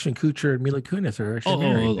 No, the Ashton Kutcher and Mila Kunis are actually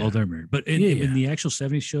married. Oh, they're married. But in the actual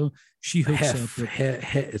 70s show, she hooks up.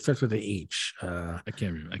 It starts with an H. I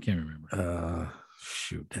can't remember.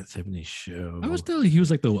 Shoot, that 70s show. I was telling you, he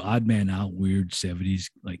was like the odd man out, weird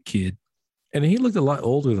 70s like kid. And he looked a lot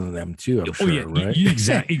older than them too, I'm sure, right?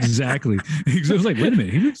 Exactly. I was like, wait a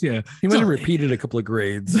minute. He might have repeated a couple of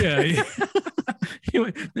grades. Yeah.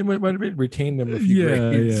 They might have retained them a few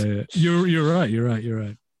grades. Yeah. You're right.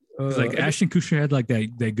 It's like Ashton Kutcher had like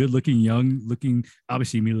that good looking,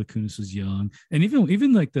 obviously Mila Kunis was young. And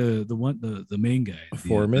even like the main guy.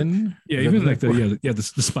 Foreman? Even like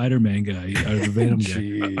the Spider-Man guy or the Venom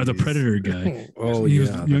guy or the Predator guy. He was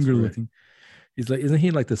younger looking. He's like, isn't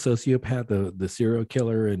he like the sociopath, the serial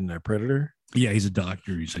killer in Predator? Yeah, he's a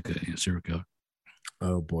doctor. He's like a serial killer.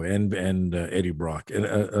 Oh boy, and Eddie Brock,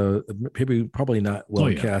 and probably not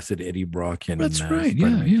casted Eddie Brock. And that's right.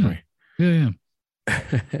 Yeah.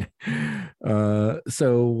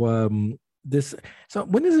 So when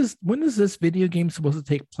is this video game supposed to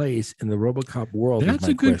take place in the RoboCop world? That's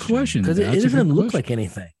a good question because it doesn't look like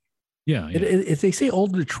anything. Yeah. They say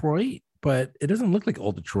old Detroit, but it doesn't look like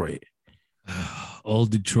old Detroit. All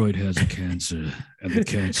Detroit has a cancer, and the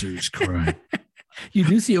cancer is crying. You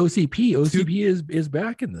do see OCP. OCP is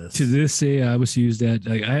back in this. To this day, I always use that.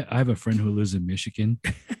 Like, I have a friend who lives in Michigan.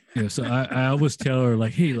 So I always tell her,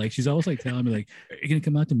 like, hey, like, she's always like telling me, like, are you gonna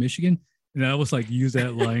come out to Michigan? And I always like use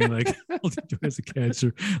that line, like, all Detroit has a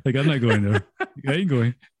cancer. Like, I'm not going there. I ain't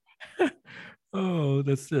going. Oh,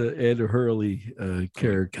 that's the Ed Hurley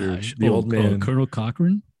character, the old man, Colonel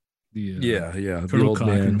Cochran. Colonel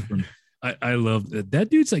Cochran. I love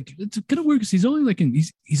that dude's like, it's kind of weird because he's only like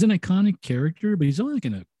he's an iconic character, but he's only like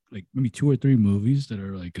in maybe 2 or 3 movies that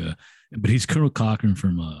are like but he's Colonel Cochran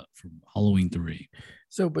from Halloween 3.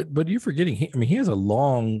 So, but you're forgetting. He has a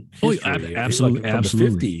long history. Absolutely, like from the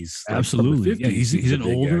 50s. Absolutely, yeah. He's an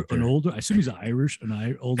older. I assume he's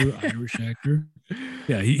an older Irish actor.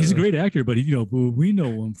 Yeah, he's a great actor, but we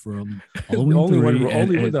know him from Halloween 3. But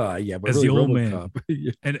as really the old man,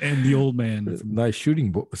 and the old man. Nice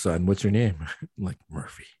shooting, son. What's your name? Like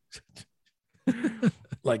Murphy.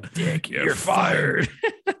 Like, Dick, you're fired.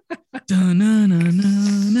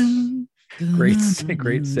 Great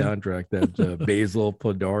soundtrack, that Basil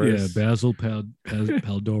Poledouris. Yeah, Basil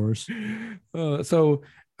Poledouris. So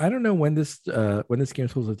I don't know when this game is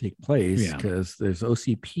supposed to take place, because there's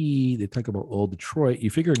OCP. They talk about old Detroit. You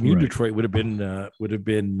figure New Detroit would have been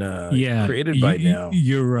created by now.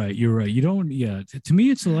 You're right. You don't. Yeah, to me,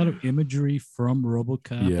 it's a lot of imagery from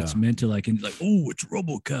RoboCop. Yeah. It's meant to oh, it's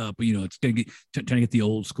RoboCop. But, it's gonna trying to get the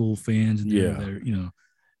old school fans and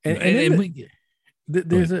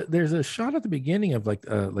there's a shot at the beginning of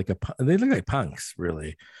they look like punks,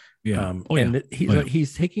 really. Yeah.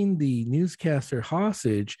 He's taking the newscaster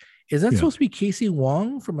hostage. Is that supposed to be Casey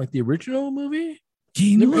Wong from the original movie?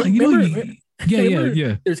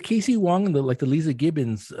 Yeah. There's Casey Wong and the Lisa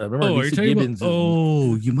Gibbons. Remember Lisa Gibbons?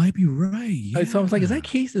 You might be right. Yeah. So I was like, is that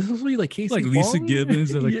Casey? Is this supposed to be like Casey Wong? Lisa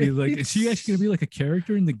Gibbons? Is she actually gonna be like a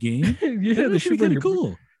character in the game? Yeah, that should be kind of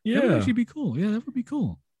cool. Yeah, that would actually be cool. Yeah, that would be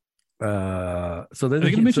cool. So then they're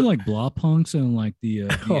gonna mention Blah Punks and the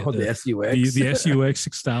SUX, the SUX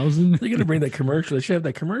 6000. They're gonna bring that commercial. They should have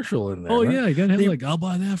that commercial in there. Oh, right? Yeah, you gotta have I'll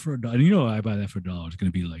buy that for $1. I buy that for $1. It's gonna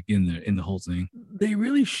be in there in the whole thing. They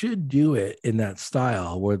really should do it in that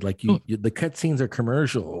style where the cutscenes are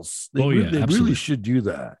commercials. They really should do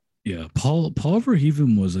that. Yeah, Paul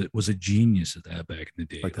Verhoeven was a genius at that back in the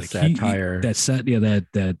day. The satire.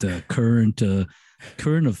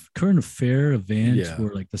 Current affair event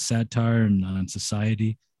where the satire on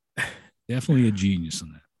society. Definitely a genius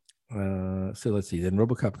on that. So let's see. Then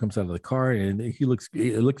RoboCop comes out of the car and it looks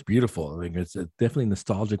beautiful. I mean, it's definitely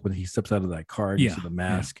nostalgic when he steps out of that car and you see the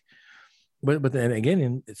mask. Yeah. But then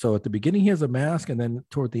again, so at the beginning he has a mask, and then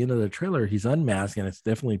toward the end of the trailer he's unmasked, and it's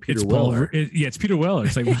definitely Peter Weller. It's Peter Weller.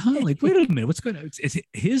 It's wait a minute, what's going on? It's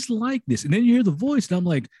his likeness, and then you hear the voice, and I'm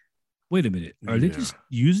like, wait a minute, are they just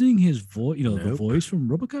using his voice, the voice from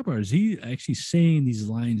RoboCop, or is he actually saying these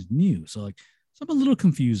lines new? So I'm a little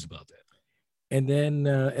confused about that. And then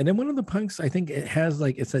one of the punks, I think it has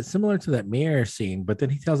it's similar to that mayor scene, but then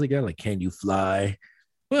he tells the guy can you fly?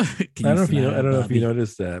 I don't know if you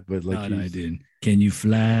noticed that, but no, I didn't. Can you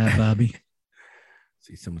fly, Bobby?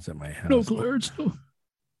 See, someone's at my house. No, Clarence. No.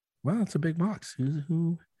 Wow, it's a big box.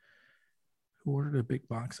 Who ordered a big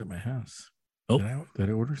box at my house? Oh, did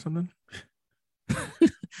I order something?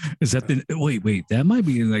 Is that wait? That might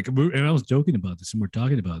be and I was joking about this, and we're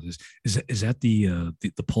talking about this. Is that the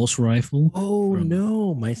pulse rifle? Oh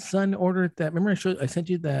no, my son ordered that. Remember, I sent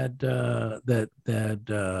you that the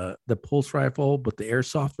pulse rifle, but the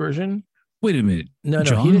airsoft version. Wait a minute. No,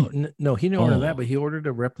 he didn't order that, but he ordered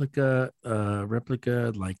a replica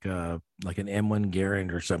like an M1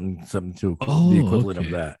 Garand or something to the equivalent of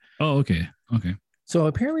that. Oh, okay. So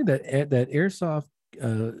apparently that airsoft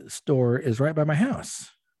store is right by my house.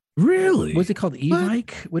 Really? What's it called?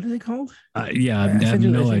 E-Bike? What is it called? I have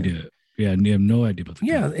no idea. Yeah, I have no idea about that.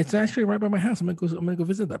 Yeah, it's actually right by my house. I'm gonna go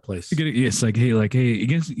visit that place. Hey, you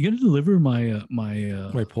gonna deliver my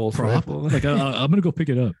my pulse prop? rifle? I'm gonna go pick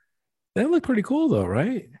it up. That looked pretty cool though,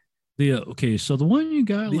 right? So the one you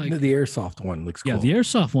got, the airsoft one looks cool. Yeah, the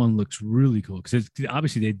airsoft one looks really cool because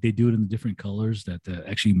obviously they do it in the different colors that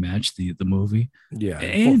actually match the movie. Yeah,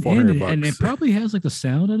 and it probably has the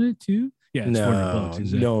sound on it too. Yeah, it's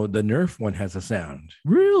 $400. No, the Nerf one has a sound.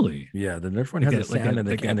 Really? Yeah, the Nerf one has a sound and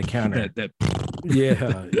the counter.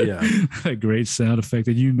 A great sound effect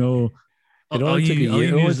that all you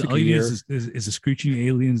use is the screeching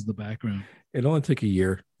aliens in the background. It only took a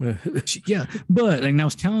year. Yeah, but I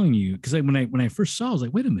was telling you because when I first saw, I was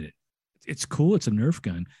like, wait a minute, it's cool. It's a Nerf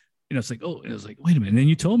gun. It's like, oh, and I was like, wait a minute. And then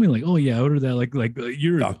you told me I ordered that like a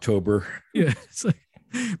year ago. October. Yeah, it's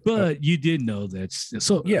but you did know that.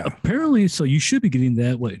 So yeah, apparently, so you should be getting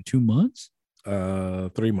that in 2 months? 3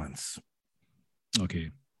 months.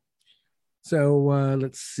 Okay. So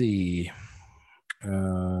let's see.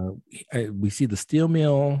 We see the steel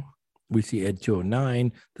mill. We see Ed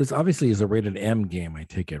 209. This obviously is a rated M game, I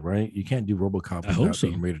take it, right? You can't do RoboCop without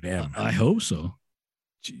being rated M. I hope so.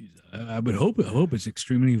 Jeez, I would hope it's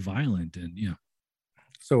extremely violent and yeah.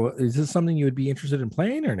 So is this something you would be interested in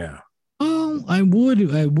playing or no? I would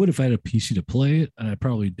if I had a PC to play it, and I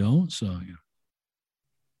probably don't. So yeah.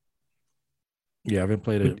 Yeah, I haven't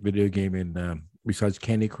played a video game in besides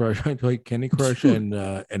Candy Crush. I play Candy Crush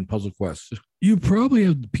and Puzzle Quest. You probably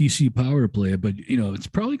have the PC power to play it, but it's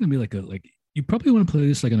probably gonna be you probably want to play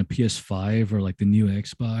this on a PS5 or the new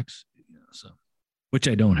Xbox. So, which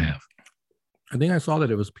I don't have. I think I saw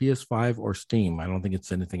that it was PS5 or Steam. I don't think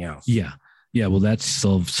it's anything else. Yeah. Well, that's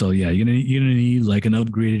so. Yeah, you're gonna need an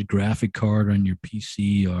upgraded graphic card on your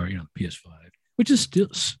PC or PS5, which is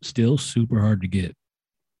still super hard to get.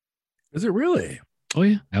 Is it really? Oh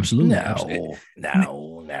yeah, absolutely.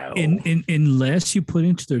 No. Unless you put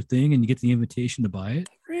into their thing and you get the invitation to buy it,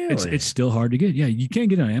 really, it's still hard to get. Yeah, you can't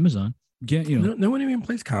get it on Amazon. No one even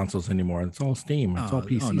plays consoles anymore. It's all Steam. It's all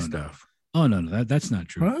PC stuff. Oh no, that's not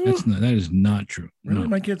true. Huh? That is not true. Really, no.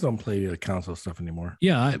 My kids don't play the console stuff anymore.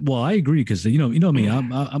 Yeah, I agree because you know me.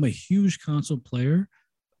 I'm a huge console player.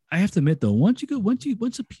 I have to admit though, once a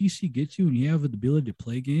PC gets you and you have the ability to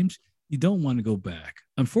play games, you don't want to go back.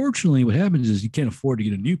 Unfortunately, what happens is you can't afford to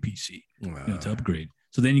get a new PC to upgrade.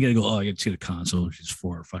 So then you got to go. Oh, I got to get a console, which is $400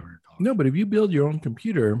 or $500. No, but if you build your own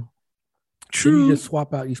computer, true, you just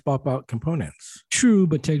swap out components. True,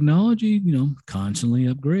 but technology,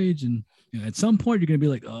 constantly upgrades, and at some point you're going to be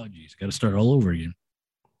like, oh, geez, I got to start all over again.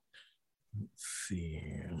 Let's see,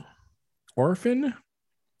 Orphan.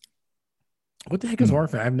 What the heck is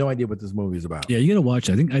Orphan? I have no idea what this movie is about. Yeah, you got to watch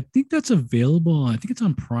it. I think that's available. I think it's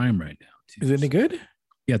on Prime right now too. Is it any good?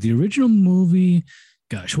 Yeah, the original movie.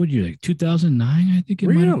 Gosh, what year? Like 2009, I think it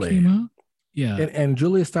might have came out. Yeah, and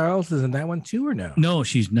Julia Stiles is in that one too, or no? No,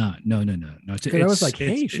 she's not. No. I was like,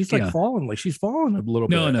 hey, she's falling, like she's fallen a little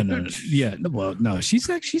bit. No. Yeah, well, no, she's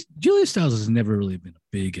Julia Stiles has never really been a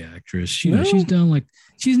big actress. She's done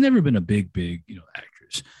she's never been a big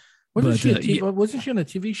actress. Wasn't she on a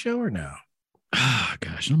TV show or no? Ah,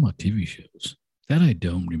 gosh, I'm on TV shows that I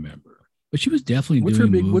don't remember, but she was definitely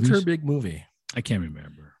doing movies. What's her big movie? I can't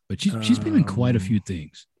remember, but she's been in quite a few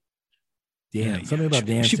things. Yeah, something about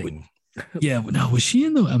dancing. Was she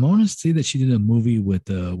in the? I want to say that she did a movie with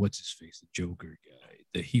what's his face, the Joker guy,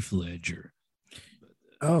 the Heath Ledger.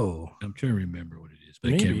 I'm trying to remember what it is,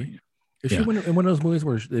 but maybe. I can't remember. Is she in one of those movies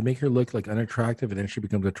where they make her look like unattractive and then she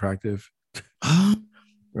becomes attractive? Oh,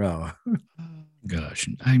 gosh,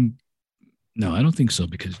 no, I don't think so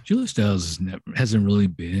because Julia Stiles hasn't really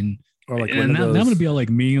been. Or like and now I'm gonna be all like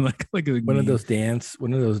me, like one of those dance,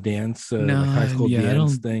 like high school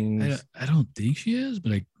dance things. I don't think she is,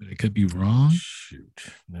 but I could be wrong.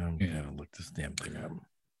 Shoot, now I'm gonna look this damn thing up.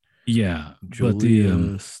 Yeah,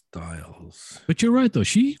 Julia Stiles. But you're right though.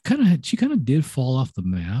 She kind of did fall off the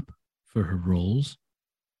map for her roles.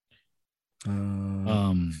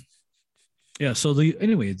 Yeah. So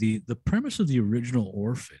the premise of the original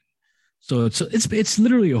Orphan. So it's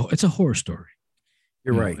literally it's a horror story.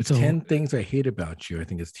 You're right. 10 Things I Hate About You. I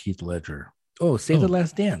think it's Heath Ledger. Oh, The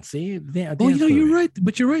Last Dance. See? You're right.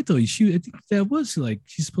 But you're right, though. I think that was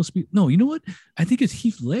she's supposed to be. No, you know what? I think it's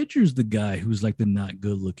Heath Ledger's the guy who's like the not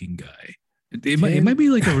good looking guy. It might be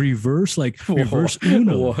like a reverse, reverse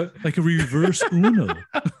Uno. Like a reverse Uno.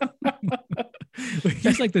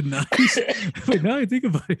 He's like the nice. But now I think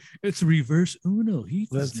about it, it's reverse Uno.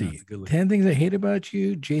 Let's see. 10 Things I Hate About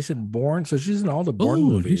You. Jason Bourne. So she's in all the Bourne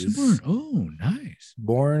movies. Jason Bourne. Oh, nice.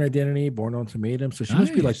 Bourne Identity. Bourne Ultimatum. So she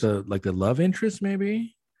must be like the love interest,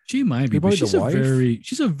 maybe. She might be. But she's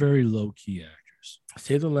a very low key actress.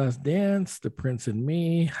 Save the Last Dance. The Prince and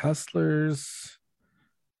Me. Hustlers.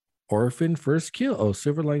 Orphan, First Kill. Oh,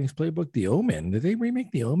 Silver Linings Playbook. The Omen. Did they remake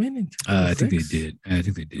The Omen in 2006? I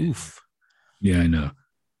think they did. Oof. Yeah, I know.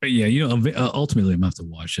 But yeah, ultimately, I'm gonna have to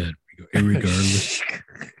watch that regardless.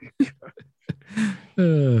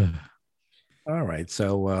 All right.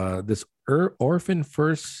 So this Orphan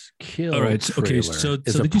First Kill. All right. Okay. So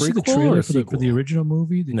did you see the trailer for the original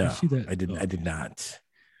movie? Did you see that? I didn't. I did not.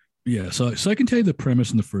 Yeah. So I can tell you the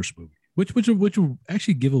premise in the first movie, which will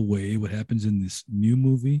actually give away what happens in this new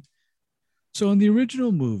movie. So in the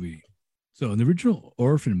original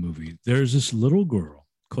Orphan movie, there's this little girl,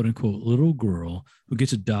 quote unquote, little girl who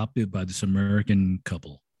gets adopted by this American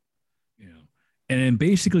couple, and then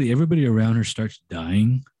basically everybody around her starts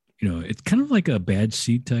dying. It's kind of like a Bad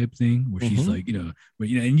Seed type thing where she's like, and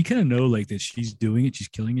you kind of know like that she's doing it. She's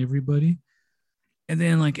killing everybody. And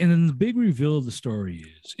then the big reveal of the story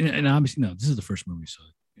is, and obviously, no, this is the first movie. So,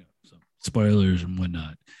 so spoilers and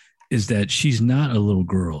whatnot, is that she's not a little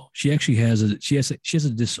girl. She actually has a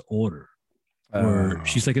disorder where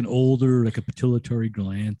she's like an older, like a pituitary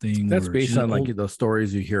gland thing. That's based on like those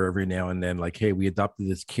stories you hear every now and then, like, hey, we adopted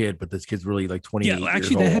this kid, but this kid's really like 28 years old.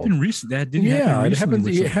 Actually, that happened recently. That didn't happen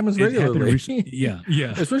recently. It happens regularly. Yeah.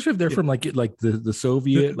 Especially if they're from like the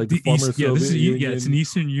Soviet, the former East, Soviet Union. Yeah, it's an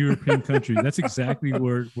Eastern European country. That's exactly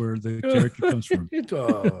where the character comes from.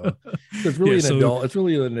 It's really an adult. It's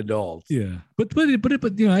really an adult. Yeah, but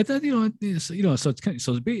I thought so it's kind of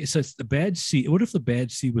so it's the Bad Seed. What if the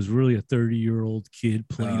Bad Seed was really a 30-year-old kid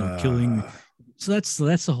playing, killing? So that's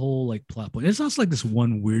the whole like plot point. It's not like this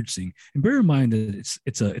one weird scene. And bear in mind that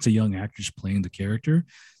it's a young actress playing the character.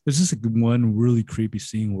 There's just like one really creepy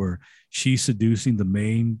scene where she's seducing the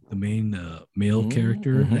main male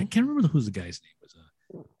character. And I can't remember who's the guy's name was.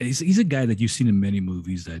 He's a guy that you've seen in many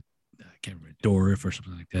movies that I can't remember. Dorff or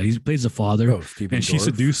something like that. He plays the father, and she's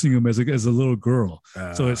seducing him as a little girl.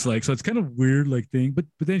 So it's kind of weird like thing. But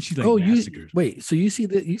then she like massacres. Wait, so you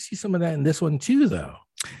see some of that in this one too, though?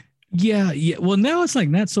 Yeah. Well, now it's like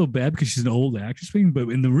not so bad because she's an old actress thing, but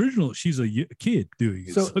in the original, she's a kid doing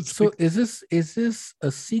it. So is this a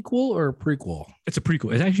sequel or a prequel? It's a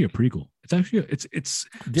prequel. It's actually a prequel. It's actually it's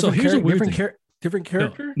different. So here's a weird different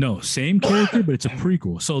character. No, same character, but it's a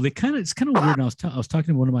prequel. So it's kind of weird. And I was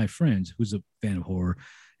talking to one of my friends who's a fan of horror.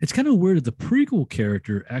 It's kind of weird that the prequel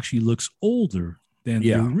character actually looks older than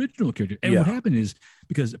the original character. And what happened is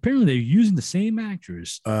because apparently they're using the same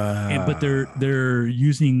actress, but they're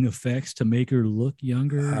using effects to make her look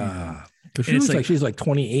younger. She looks like she's like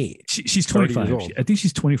 28. She's 25. I think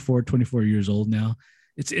she's 24 years old now.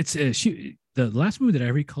 The last movie that I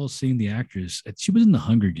recall seeing the actress, she was in the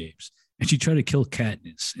Hunger Games, and she tried to kill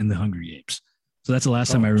Katniss in the Hunger Games. So that's the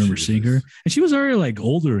last time I remember seeing her, and she was already like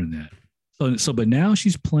older in that. So but now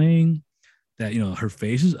she's playing that, her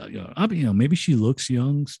face is, maybe she looks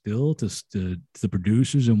young still to the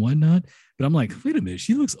producers and whatnot. But I'm like, wait a minute,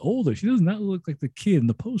 she looks older. She does not look like the kid in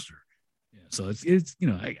the poster. Yeah, so it's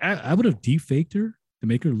I would have defaked her to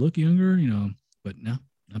make her look younger, but no,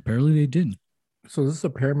 apparently they didn't. So this is a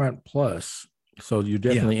Paramount Plus. So you're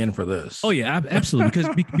definitely in for this. Oh yeah, absolutely.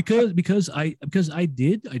 Because I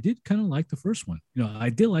did kind of like the first one. I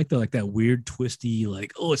did like that weird twisty,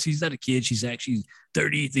 like, oh, she's not a kid, she's actually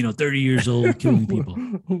 30, 30 years old killing people.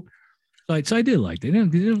 So I did like it. I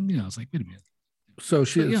was like, wait a minute. So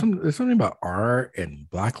there's something about art and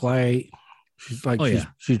blacklight. She's like,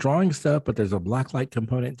 she's drawing stuff, but there's a blacklight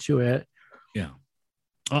component to it. Yeah.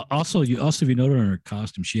 Also, if you notice on her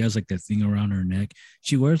costume, she has like that thing around her neck.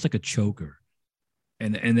 She wears like a choker.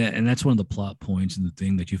 And that's one of the plot points in the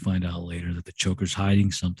thing that you find out later, that the choker's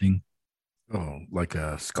hiding something. Oh, like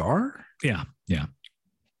a scar? Yeah.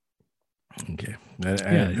 Okay.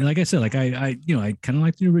 Like I said, like I kind of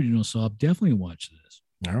like the original, so I'll definitely watch this.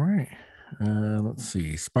 All right. Let's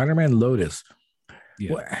see. Spider-Man Lotus.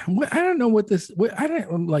 Yeah. I don't know what this.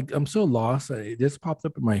 I'm so lost. This popped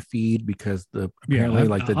up in my feed because apparently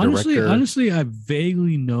the director. Honestly, I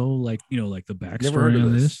vaguely know like the backstory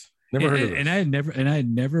on this. Never heard of this. And I had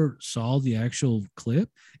never saw the actual clip.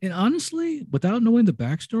 And honestly, without knowing the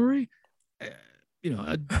backstory, I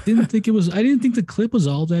didn't think the clip was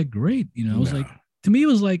all that great. It was like, to me, it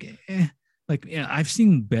was like, I've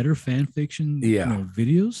seen better fan fiction,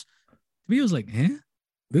 videos. To me, it was like, This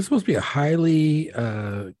is supposed to be a highly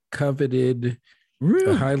coveted,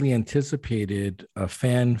 highly anticipated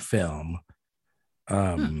fan film.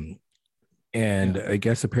 And I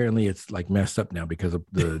guess apparently it's like messed up now because of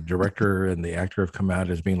the director and the actor have come out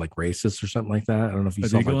as being like racist or something like that. I don't know if you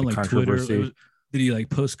saw like the controversy. Twitter, did he like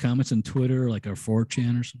post comments on Twitter, like a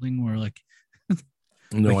 4chan or something, where like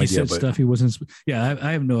no he idea, said stuff he wasn't? Yeah,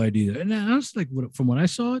 I have no idea. And I was like, from what I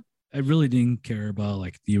saw it, I really didn't care about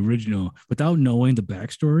like the original without knowing the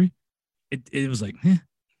backstory. It was like,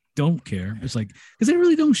 don't care. It's like, because they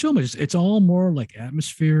really don't show much. It's all more like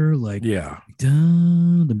atmosphere, like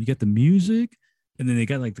then you get the music, and then they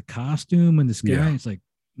got like the costume and this guy. Yeah. It's like,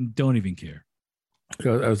 don't even care.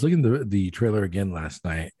 So I was looking at the trailer again last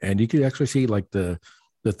night, and you could actually see like the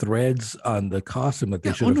threads on the costume that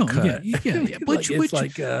they should have cut. Yeah. But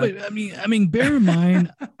I mean, bear in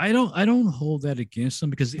mind, I don't hold that against them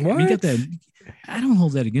because we got that. I don't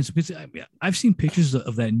hold that against them because I've seen pictures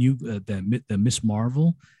of that new the Miss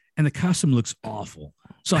Marvel. And the costume looks awful.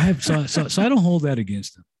 So I don't hold that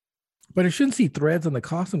against them. But I shouldn't see threads on the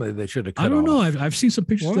costume that they should have cut. I don't know. off. I've seen some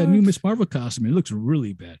pictures of that new Miss Marvel costume. It looks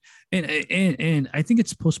really bad. And I think it's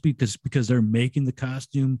supposed to be because they're making the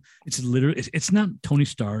costume. It's literally it's not Tony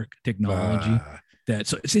Stark technology.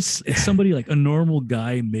 So it's somebody like a normal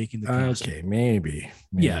guy making the costume. Okay, maybe.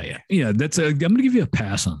 Yeah. That's I'm gonna give you a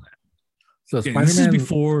pass on that. So this is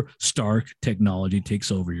before Stark technology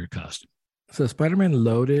takes over your costume. So Spider-Man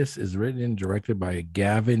Lotus is written and directed by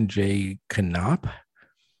Gavin J. Knopp.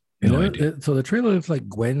 So the trailer looks like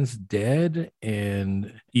Gwen's dead,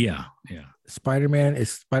 and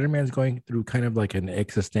Spider-Man's going through kind of like an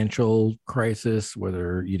existential crisis,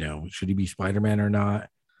 whether should he be Spider-Man or not.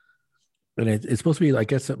 And it's supposed to be, I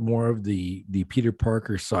guess, more of the Peter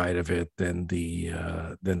Parker side of it than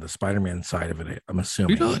the Spider-Man side of it. I'm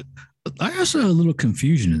assuming. I also had a little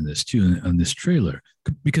confusion in this too on this trailer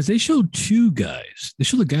because they showed two guys. They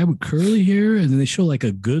showed the guy with curly hair, and then they show like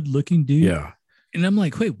a good-looking dude. Yeah. And I'm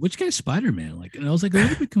like, wait, which guy's Spider-Man? Like, and I was like a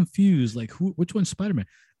little bit confused, like which one's Spider-Man?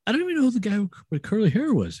 I don't even know who the guy with curly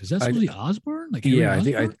hair was. Is that supposed to be Osborn? Like,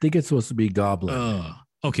 I think it's supposed to be Goblin.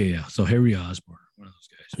 Okay, yeah. So Harry Osborn, one of those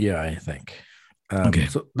guys. Yeah, I think. Okay.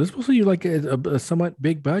 So this was supposed to be like a somewhat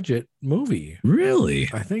big budget movie. Really?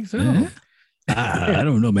 I think so. I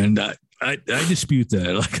don't know, man. I dispute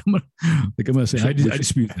that. Like I'm gonna say, I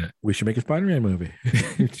dispute that. We should make a Spider-Man movie.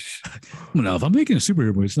 No, if I'm making a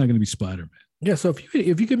superhero movie, it's not going to be Spider-Man. Yeah. So if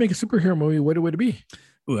you could make a superhero movie, what would it be?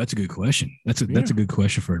 Oh, that's a good question. That's a good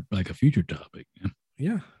question for like a future topic.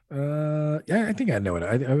 Yeah. Yeah. I think I know it.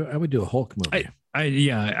 I would do a Hulk movie.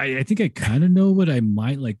 I think I kind of know what I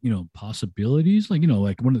might like. Possibilities. Like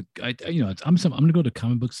like one of the I'm gonna go to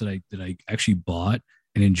comic books that I actually bought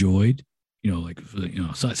and enjoyed.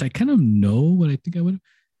 So I kind of know what I think I would.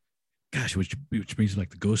 Gosh, which brings like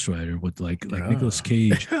the Ghost Rider with like Nicolas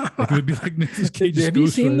Cage. Like it would be like Nicolas Cage. Have you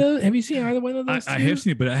seen either one of those? I have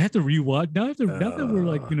seen it, but I have to rewatch. Now that we're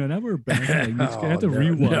like now we're back. I have to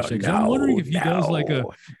rewatch. I'm wondering if he does like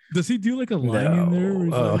does he do like a line in there?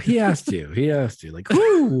 Oh, he has to. Like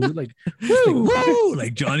whoo, like whoo,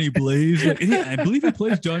 like Johnny Blaze. I believe he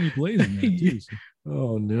plays Johnny Blaze in that too. So.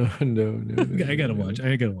 Oh no. I gotta watch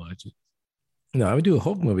it. No, I would do a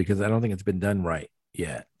Hulk movie because I don't think it's been done right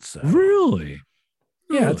yet. So really,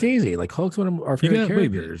 yeah, it's easy. Like Hulk's one of our favorite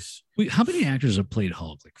characters. How many actors have played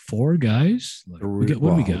Hulk? Like 4 guys. Like, what do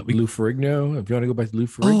we got? Lou Ferrigno. If you want to go back to Lou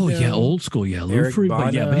Ferrigno. Oh yeah, old school. Yeah, Lou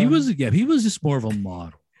Ferrigno. Yeah, but he was just more of a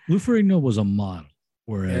model. Lou Ferrigno was a model,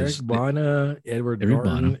 whereas Eric Bana, Edward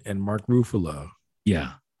Norton, and Mark Ruffalo.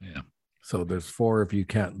 Yeah. So there's 4 if you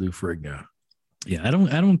count Lou Ferrigno. Yeah, I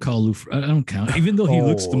don't call Lou. I don't count, even though he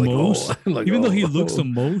looks the most. Even though he looks the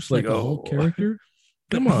most like a Hulk character.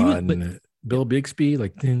 Come on, Bill Bixby,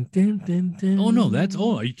 like. Din, din, din, din. Oh no,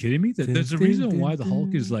 are you kidding me? That's the reason why the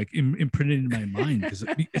Hulk is like imprinted in my mind because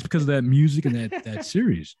it's because of that music and that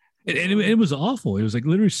series. And it was awful. It was like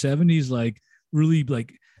literally 70s, like really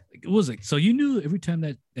like. It was like, so you knew every time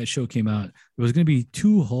that show came out, there was going to be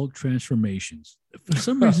 2 Hulk transformations. For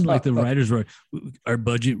some reason, like the writers were, our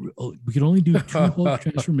budget, we could only do 2 Hulk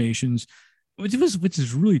transformations, which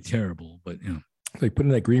is really terrible. But like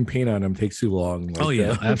putting that green paint on him takes too long. Like, oh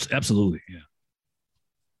yeah, absolutely, yeah.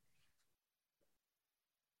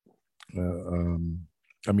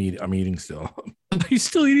 I'm eating still. Are you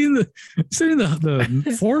still eating the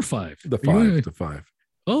 4 or 5? The 5.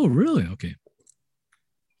 Oh really? Okay.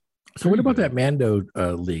 So what about that Mando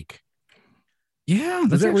leak? Yeah,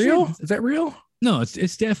 is that real? Is that real? No,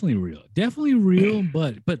 it's definitely real. Definitely real,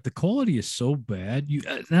 but the quality is so bad.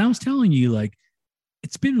 And I was telling you, like,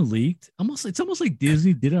 it's been leaked. It's almost like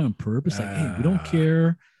Disney did it on purpose. Like, hey, we don't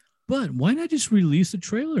care, but why not just release a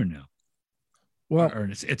trailer now? Well, or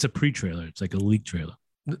it's a pre-trailer. It's like a leak trailer.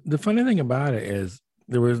 The funny thing about it is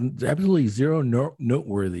there was absolutely zero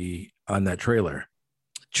noteworthy on that trailer.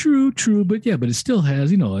 True, but it still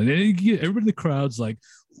has, and everybody in the crowd's like,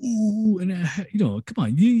 ooh, and come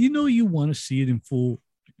on, you want to see it in full,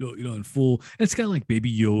 in full. And it's got like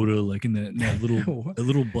Baby Yoda, like in that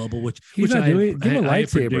little bubble, which he's not doing. Give him a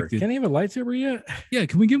lightsaber. Can he have a lightsaber yet? Yeah,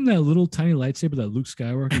 can we give him that little tiny lightsaber that Luke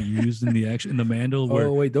Skywalker used in the Mando?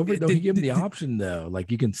 Oh wait, don't give him the option though. Like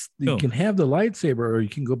you can have the lightsaber, or you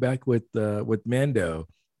can go back with Mando,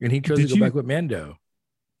 and he chose to go back with Mando.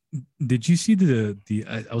 Did you see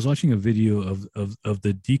I was watching a video of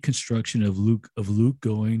the deconstruction of Luke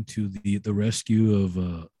going to the rescue of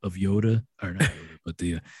Yoda, or not Yoda, but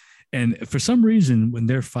and for some reason when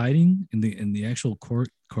they're fighting in the actual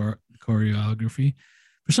choreography,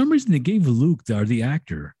 for some reason they gave Luke, the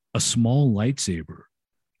actor, a small lightsaber.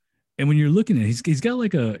 And when you're looking at it, he's got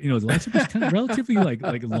like the lightsaber is kind of relatively like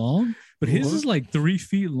long, but his is like 3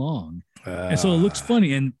 feet long. And so it looks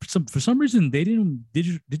funny. And for some reason they didn't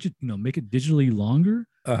make it digitally longer.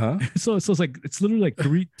 So it's like, it's literally like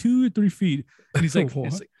 2 or 3 feet. And he's like,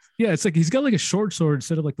 it's like he's got like a short sword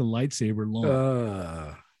instead of like the lightsaber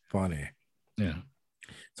long. Funny. Yeah.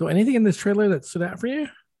 So anything in this trailer that stood out for you?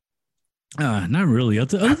 Not really.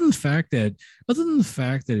 Other than the fact that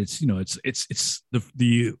it's it's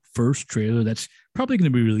the first trailer that's probably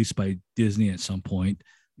going to be released by Disney at some point.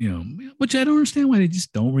 Which I don't understand why they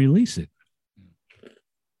just don't release it.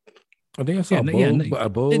 I think I saw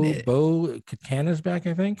Bo Katana's back.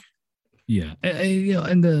 I think. Yeah,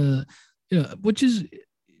 which is.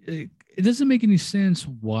 It doesn't make any sense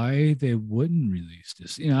why they wouldn't release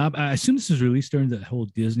this. I assume this is released during that whole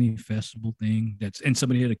Disney festival thing. And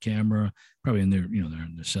somebody had a camera, probably in their, they're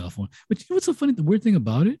on their cell phone. But what's so funny? The weird thing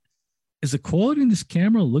about it is the quality in this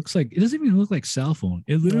camera looks like, it doesn't even look like cell phone.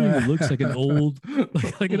 It literally looks like an old,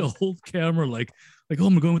 like an old camera. Like oh,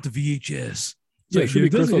 I'm going with the VHS. Yeah, it should be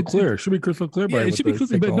crystal clear. Should be crystal clear. Yeah, it should be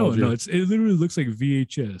crystal clear. But no, it literally looks like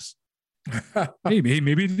VHS. Hey,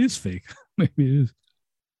 maybe it is fake. Maybe it is.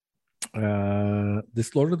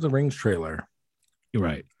 This Lord of the Rings trailer. You're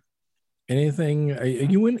right. Anything? Are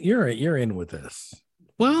you in? You're in with this.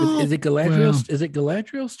 Well, is it Galadriel? Well, is it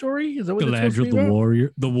Galadriel's story? Is that what Galadriel,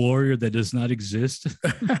 the warrior that does not exist?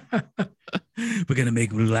 We're gonna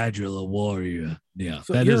make Galadriel a warrior. Yeah,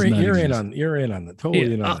 so you're in on the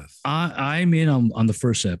totally in on this. I'm in on the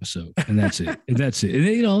first episode, and that's it. And that's it.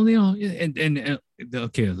 And and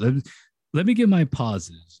okay. Let me give my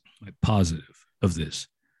positives. My positive of this.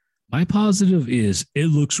 My positive is it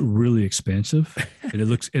looks really expensive, and it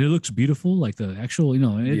looks beautiful, like the actual,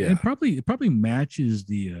 it probably matches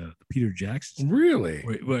the Peter Jackson. Really?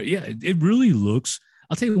 But yeah, it really looks.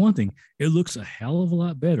 I'll tell you one thing: it looks a hell of a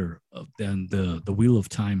lot better than the Wheel of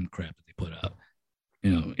Time crap that they put out.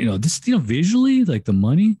 This visually, like the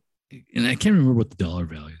money, and I can't remember what the dollar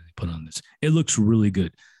value they put on this. It looks really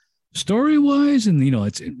good, story wise, and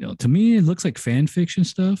it's to me it looks like fan fiction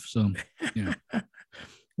stuff. So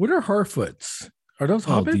What are Harfoots? Are those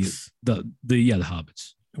hobbits? The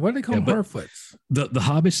hobbits. What do they call Harfoots? The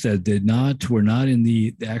hobbits that were not in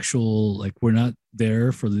the actual, like, we're not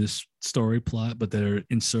there for this story plot, but they're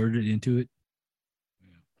inserted into it.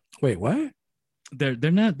 Wait, what? They're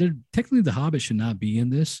not. They're technically, the hobbits should not be in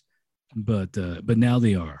this, but now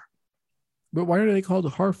they are. But why are they called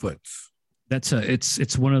Harfoots? That's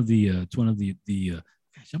it's one of the I'm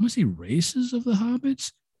gonna say races of the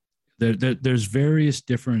hobbits. There's various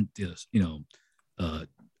different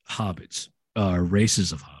hobbits,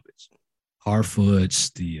 races of hobbits,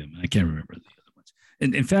 Harfoots. I can't remember the other ones.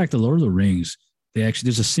 And in fact, the Lord of the Rings,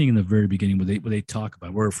 there's a scene in the very beginning where they talk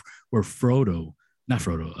about where Frodo, not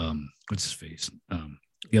Frodo, what's his face,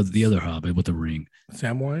 the other hobbit with the ring,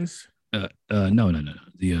 Samwise. No,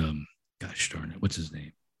 the gosh darn it, what's his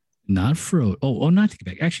name? Not Frodo. Oh, not take it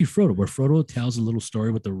back. Actually, Frodo, where Frodo tells a little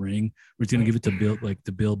story with the ring, where he's gonna give it to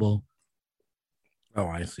Bilbo. Oh,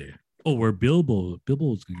 I see. Oh, where Bilbo is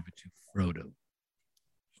going to give it to Frodo.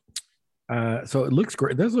 So it looks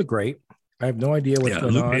great. It does look great. I have no idea what's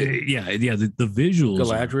going on. The visuals.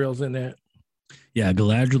 Galadriel's in it. Yeah,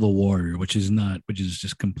 Galadriel the warrior, which is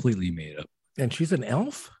just completely made up. And she's an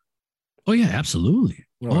elf? Oh yeah, absolutely.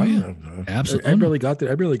 Absolutely. I barely got to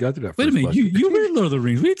that. Wait a minute, you read Lord of the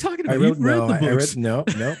Rings? What are you talking about? I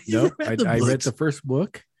read the first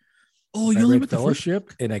book. Oh, you read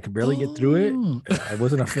Fellowship, and I could barely get through it. I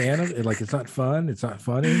wasn't a fan of it. Like, it's not fun. It's not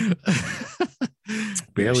funny.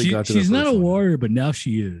 Barely got to. She's not a warrior, but now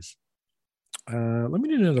she is. Let me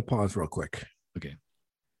do another pause real quick. Okay.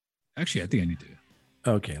 Actually, I think I need to.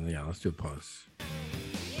 Okay, yeah, let's do a pause.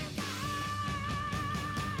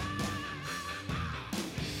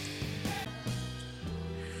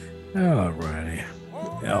 All righty.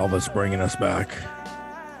 Elvis bringing us back.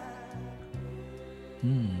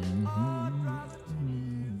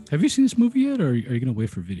 Have you seen this movie yet, or are you going to wait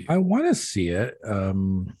for video? I want to see it. I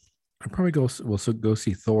probably go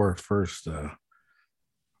see Thor first.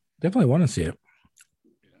 Definitely want to see it.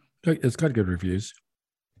 It's got good reviews.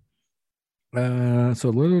 So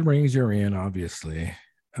Lord of the Rings, you're in, obviously.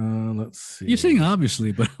 Let's see. You're saying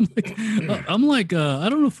obviously, but I'm like, I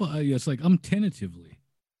don't know if it's like I'm tentatively.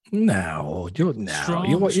 No, you'll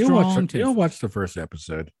watch the first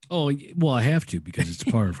episode. Oh well, I have to because it's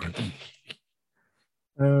part of our thing.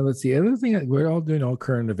 Let's see. Other thing, we're all doing all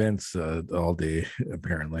current events all day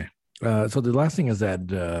apparently. So the last thing is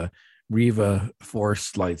that Riva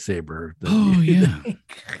Force lightsaber. Oh yeah,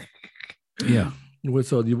 yeah.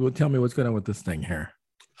 So you will tell me what's going on with this thing here.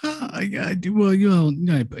 I do. Well,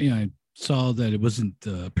 I saw that it wasn't.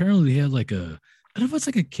 Apparently, they had like a. I don't know if it's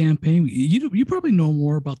like a campaign. You probably know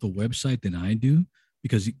more about the website than I do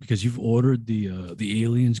because you've ordered the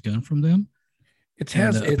aliens gun from them. It's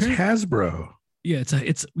Hasbro. Yeah,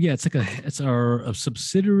 it's our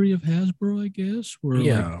subsidiary of Hasbro, I guess. Where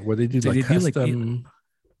they do like custom.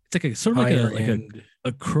 It's like a sort of like a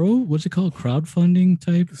what's it called? Crowdfunding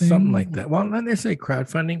type thing? Something like that. Well, not necessarily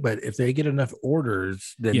crowdfunding, but if they get enough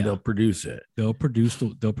orders, then they'll produce it. They'll produce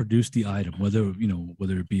the item, whether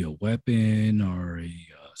it be a weapon or a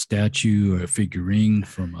statue or a figurine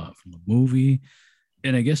from a movie.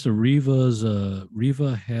 And I guess the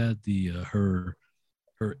Riva had her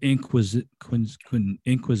Inquisitor.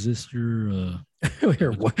 Inquisitor.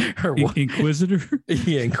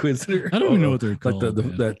 Yeah, Inquisitor. I don't even know what they're called. Like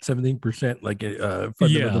that 17%, like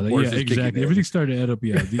exactly. Everything started to add up.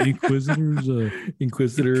 Yeah, the Inquisitor's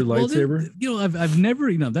Inquisitor lightsaber. I've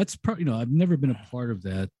never, that's I've never been a part of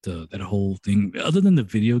that whole thing, other than the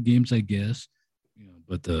video games, I guess.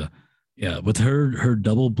 But with her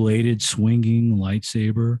double bladed swinging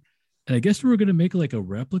lightsaber, and I guess we were gonna make like a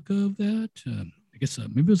replica of that. I guess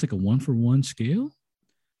maybe it was like a 1-for-1 scale.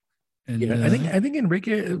 And yeah, I think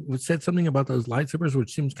Enrique said something about those lightsabers,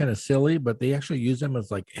 which seems kind of silly, but they actually use them as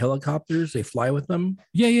like helicopters. They fly with them.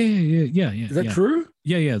 Yeah. Is that true?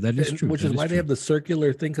 Yeah, that is true. Which is why true. they have the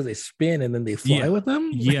circular thing, because they spin and then they fly with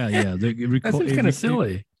them. Yeah. That seems kind of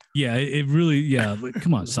silly. Yeah, it really. Yeah,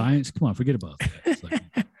 come on, science. Come on, forget about that. Like,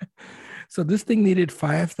 so this thing needed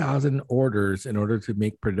 5,000 orders in order to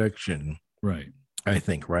make production. Right. I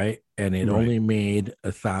think right, and it only made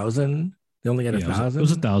 1,000. They only got 1,000. It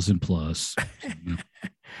was 1,000 plus.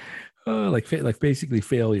 Like basically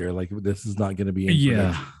failure. Like this is not going to be.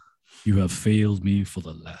 Yeah, you have failed me for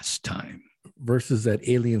the last time. Versus that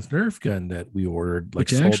Aliens Nerf gun that we ordered, like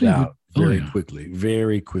sold out very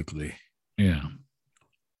quickly. Yeah.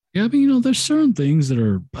 Yeah, I mean, there's certain things that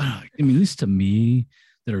are, I mean, at least to me,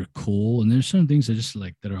 that are cool, and there's some things that just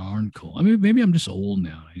like that aren't cool. I mean, maybe I'm just old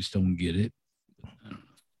now. I just don't get it.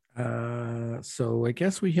 So I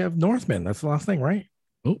guess we have Northman. That's the last thing, right?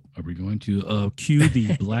 Oh, are we going to cue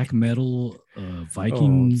the black metal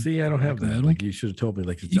Viking? See, I don't have that. Metal? Like you should have told me.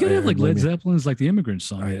 Like you gotta have like Led Zeppelin's like the Immigrant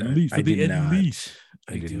Song. I did not.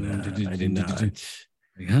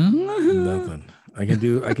 Nothing. I can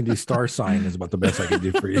do Star Sign is about the best I can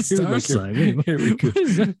do for you. Star Sign.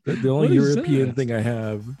 The only European thing I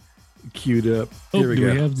have queued up. Here we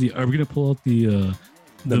go. Are we gonna pull out the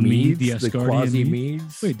Meads, the Asgardian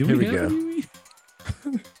Meads? Wait, do we have any?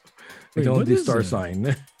 I can only do Star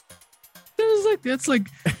Sign. That's like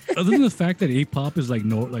other than the fact that A-pop is like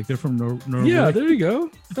they're from Norway. Yeah, there you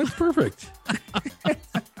go. That's perfect.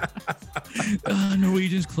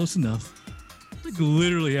 Norwegian's close enough. Like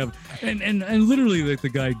literally have and literally like the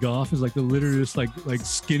guy Goff is like the literally like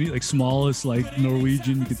skinny, like smallest like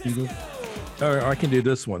Norwegian you could think of. Or I can do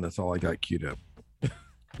this one. That's all I got queued up.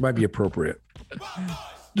 Might be appropriate.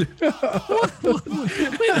 Wait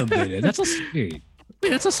a minute.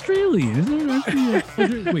 That's Australian, isn't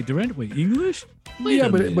it? Wait, English?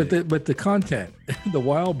 But the content, the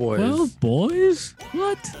Wild Boys. Wild Boys?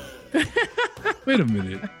 What? Wait a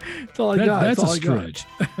minute. That's all I got. That's a stretch.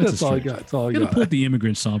 That's all I got. That's all I got. You gotta put the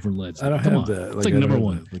Immigrant Song for Led Zeppelin. I don't have that. It's like number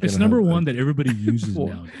one. It's number one that everybody uses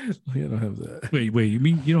now. I don't have that. Wait. You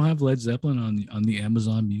mean you don't have Led Zeppelin on the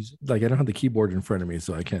Amazon Music? Like I don't have the keyboard in front of me,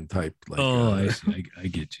 so I can't type. Like, I see. I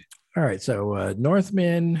get you. All right, so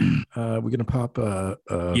Northman, we're gonna pop. Let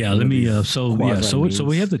me. So we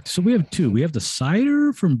have two. We have the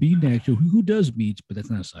cider from Bean Natural, who does meats, but that's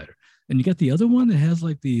not a cider. And you got the other one that has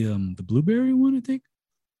like the blueberry one, I think.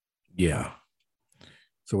 Yeah.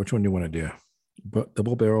 So which one do you want to do?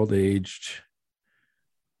 Double barreled aged.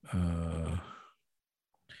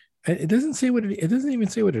 It doesn't say what it doesn't even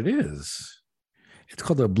say what it is. It's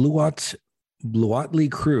called a Motley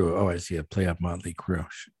Crew. Oh, I see a play up Motley Crew.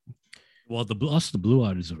 Well, the Blue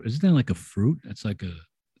Out isn't that like a fruit? It's like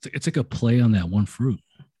a play on that one fruit.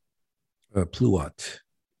 Pluot.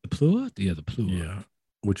 The Pluot? Yeah, the Pluot. Yeah,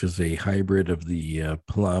 which is a hybrid of the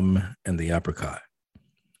plum and the apricot.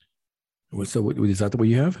 So is that the way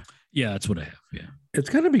you have? Yeah, that's what I have. Yeah. It's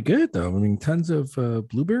going to be good, though. I mean, tons of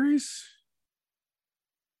blueberries.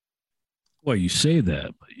 Well, you say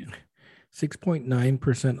that, but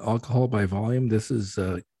 6.9% alcohol by volume. This is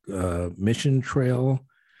Mission Trail.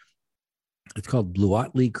 It's called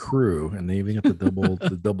Bluotley Crew, and they even got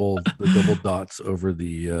the double dots over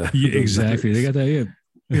the. Yeah, exactly. They got that.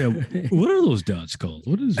 Yeah. What are those dots called?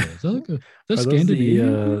 What is that? Is that like that's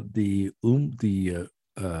Scandinavian? The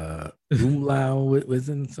umlau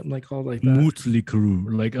wasn't something like called like that. Motley Crew.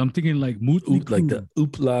 Like I'm thinking like Motley Crew. Like the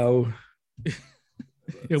uplau.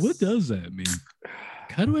 Yeah, what does that mean?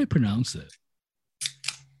 How do I pronounce it?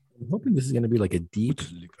 I'm hoping this is going to be like a deep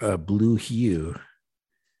blue hue.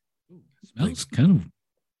 Smells like, kind of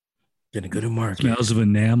gonna go to market. Smells of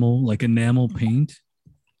enamel, like enamel paint.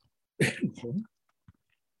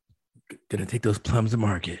 Gonna take those plums to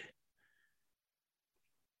market.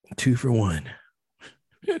 2 for 1.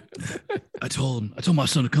 I told my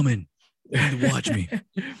son to come in and watch me.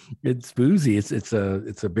 It's boozy. It's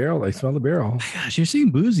a barrel. I smell the barrel. Oh gosh, you're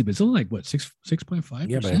saying boozy, but it's only like what 6.5%?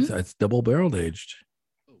 Yeah, but it's double barreled aged,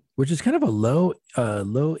 which is kind of a low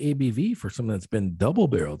ABV for something that's been double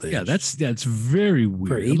barreled aged. Yeah, that's very weird.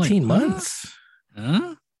 For 18 months.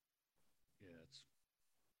 Huh?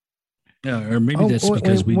 Yeah, or maybe that's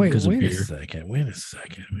because of beer. Wait a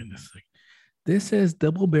second. This says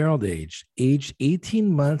double barreled aged 18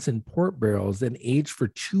 months in port barrels, then aged for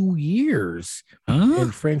 2 years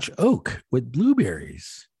in French oak with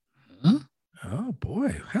blueberries. Huh? Oh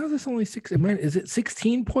boy, how is this only 6? Is it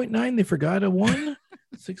 16.9? They forgot a 1.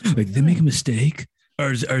 Like, did they make a mistake,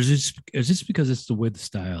 or is this because it's the way the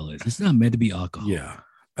style is? It's not meant to be alcohol. Yeah,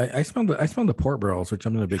 I smell the port barrels, which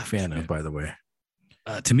I'm not a big fan of, by the way.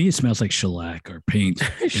 To me, it smells like shellac or paint.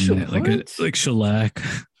 like shellac.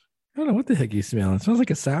 I don't know what the heck you smell. It smells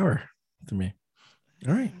like a sour to me.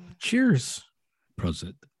 All right. Cheers.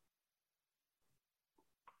 Prosit.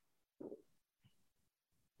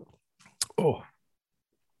 Oh,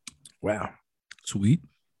 wow. Sweet.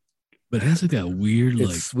 But it has like that weird, it's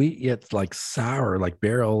like sweet yet like sour, like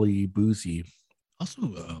barrel-y, boozy. Also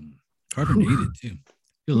carbonated too.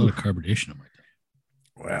 Feel a lot of carbonation on right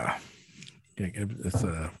there. Wow. It's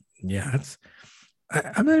it's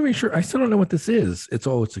I'm not even sure. I still don't know what this is. It's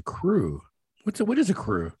a crew. What is a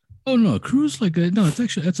crew? Oh no, a crew's like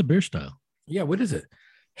that's a beer style. Yeah, what is it?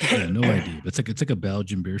 Yeah, no idea. It's like a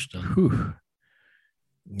Belgian beer style. Whew.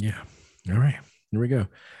 Yeah. All right. Here we go.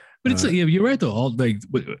 But it's you're right though. All like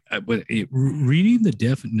reading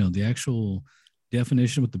the actual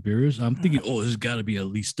definition with the beers, I'm thinking, this has got to be at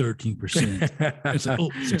least 13%. It's like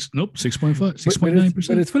 6.5, 6.9%.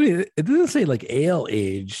 But it's funny. It doesn't say like ale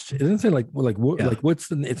aged. It doesn't say like what's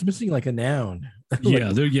the. It's missing like a noun.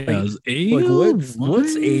 Ale. Like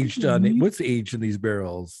what's aged on it? What's aged in these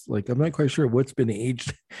barrels? Like I'm not quite sure what's been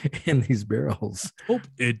aged in these barrels.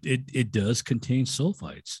 It does contain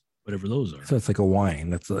sulfites. Whatever those are. So it's like a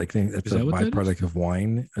wine. That's like that's a byproduct of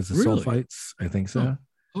wine as the sulfites. I think so.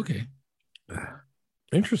 Oh, okay.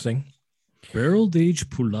 Interesting. Barrel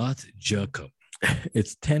aged Poulat Jacob.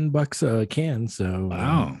 It's $10 a can. So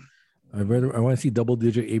wow. I want to see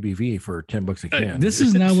double-digit ABV for $10 a can. This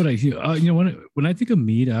is not what I hear. When I think of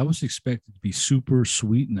mead, I always expect it to be super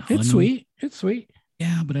sweet and honey. It's sweet.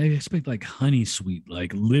 Yeah, but I expect like honey sweet,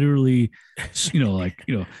 like literally, so like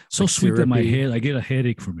sweet syrupy. That my head, I get a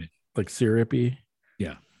headache from it. Like syrupy.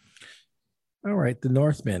 Yeah. All right, the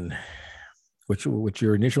Northman, which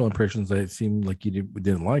your initial impressions, it seemed like you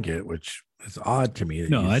didn't like it, which is odd to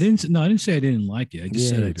me. I didn't say I didn't like it. I just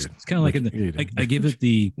said it's kind of like I give it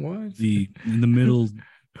the in the middle.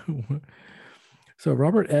 So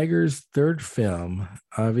Robert Eggers' third film,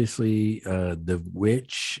 obviously, The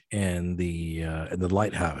Witch and the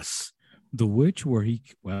Lighthouse. The Witch, where I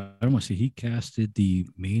don't want to say he casted the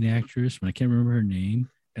main actress, but I can't remember her name,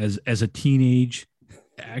 as a teenage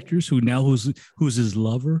actress who's his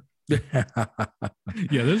lover. Yeah,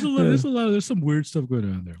 there's some weird stuff going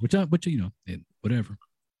on there, which whatever.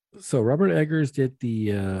 So Robert Eggers did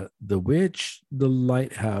the Witch, the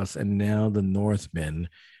Lighthouse, and now the Northman,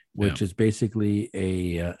 which is basically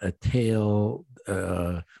a tale,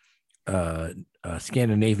 a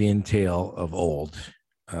Scandinavian tale of old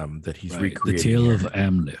that he's recreating. The tale of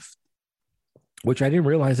Amleth, which I didn't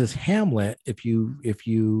realize is Hamlet. If you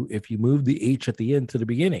move the H at the end to the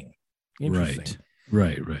beginning. Interesting.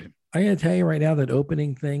 Right. I gotta tell you right now, that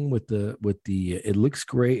opening thing with the it looks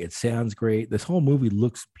great. It sounds great. This whole movie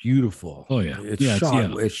looks beautiful. Oh yeah,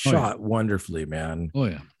 it's shot wonderfully, man. Oh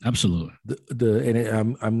yeah, absolutely.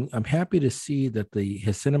 I'm happy to see that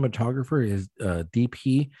his cinematographer, his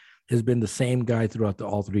DP, has been the same guy throughout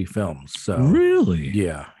all three films. So really,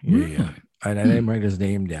 yeah. And I didn't write his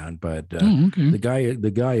name down, but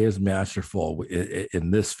the guy is masterful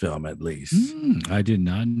in this film, at least. I did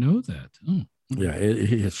not know that. Oh. Yeah,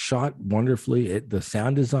 it is shot wonderfully. The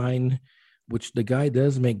sound design, which the guy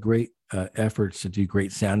does make great efforts to do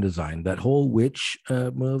great sound design. That whole Witch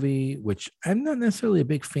movie, which I'm not necessarily a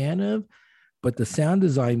big fan of, but the sound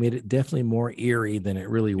design made it definitely more eerie than it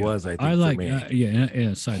really was. I think. I like.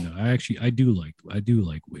 Side note, I do like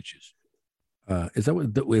witches. Is it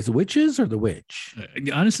witches or the witch?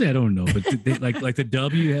 Honestly, I don't know, but like the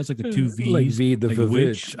W has like the two V's, like V, the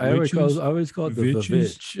witch. I always call it the witch.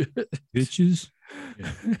 Bitches.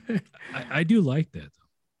 Yeah. I do like that.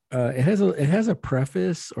 It has a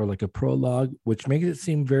preface or like a prologue, which makes it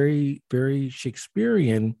seem very, very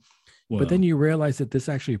Shakespearean. Well, but then you realize that this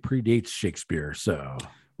actually predates Shakespeare. So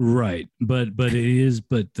right, but it is.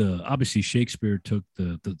 But obviously Shakespeare took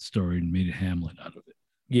the story and made a Hamlet out of it.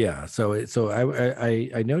 Yeah, so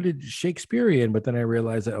I noted Shakespearean, but then I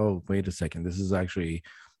realized that wait a second, this is actually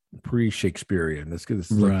pre-Shakespearean. This is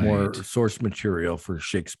like more source material for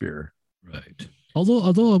Shakespeare. Right. Although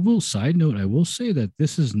I will say that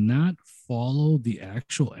this does not follow the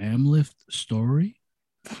actual Amleth story.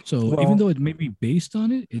 So even though it may be based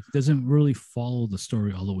on it, it doesn't really follow the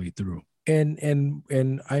story all the way through.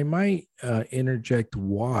 And I might interject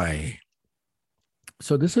why.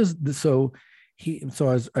 So I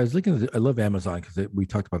was looking at I love Amazon because we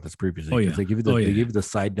talked about this previously. Oh yeah. They give you the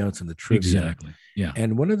side notes and the trivia. Exactly. Yeah.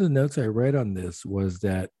 And one of the notes I read on this was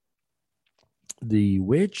that The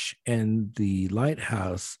Witch and the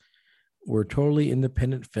Lighthouse were totally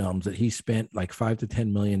independent films that he spent like $5 to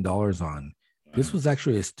 $10 million on. This was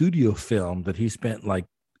actually a studio film that he spent like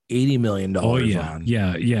 $80 million on.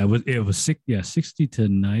 Yeah. It was 60 to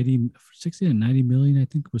 90 million, I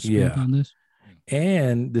think, was spent on this.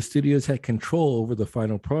 And the studios had control over the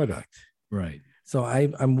final product. Right. So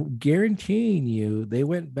I'm guaranteeing you they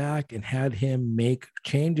went back and had him make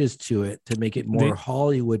changes to it to make it more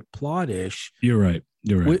Hollywood plot-ish. You're right.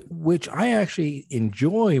 Which I actually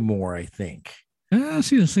enjoy more, I think.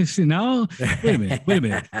 See now. Wait a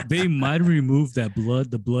minute. They might have removed the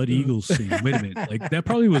blood eagle scene. Wait a minute. Like that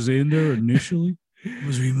probably was in there initially. It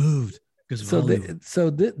was removed. The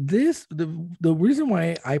reason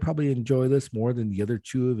why I probably enjoy this more than the other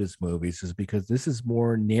two of his movies is because this is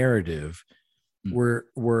more narrative,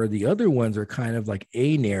 where the other ones are kind of like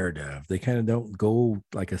a narrative. They kind of don't go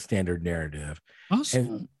like a standard narrative.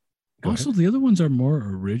 Also, the other ones are more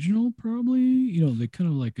original, probably. They kind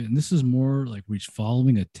of like, and this is more like we're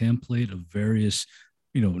following a template of various,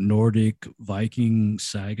 Nordic Viking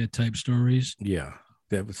saga type stories. Yeah.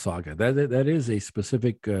 That saga. That is a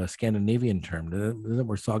specific Scandinavian term. Isn't that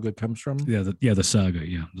where saga comes from? Yeah, the saga.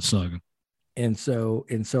 Yeah, the saga. And so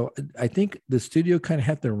I think the studio kind of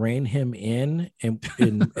had to rein him in, and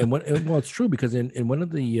it's true, because in one of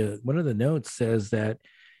the notes says that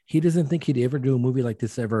he doesn't think he'd ever do a movie like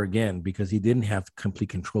this ever again because he didn't have complete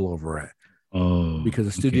control over it. Oh, because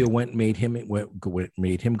the studio made him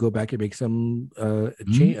go back and make some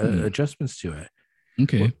adjustments to it.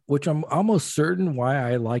 Okay. Which I'm almost certain why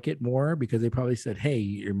I like it more, because they probably said, hey,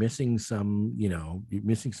 you're missing some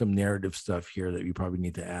narrative stuff here that you probably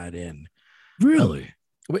need to add in. Really?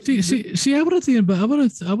 See, I would have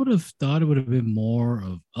thought it would have been more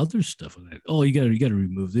of other stuff on that. Oh, you gotta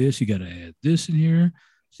remove this, you gotta add this in here.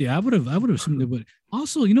 See, I would have something, but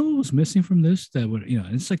also, what was missing from this that would,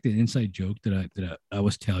 it's like the inside joke that I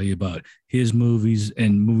was telling you about his movies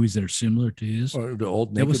and movies that are similar to his. Or the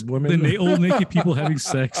old naked women, the old naked people having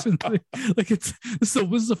sex, and like this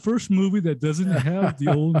is the first movie that doesn't have the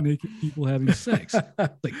old naked people having sex.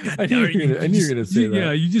 Like, I knew you were gonna say that.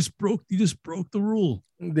 Yeah, you just broke the rule.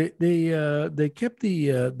 They kept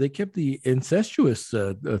the incestuous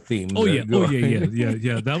theme. Oh yeah.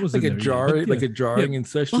 That was like a jarring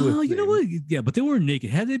incestuous. Well, you know what? Yeah, but they weren't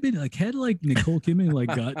naked. Had they been had Nicole Kidman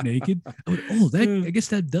got naked, I guess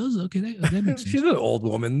that does. Okay, that makes sense. She's an old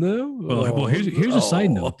woman though. Well, here's a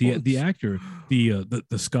side note. The actor, the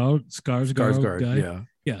Skarsgård guy.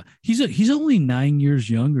 Yeah, he's only 9 years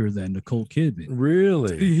younger than Nicole Kidman.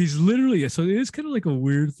 Really? He's literally, so it's kind of like a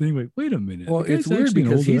weird thing. Like, wait a minute. Well, it's weird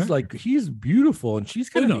because he's beautiful and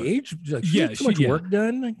she's kind of the age. Like, she had so much work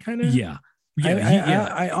done, kind of. Yeah.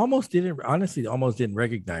 I almost didn't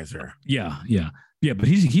recognize her. Yeah. But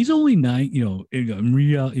he's only 9.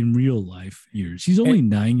 In real life years, he's only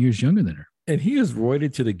 9 years younger than her. And he is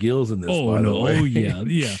roided to the gills in this. Oh no! Oh yeah.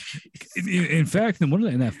 In fact, in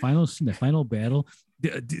that final battle.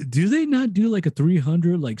 Do they not do like a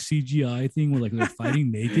 300 like CGI thing where like they're fighting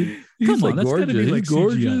naked? Come on, that's gotta be like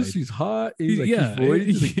gorgeous. CGI. He's hot. He's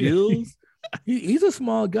roided to the gills. He's a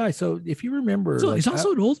small guy. So if you remember, so he's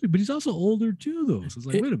also an old, but he's also older too, though. So it's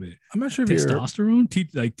like, wait a minute. I'm not sure if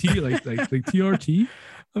testosterone, like TRT.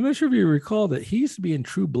 I'm not sure if you recall that he used to be in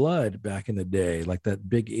True Blood back in the day, like that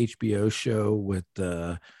big HBO show with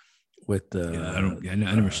I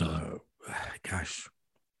never saw it. Gosh.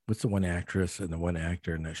 What's the one actress and the one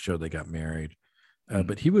actor in that show they got married?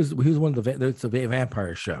 But he was one of it's a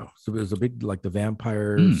vampire show. So it was a big, like the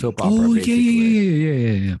vampire soap opera. Oh,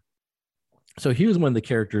 yeah. So he was one of the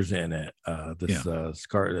characters in it. Alexander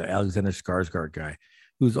Skarsgård guy,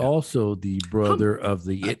 who's also the brother of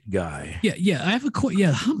the It guy. Yeah. I have a question.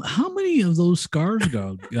 Yeah, how many of those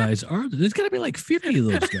Skarsgård guys are there? There's got to be like 50 of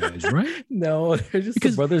those guys, right? No, they're just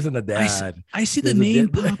the brothers and the dad. I see the name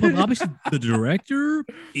pop up. Obviously, the director,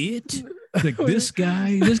 It, like this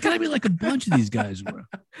guy. There's got to be like a bunch of these guys, bro.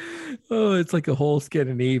 Oh, it's like a whole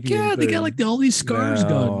Scandinavian. Yeah, they got like all these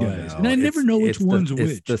Skarsgård guys, and I never know which one's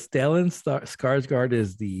which. The Stellan Skarsgård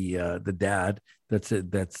is the dad. That's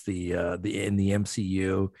it. That's the in the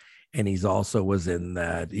MCU, and he's also was in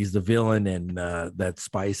that. He's the villain in that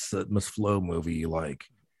Spice That Must Flow movie you like.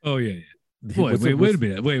 Oh yeah. Wait a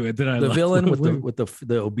minute. Wait. Did I the villain with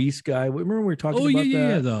the obese guy? Remember we were talking about that?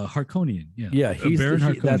 Yeah, the Harkonian. Yeah. He's Baron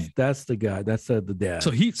Harkonnen. That's the guy. That's the dad. So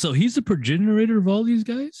he's the progenitor of all these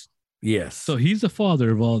guys. Yes. So he's the father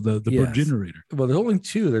of all the progenitor. Well, there's only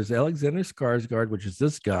two. There's Alexander Skarsgård, which is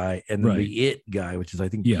this guy, and then the It guy, which is I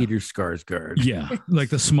think Peter Skarsgård. Yeah, like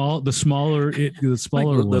the smaller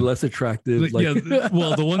one, the less attractive. The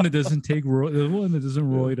one that doesn't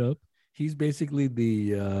roid up. He's basically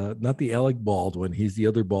the not the Alec Baldwin. He's the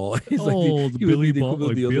other ball. He's the Billy Baldwin,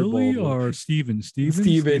 like Billy or Steven.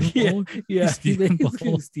 Yeah. Steven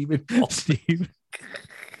Ball. Steven.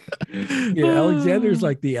 Yeah, Alexander's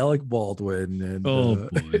like the Alec Baldwin. And, boy.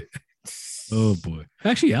 Oh boy!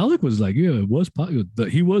 Actually, Alec was like, yeah, it was popular.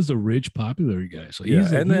 He was the rich, popular guy. So yeah, he's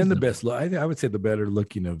the best. I would say the better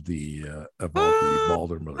looking of the of all the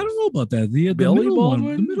Baldwin brothers. I don't know about that. The middle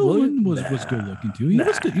Baldwin? The middle one was good looking too. He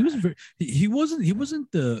was good. He was very. He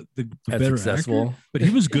wasn't the better successful actor, but he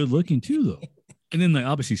was good looking too, though. And then, like,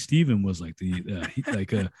 obviously, Steven was like the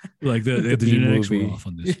genetics were off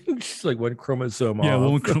on this. Just like one chromosome off. Yeah,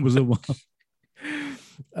 one chromosome off.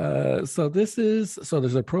 So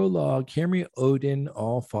there's a prologue. Hear me, Odin,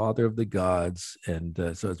 all father of the gods, and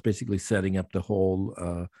so it's basically setting up the whole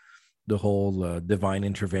divine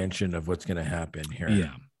intervention of what's going to happen here.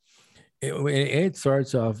 Yeah. It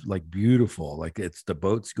starts off like beautiful, like it's the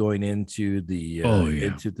boats going into the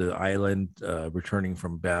into the island, returning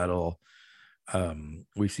from battle.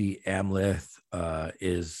 We see Amleth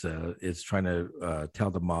is trying to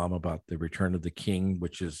tell the mom about the return of the king,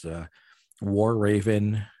 which is War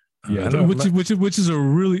Raven. Which is a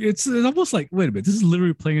really it's almost like, wait a minute, this is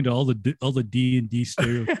literally playing into all the D&D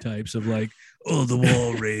stereotypes of like, oh, the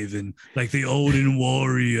War Raven, like the Odin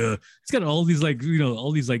warrior. It's got all these like,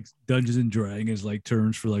 all these like Dungeons and Dragons like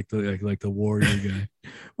terms for like the warrior guy.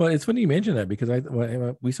 Well, it's funny you mention that because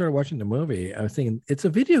when we started watching the movie, I was thinking it's a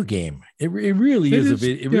video game. It really is a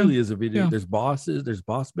video. Yeah. There's bosses, there's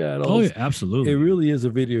boss battles. Oh yeah, absolutely. It really is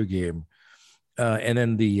a video game. And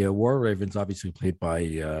then the War Raven's obviously played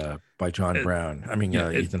by John Brown. I mean,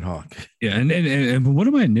 Ethan Hawke. Yeah, and one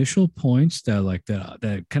of my initial points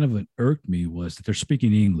that kind of irked me was that they're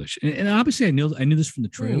speaking English, and obviously I knew this from the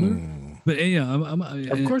trailer, but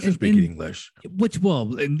of course they're speaking English.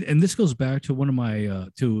 And this goes back to one of my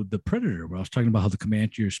to the Predator, where I was talking about how the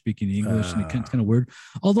Comanche are speaking English, and it's kind of weird.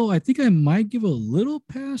 Although I think I might give a little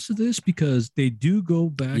pass to this because they do go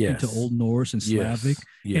back into Old Norse and Slavic,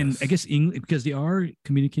 and I guess English because they are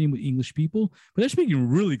communicating with English people, but they're speaking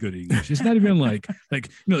really good English. It's not even like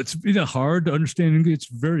it's hard to understand English. It's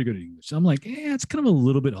very good English. So I'm like, it's kind of a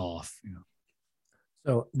little bit off.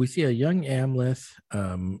 So we see a young Amleth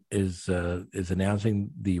is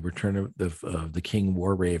announcing the return of the King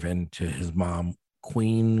War Raven to his mom,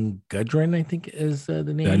 Queen Gudrun, I think is the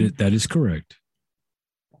name. That is correct.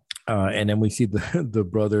 And then we see the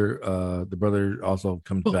brother also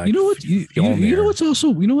comes back. You know what? You know what's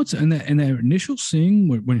also in that initial scene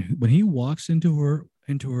when he walks into her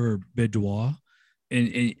boudoir, and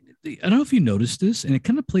I don't know if you noticed this, and it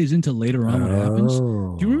kind of plays into later on what happens.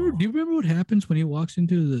 Do you remember what happens when he walks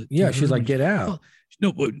into the? Yeah, she's like, "Get out!" Oh,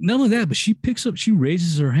 no, but not only that, but she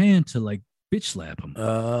raises her hand to like bitch slap him,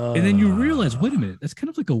 and then you realize, wait a minute, that's kind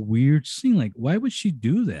of like a weird scene. Like, why would she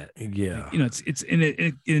do that? Yeah, like, it's and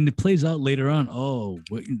it plays out later on.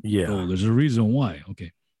 There's a reason why.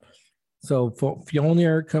 Okay, so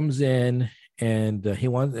Fjolnir comes in. And he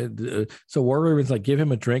wants so War Raven's like, give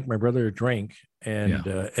him a drink, my brother a drink, and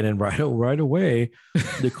then right away,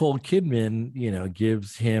 Nicole Kidman,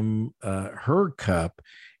 gives him her cup,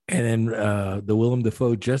 and then the Willem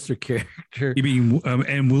Dafoe Jester character. You mean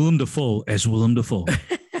and Willem Dafoe as Willem Dafoe?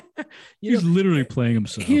 He's literally playing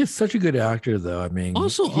himself. He is such a good actor, though. I mean,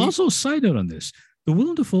 also side note on this. The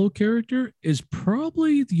Willem Dafoe character is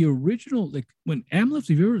probably the original. Like when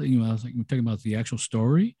Amleth, if you ever, I was like, we're talking about the actual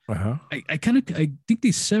story. I think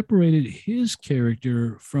they separated his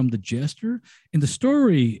character from the Jester. In the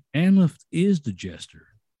story, Amleth is the Jester.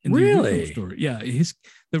 In the original story, yeah.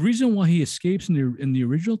 The reason why he escapes in the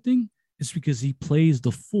original thing is because he plays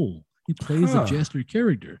the fool. He plays the Jester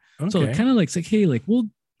character. Okay. So it kind of like, hey, like, well,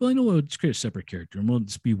 I know we'll just create a separate character and we'll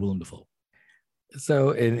just be Willem Dafoe. So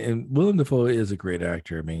and Willem Dafoe is a great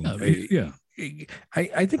actor. I mean,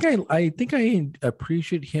 I think I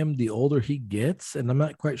appreciate him the older he gets, and I'm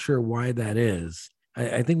not quite sure why that is.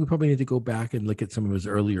 I think we probably need to go back and look at some of his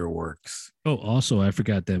earlier works. Oh, also, I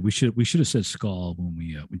forgot that we should have said Skull when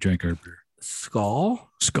we drank our beer. Skull.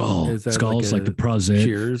 Skull is like the Prost.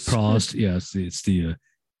 Cheers. Prost. Yeah, it's the.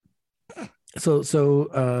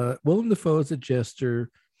 So Willem Dafoe is a Jester.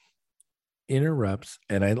 Interrupts,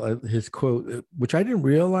 and his quote, which I didn't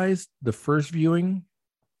realize the first viewing,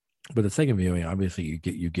 but the second viewing, obviously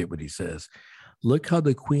you get what he says. Look how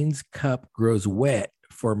the Queen's cup grows wet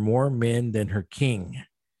for more men than her king.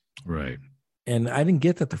 Right. And I didn't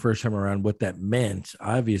get that the first time around what that meant.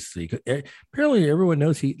 Obviously, apparently everyone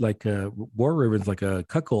knows he War Raven's like a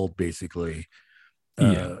cuckold, basically.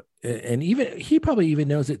 And even he probably even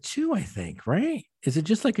knows it too, I think, right? Is it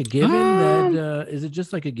just like a given is it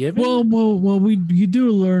just like a given? Well, you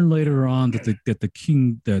do learn later on that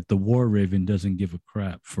the War Raven doesn't give a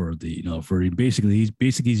crap for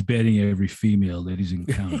he's betting every female that he's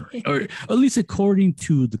encountering, or at least according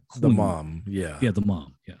to the Queen. The mom, the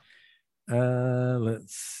mom, yeah.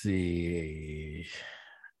 Let's see.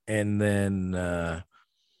 And then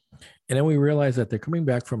we realize that they're coming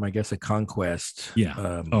back from, I guess, a conquest.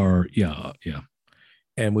 Yeah. Yeah.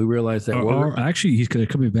 And we realize that or actually he's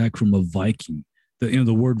coming back from a Viking.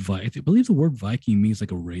 The word Viking, I believe the word Viking means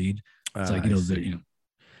like a raid. It's like,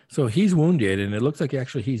 so he's wounded, and it looks like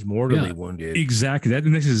actually he's mortally wounded. Exactly. That's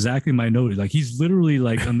exactly my note. Like he's literally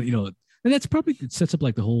like on the, and that's probably, it sets up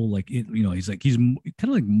like the whole, like, he's kind of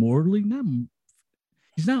like mortally,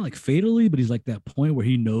 he's not like fatally, but he's like that point where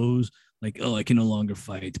he knows like, oh, I can no longer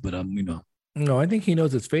fight, but No, I think he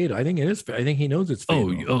knows it's fatal. I think it is. I think he knows it's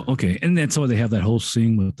fatal. Oh, okay. And then so they have that whole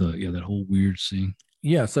scene with that whole weird scene.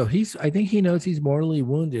 Yeah, so I think he knows he's mortally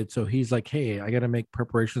wounded. So he's like, hey, I got to make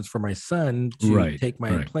preparations for my son to take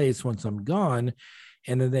my place once I'm gone.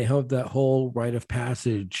 And then they have that whole rite of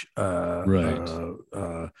passage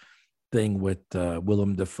thing with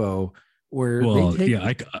Willem Dafoe.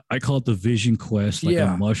 I call it the vision quest, like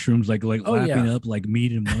on mushrooms, like lapping up like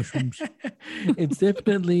meat and mushrooms. It's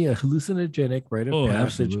definitely a hallucinogenic rite of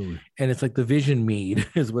passage. Absolutely. And it's like the vision mead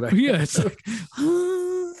is what I it's like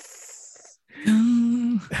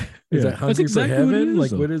is that hungry for heaven?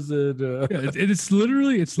 Like, what is it? It's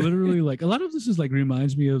literally like a lot of this is like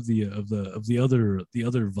reminds me of the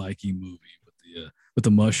other Viking movie with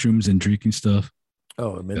the mushrooms and drinking stuff.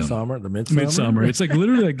 Oh, Midsummer. Midsummer. It's like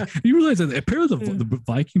literally like you realize that apparently the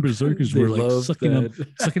Viking berserkers were like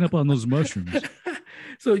sucking up on those mushrooms.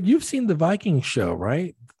 So you've seen the Viking show,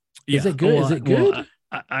 right? Yeah. Is it good? Is it good?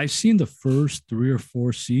 I've seen the first 3 or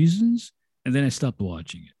 4 seasons, and then I stopped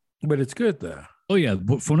watching it. But it's good though. Oh yeah,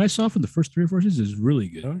 but from what I saw from the first 3 or 4 seasons, it's really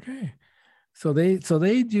good. Okay. So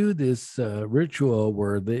they do this ritual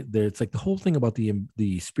where it's like the whole thing about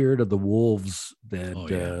the spirit of the wolves that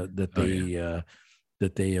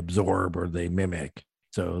they absorb or they mimic.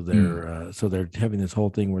 So they're having this whole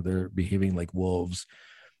thing where they're behaving like wolves.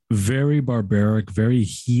 Very barbaric, very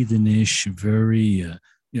heathenish, very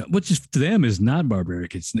which is to them is not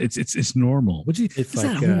barbaric. It's normal. Which it's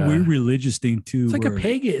like that whole weird religious thing too. It's like a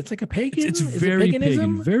pagan. It's like a pagan. It's very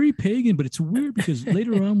pagan, very pagan. But it's weird because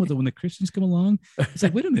later on, when the Christians come along, it's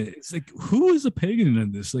like, wait a minute. It's like, who is a pagan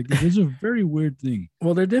in this? Like, there's a very weird thing.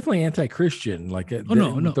 Well, they're definitely anti-Christian. Like,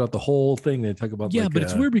 no. Throughout the whole thing, they talk about. Yeah, but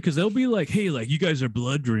it's weird because they'll be like, hey, like you guys are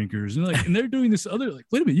blood drinkers, and they're doing this other. Like,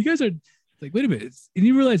 wait a minute, you guys are. Like, wait a minute, and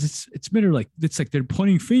you realize it's better. Like, it's like they're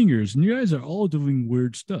pointing fingers, and you guys are all doing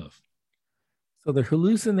weird stuff. So they're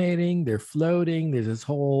hallucinating, they're floating. There's this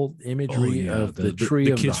whole imagery of the tree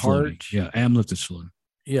of the heart. Yeah, Amleth is floating.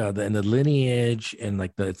 Yeah, and the lineage, and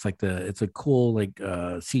like it's a cool like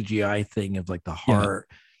CGI thing of like the heart.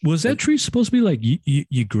 Yeah. Was that tree supposed to be like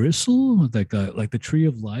Yggdrasil, like the tree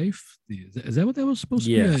of life? Is that what that was supposed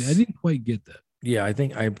to be? I didn't quite get that. Yeah, I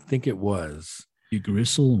think it was.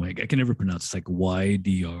 Yggdrasil, like I can never pronounce. It's like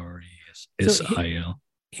Ydresil.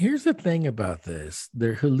 Here's the thing about this: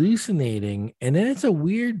 they're hallucinating, and then it's a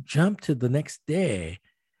weird jump to the next day,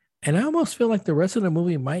 and I almost feel like the rest of the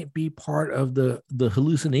movie might be part of the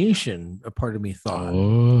hallucination. A part of me thought,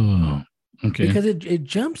 okay, because it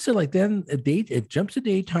jumps to like then it jumps to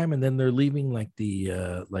daytime, and then they're leaving like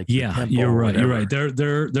the you're right.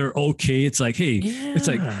 They're okay. It's like, hey, it's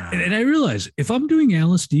like, and I realize if I'm doing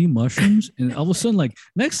LSD mushrooms, and all of a sudden, like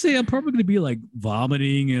next day, I'm probably going to be like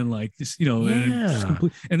vomiting and like this, and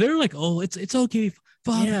they're like, oh, it's okay,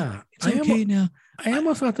 Father, it's okay now. I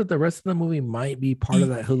almost thought that the rest of the movie might be part of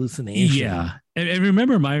that hallucination. Yeah. And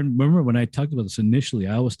remember when I talked about this initially,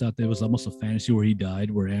 I always thought there was almost a fantasy where he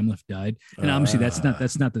died, where Amleth died. And obviously that's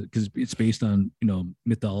not because it's based on,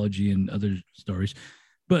 mythology and other stories.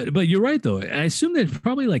 But you're right though. I assume that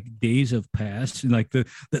probably like days have passed, and like the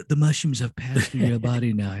mushrooms have passed through your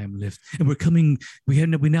body now, Amleth. And we're coming, we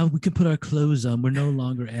can put our clothes on. We're no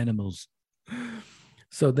longer animals.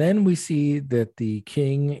 So then we see that the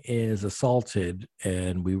king is assaulted,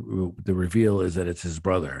 and the reveal is that it's his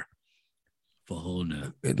brother.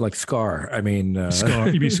 Valhalla. Like Scar. I mean, Scar.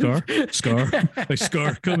 You mean Scar? Scar. Like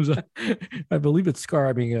Scar comes up. I believe it's Scar.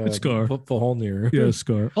 I mean, it's Scar. Valhalla. Yeah,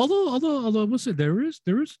 Scar. Although, what's it? There is,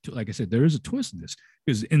 like I said, there is a twist in this,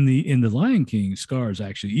 because in the Lion King, Scar is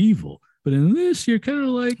actually evil. But in this, you're kind of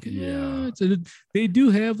like, they do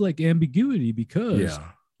have like ambiguity because,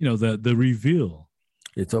 the reveal.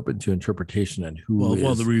 It's open to interpretation and who.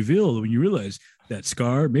 Well, the reveal when you realize that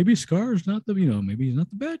maybe Scar is not maybe he's not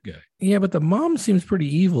the bad guy. Yeah, but the mom seems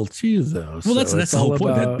pretty evil too, though. Well, that's the whole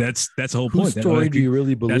point. That's the whole point. Whose story do you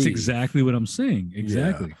really believe? That's exactly what I'm saying.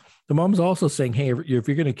 Exactly. Yeah. The mom's also saying, "Hey, if you're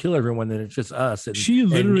going to kill everyone, then it's just us." And she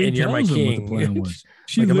literally tells him what the plan was.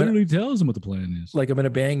 She literally tells him what the plan is. Like, I'm going to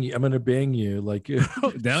bang you. I'm going to bang you. Like,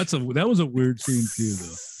 that was a weird scene too,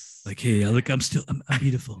 though. Like, hey, look, I'm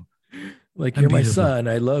beautiful. Like, you're my son.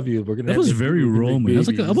 I love you. We're gonna. That was very Roman. That was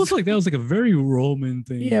like almost like that was like a very Roman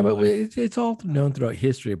thing. Yeah, but it's all known throughout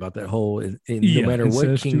history about that whole. No matter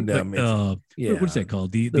what kingdom, like, what's that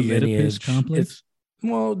called? The Oedipus complex.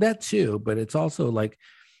 Well, that too, but it's also like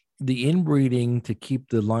the inbreeding to keep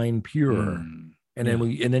the line pure. And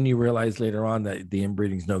then you realize later on that the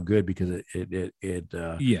inbreeding is no good because you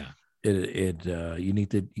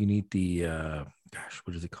need the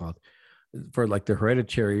what is it called for like the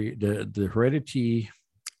hereditary the heredity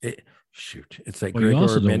it's like you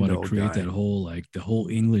also don't want to create that whole like the whole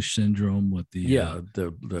English syndrome with the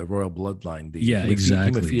the royal bloodline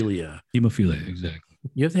exactly hemophilia exactly.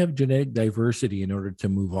 You have to have genetic diversity in order to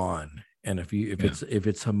move on. And if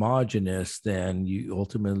it's homogenous, then you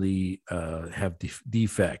ultimately have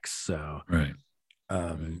defects. So right.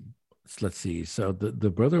 So let's see. So the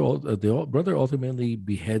brother ultimately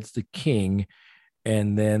beheads the king,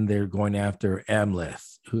 and then they're going after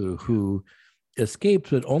Amleth, who escapes,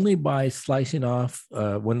 but only by slicing off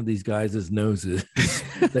one of these guys' noses.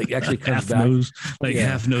 That actually comes back.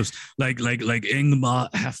 Half nose, like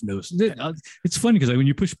Ingmar half nose. It's funny because like when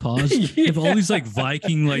you push pause, you have all these like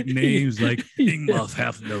Viking like names, like Ingmar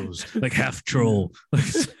half nose, like half troll.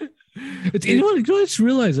 You just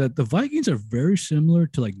realize that the Vikings are very similar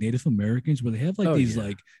to like Native Americans, where they have like these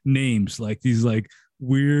like names, like these like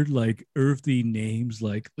weird like earthy names,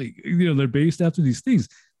 like they're based after these things.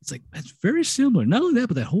 It's like that's very similar. Not only that,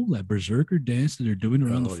 but that whole berserker dance that they're doing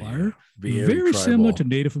around the fire, very similar to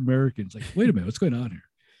Native Americans. Like, wait a minute, what's going on here?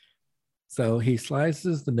 So he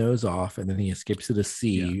slices the nose off, and then he escapes to the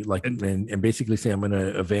sea, and basically say, "I'm gonna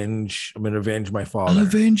avenge my father. I'll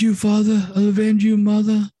avenge you, father. I'll avenge you,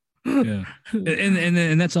 mother." Yeah,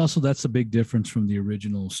 and that's the big difference from the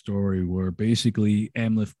original story, where basically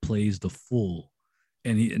Amleth plays the fool,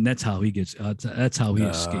 and that's how he gets. That's how he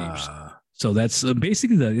escapes. So that's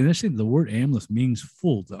basically the word Amleth means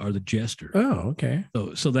fool, or the jester. Oh, okay.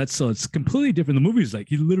 So it's completely different. The movie's like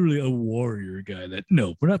he's literally a warrior guy.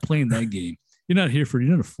 We're not playing that game. You're not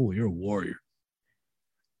a fool. You're a warrior.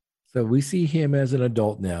 So we see him as an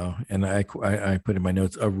adult now, and I put in my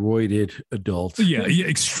notes a roided adult. Yeah,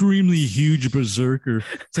 extremely huge berserker.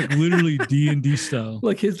 It's like literally D&D style.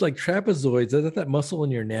 Like his like trapezoids, is that muscle in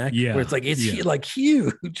your neck? Yeah, where it's like like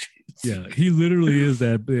huge. Yeah, he literally is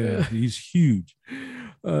that. Yeah, he's huge.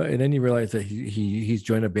 And then you realize that he's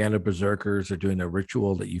joined a band of berserkers. They're doing a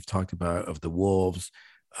ritual that you've talked about of the wolves.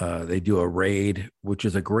 They do a raid, which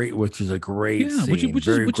is a great scene, which is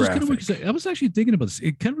kind of weird. I was actually thinking about this.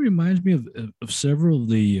 It kind of reminds me of several of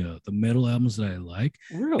the metal albums that I like.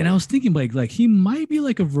 Really? And I was thinking like he might be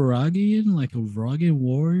like a Varangian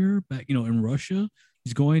warrior back, in Russia.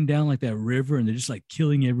 He's going down like that river, and they're just like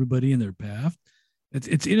killing everybody in their path.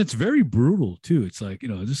 It's very brutal too. It's like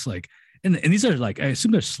just like and these are like I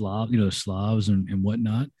assume they're Slavs and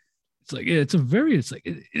whatnot. It's like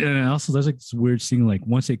and also there's like this weird scene like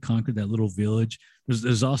once they conquered that little village,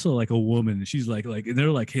 there's also like a woman, and she's like and they're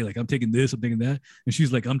like, hey, like I'm taking this, I'm taking that, and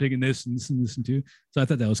she's like I'm taking this and this and this and too. So I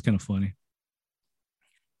thought that was kind of funny.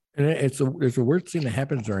 And there's a weird scene that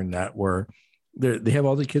happens during that where they have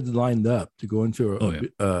all the kids lined up to go into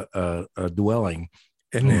a dwelling,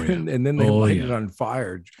 and then they light it on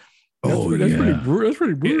fire. That's pretty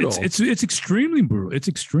brutal. It's extremely brutal. It's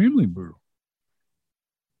extremely brutal.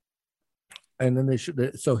 And then it's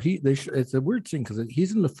a weird thing because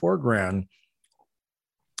he's in the foreground,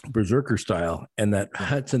 berserker style, and that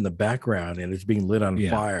hut's in the background, and it's being lit on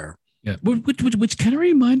fire. Yeah, which kind of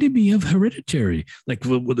reminded me of Hereditary, like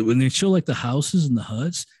when they show like the houses and the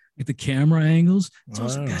huts, like the camera angles. It's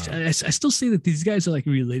also, gosh, I still say that these guys are like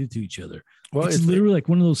related to each other. Well, it's literally like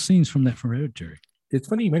one of those scenes from that Hereditary. It's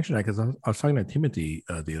funny you mentioned that because I was talking to Timothy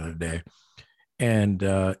the other day, and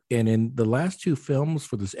in the last two films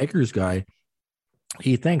for this Eggers guy,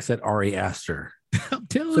 he thinks that Ari Aster. I'm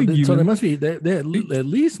telling you. So they must be. They at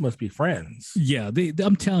least must be friends. Yeah,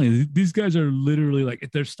 I'm telling you, these guys are literally like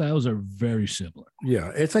their styles are very similar.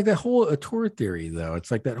 Yeah, it's like that whole auteur theory, though. It's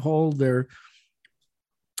like that whole they're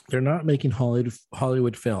not making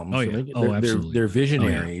Hollywood films. Absolutely. They're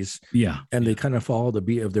visionaries. Yeah, and they kind of follow the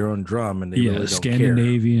beat of their own drum, and they really don't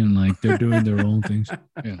Scandinavian, care. Like they're doing their own things.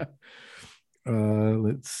 Yeah.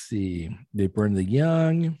 Let's see. They burn the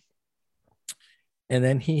young. And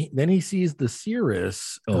then he sees the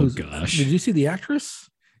seeress. Oh gosh! Did you see the actress?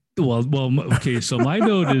 Well, okay. So my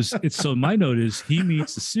note is he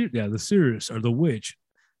meets the seeress or the witch,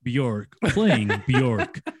 Bjork playing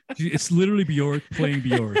Bjork. It's literally Bjork playing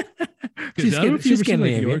Bjork. She's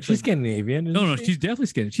Scandinavian. She's Scandinavian. No, she's definitely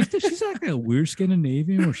Scandinavian. She's like a weird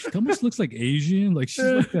Scandinavian, where she almost looks like Asian. Like she's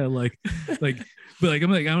like that, like. But like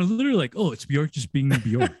I'm literally like, oh, it's Bjork just being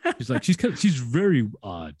Bjork. She's very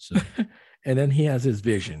odd. So. And then he has his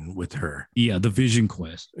vision with her. Yeah, the vision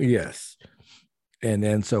quest. Yes. And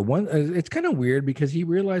then so it's kind of weird because he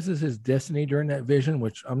realizes his destiny during that vision,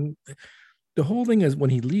 which the whole thing is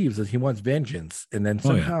when he leaves is he wants vengeance, and then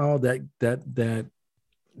somehow that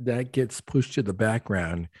gets pushed to the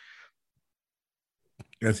background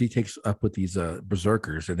as he takes up with these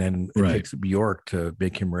berserkers, and then it takes Bjork to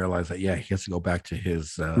make him realize that he has to go back to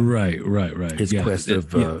his his quest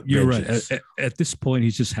of you're vengeance. Right. At this point,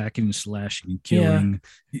 he's just hacking and slashing and killing.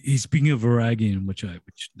 Yeah. He's being a Varagian, which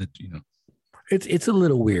it's a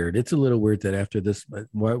little weird. It's a little weird that after this,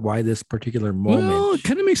 why this particular moment? Well, it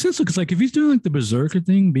kind of makes sense because like if he's doing like the berserker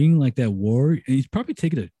thing, being like that warrior, he's probably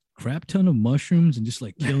taking a crap ton of mushrooms and just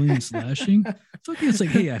like killing and slashing. It's like,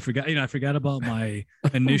 hey, I forgot about my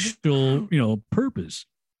initial, purpose.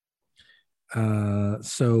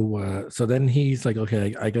 So then he's like,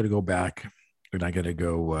 okay, I got to go back, and I got to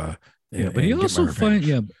go. But he also I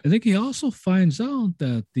think he also finds out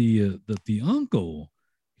that the uncle,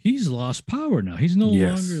 he's lost power now. He's no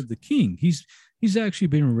longer the king. He's actually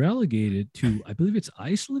been relegated to, I believe it's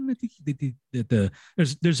Iceland. I think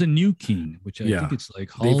there's a new king, which I think it's like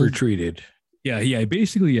they've retreated. Yeah.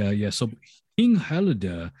 Basically, So King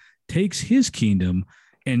Halida takes his kingdom,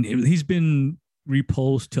 and he's been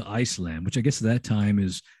repulsed to Iceland, which I guess at that time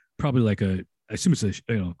is probably like I assume it's a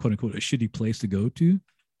quote unquote a shitty place to go to.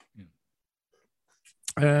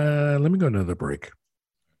 Let me go another break.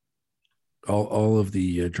 All of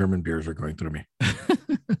the German beers are going through me.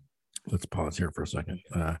 Let's pause here for a second.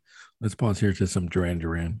 Let's pause here to some Duran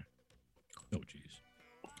Duran. Oh, jeez.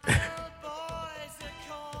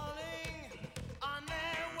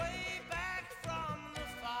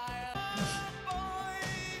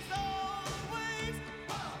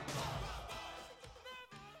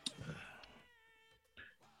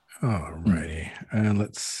 All righty. And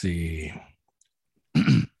let's see.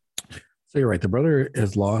 So you're right. The brother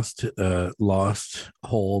has lost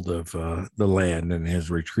hold of the land and has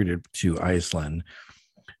retreated to Iceland,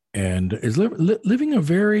 and is living a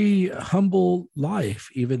very humble life.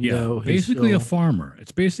 Even though he's basically a farmer.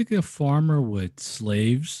 It's basically a farmer with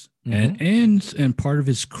slaves and part of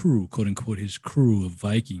his crew, quote unquote, his crew of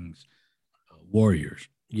Vikings warriors.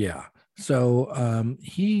 Yeah. So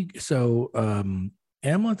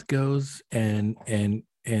Amleth goes and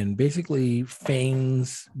basically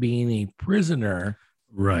feigns being a prisoner,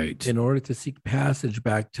 right, in order to seek passage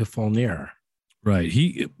back to Folnir. Right.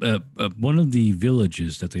 He one of the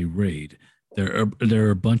villages that they raid, there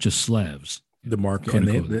are a bunch of Slavs. With the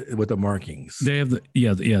markings. They have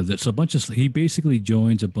There's a bunch of. He basically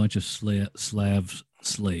joins a bunch of Slav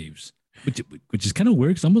slaves, which is kind of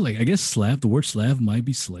weird. Because I'm like, I guess Slav. The word Slav might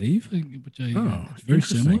be slave, which it's very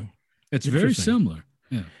similar. It's very similar.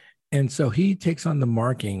 Yeah. And so he takes on the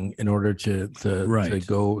marking in order to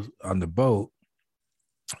go on the boat.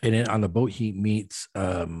 And then on the boat, he meets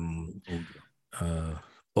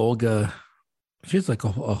Olga. She has like a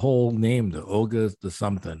whole name, the Olga, the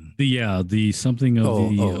something. The something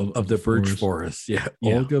of the birch forest. Yeah.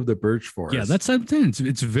 Olga of the birch forest. Yeah, that's something.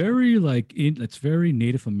 It's very it's very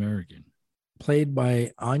Native American. Played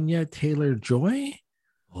by Anya Taylor-Joy.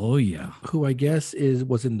 Oh yeah, who I guess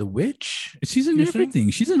was in The Witch. She's in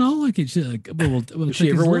everything. She's in all Is she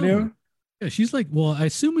everywhere now? Yeah, she's like. Well, I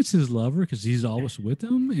assume it's his lover because he's always with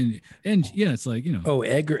him, and it's like Oh,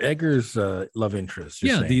 Egger's love interest.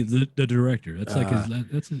 Yeah, the director. That's like his.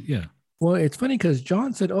 Well, it's funny because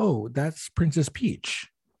John said, "Oh, that's Princess Peach."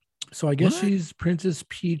 So I guess she's Princess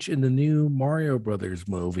Peach in the new Mario Brothers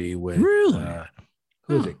movie with who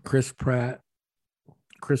is it? Chris Pratt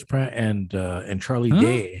and Charlie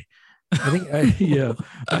Day. I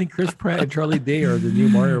think Chris Pratt and Charlie Day are the new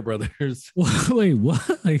Mario Brothers. Wait, what?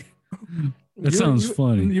 That sounds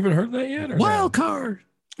funny. You haven't heard that yet? Wild card.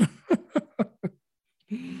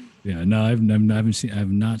 Yeah, no, I have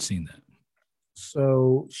not seen that.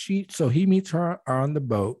 So he meets her on the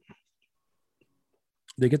boat.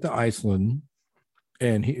 They get to Iceland,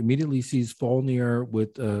 and he immediately sees Folnir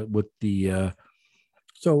with the.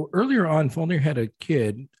 So earlier on, Folnir had a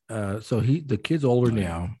kid. The kid's older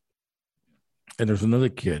now, and there's another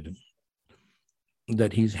kid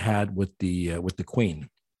that he's had with the queen.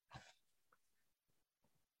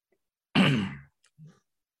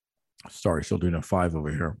 Sorry, still doing a 5 over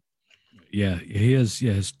here. Yeah, he has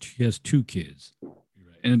two kids.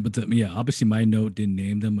 Obviously my note didn't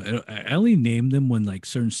name them. I only named them when like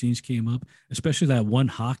certain scenes came up, especially that one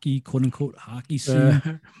hockey, quote unquote hockey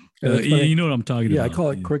scene. You know what I'm talking about. Yeah, I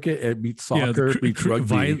call it cricket. It beats soccer. Beats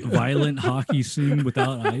rugby. Violent hockey scene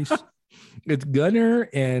without ice. It's Gunnar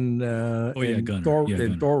and Gunnar. And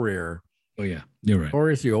Thorir. Oh yeah, you're right.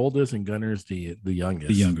 Thorir is the oldest, and Gunnar is the youngest,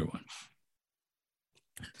 the younger one.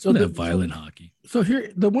 So that violent hockey. So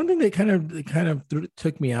here, the one thing that kind of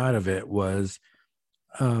took me out of it was,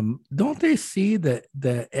 don't they see that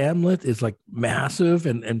Amleth is like massive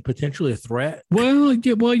and potentially a threat? Well,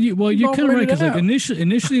 yeah, you're kind of right, because like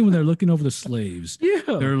initially when they're looking over the slaves,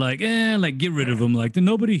 they're like, get rid of them. Like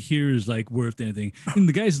nobody here is like worth anything. And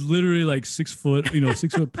the guy's literally like 6 foot,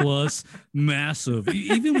 6 foot plus, massive.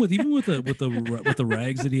 Even with the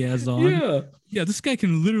rags that he has on. Yeah, this guy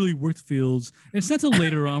can literally work the fields. And it's not till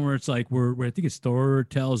later on where it's like where I think it's Thor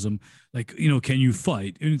tells him, like, can you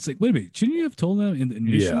fight? And it's like, wait a minute, shouldn't you have told them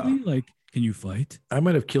initially, like, can you fight? I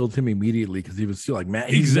might have killed him immediately because he was still like, man,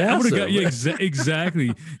 exactly.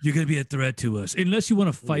 You're gonna be a threat to us unless you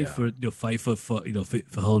want to fight for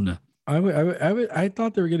Helena. I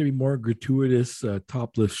thought there were going to be more gratuitous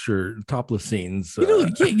topless scenes. You know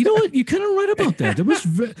what? You're kind of right about that. There was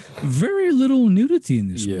very little nudity in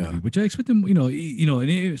this movie, which I expect them.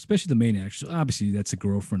 And especially the main actress. Obviously, that's the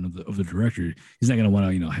girlfriend of the director. He's not going to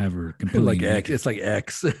want to have her completely like X. It's like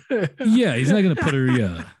X. Yeah, he's not going to put her.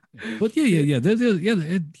 Yeah. But you're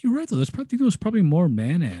right though. There was probably more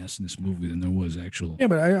man ass in this movie than there was actual. Yeah,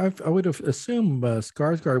 but I would have assumed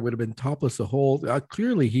Skarsgård would have been topless the whole.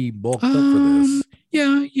 Clearly, he bulked up for this.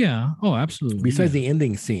 Yeah. Oh, absolutely. Besides the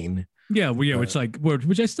ending scene. Yeah, which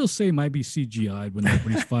I still say might be CGI'd when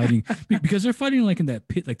he's fighting, because they're fighting like in that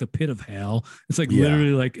pit, like the pit of hell. It's like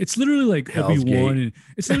literally like Obi-Wan, and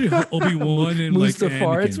it's literally Obi-Wan and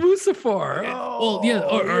Mustafar. Like it's Mustafar.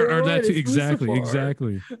 Or that too.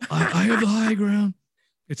 Exactly. I have the high ground.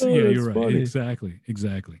 You're right. Funny.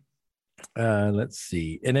 Exactly. Let's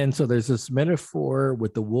see, and then so there's this metaphor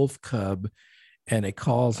with the wolf cub, and it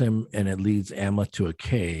calls him, and it leads Amleth to a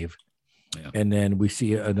cave. Yeah. And then we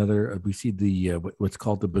see the what's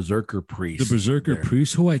called the Berserker priest. The Berserker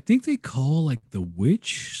priest, who I think they call like the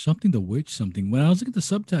witch something. When I was looking at the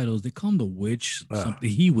subtitles, they call him the witch something. The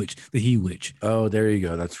he witch. Oh, there you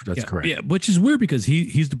go. That's correct. Yeah, which is weird because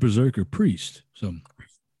he's the Berserker priest. So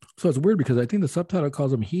it's weird because I think the subtitle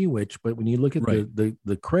calls him he witch, but when you look at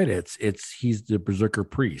the credits, he's the Berserker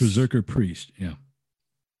priest. Berserker priest. Yeah.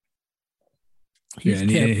 He's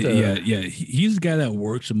the guy that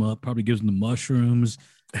works him up, probably gives him the mushrooms,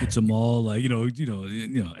 gets them all like, and don't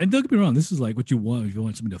get me wrong, this is like what you want if you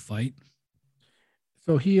want somebody to fight.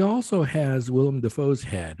 So he also has Willem Dafoe's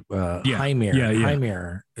head, Hymir.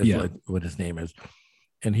 Hymir is what his name is.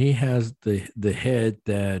 And he has the head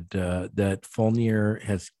that Fjölnir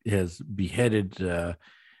has beheaded the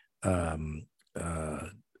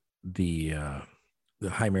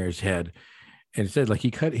Hymir's head. And it said like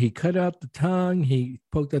he cut out the tongue, he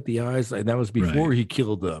poked out the eyes, and that was before he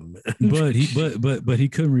killed them. but he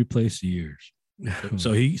couldn't replace the ears,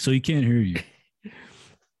 so he can't hear you.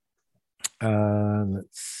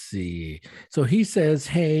 Let's see. So he says,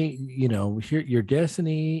 "Hey, here your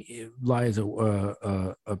destiny lies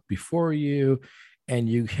before you, and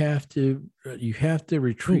you have to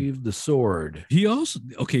retrieve the sword." He also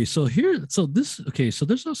there's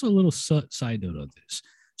also a little side note on this.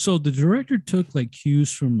 So the director took like cues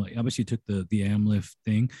from, like, obviously took the Amleth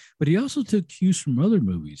thing, but he also took cues from other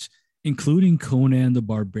movies, including Conan the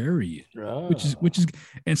Barbarian, which is,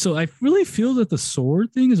 and so I really feel that the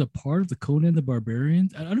sword thing is a part of the Conan the Barbarian.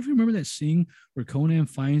 I don't know if you remember that scene where Conan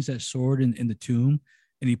finds that sword in the tomb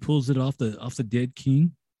and he pulls it off the dead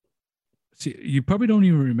king. See, you probably don't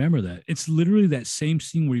even remember that. It's literally that same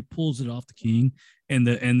scene where he pulls it off the king and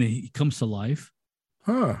he comes to life.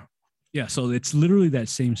 Huh. Yeah, so it's literally that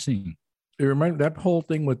same scene. It reminds that whole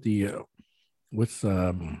thing with the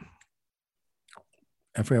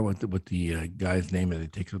I forgot what the guy's name is. He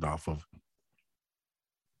takes it off of.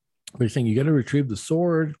 But he's saying you got to retrieve the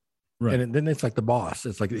sword, right? And then it's like the boss.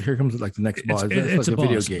 It's like here comes like the next boss. It's like a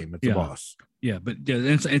video game. It's a boss. Yeah, but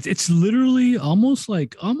it's literally almost I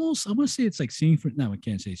want to say it's like scene for. No, I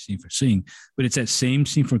can't say scene for scene, but it's that same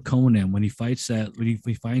scene for Conan when he fights when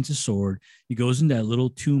he finds his sword. He goes in that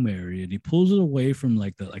little tomb area and he pulls it away from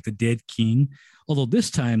like the dead king. Although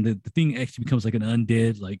this time the thing actually becomes like an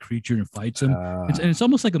undead like creature and fights him. And it's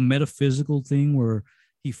almost like a metaphysical thing where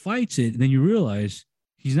he fights it and then you realize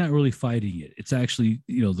he's not really fighting it. It's actually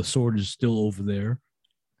the sword is still over there.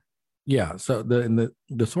 Yeah, so the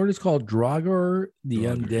sword is called Draugr the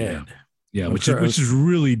Undead. Yeah, which is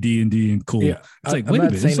really D&D and cool. Yeah, it's like I'm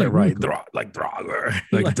not saying it right. Cool. Like Draugr,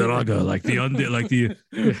 like Draugr, like the undead, like the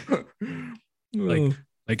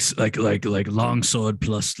like longsword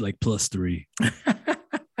plus 3.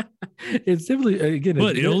 It's simply again,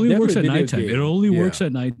 but it only works at nighttime. It only works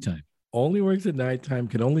at nighttime. Only works at nighttime.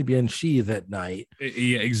 Can only be unsheathed at night.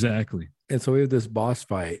 Yeah, exactly. And so we have this boss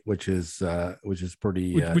fight, which is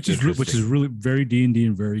pretty, which is really very D&D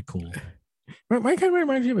and very cool. Mine kind of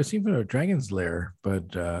reminds me of a scene from a Dragon's Lair,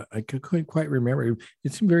 but I couldn't quite remember.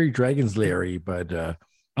 It seemed very Dragon's Lair-y, but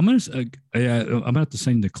I'm gonna have to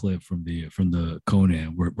send the clip from the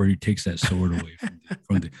Conan where he takes that sword away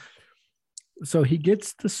from the. So he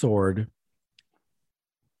gets the sword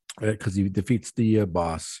because he defeats the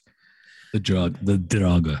boss, the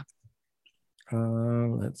Draga.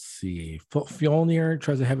 Let's see. Fjolnir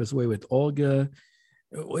tries to have his way with Olga.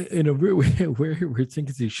 In a weird thing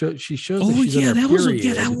because she shows. Oh yeah, that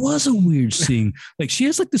was a weird scene. Like she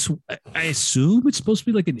has like this. I assume it's supposed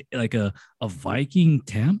to be like a Viking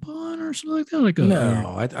tampon or something like that.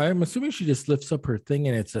 No, I'm assuming she just lifts up her thing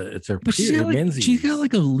and it's a. But she's got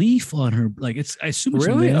like a leaf on her. Like it's. I assume it's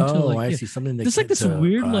really. I see something. There's like this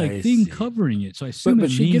weird thing covering it. So I assume.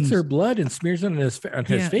 But she gets her blood and smears it on his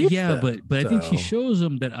face. Yeah, but I think she shows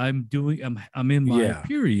him that I'm in my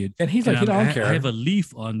period, and he's like, I don't care. I have a leaf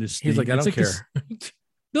on this. He's like, I don't care.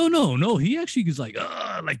 No. He actually is like,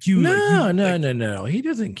 like you. No. He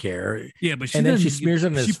doesn't care. Yeah, but then she smears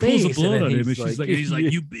on his face. She pulls the blood on him, and he's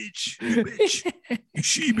like, you bitch, you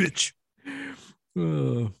she bitch.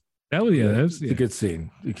 That's a good scene.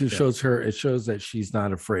 It shows her. It shows that she's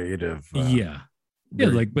not afraid of. But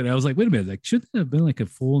I was like, wait a minute, like shouldn't there have been like a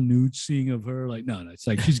full nude scene of her? Like, no, it's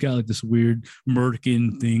like she's got like this weird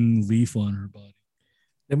merkin thing leaf on her body.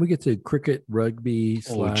 Then we get to cricket, rugby,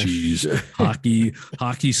 hockey,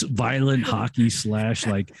 violent hockey /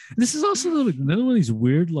 like this is also another one of these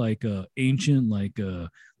weird ancient like a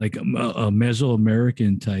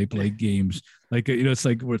Mesoamerican type like games it's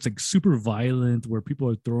like where it's like super violent where people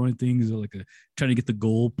are throwing things trying to get the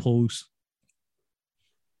goal post.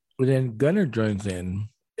 But then Gunnar joins in.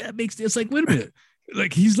 It's like wait a minute.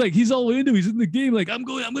 Like he's all into. He's in the game. Like I'm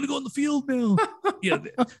gonna go on the field now. Yeah.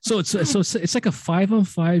 So it's like a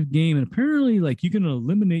 5-on-5 game, and apparently like you can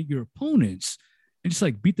eliminate your opponents and just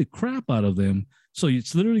like beat the crap out of them. So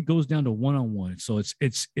it's literally goes down to 1-on-1. So it's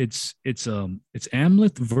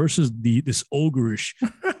Amleth versus this ogreish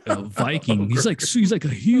Viking. He's like a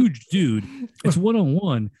huge dude. It's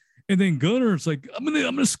 1-on-1, and then Gunnar's like I'm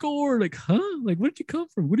gonna score. Like huh? Like where did you come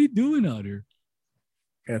from? What are you doing out here?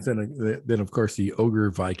 And then of course the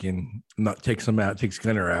ogre Viking takes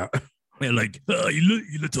Gunnar out. And like, you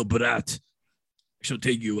little brat, I shall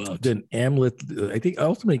take you out. Then Amleth, I think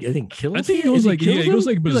ultimately, kills him. I think he goes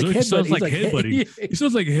like berserk. He sounds like headbutting. He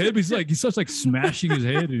sounds like head. He starts like smashing his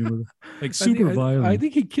head, like super violent. I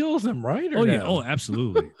think he kills him, right? Yeah. Oh,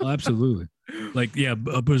 absolutely. Absolutely. Like a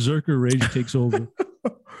berserker rage takes over.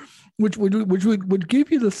 Which would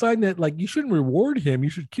give you the sign that like you shouldn't reward him.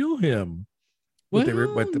 You should kill him. But they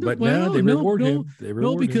reward him.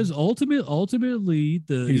 Because ultimately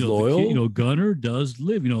he's loyal. Gunnar does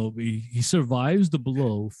live. He survives the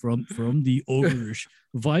blow from the ogreish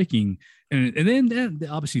Viking, and then that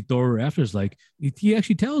obviously Thor after is like he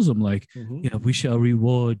actually tells him like, we shall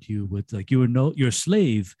reward you with like you're a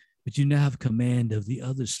slave, but you now have command of the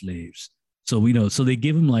other slaves. So so they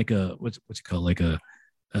give him like a what's it called like a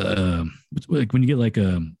like when you get like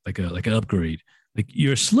an upgrade. Like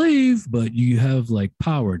you're a slave, but you have like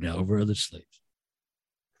power now over other slaves.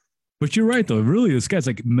 But you're right though. Really, this guy's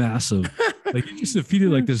like massive. Like you just defeated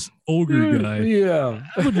like this ogre guy. Yeah.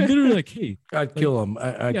 I would literally like, hey, I'd kill him.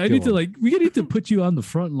 I need to like we need to put you on the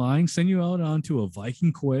front line, send you out onto a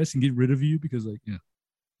Viking quest and get rid of you because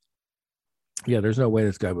Yeah, there's no way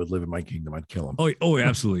this guy would live in my kingdom. I'd kill him. Oh,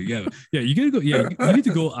 absolutely. Yeah. You gotta go. Yeah, you need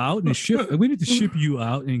to go out and ship. We need to ship you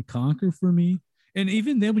out and conquer for me. And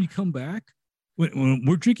even then when you come back, when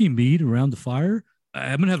we're drinking mead around the fire,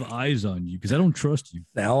 I'm gonna have eyes on you because I don't trust you.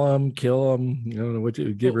 Sell him, kill him. You don't know what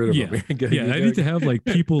you get rid of him. I need to have like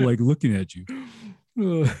people like looking at you.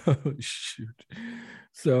 Oh, shoot.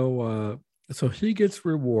 So he gets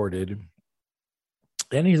rewarded,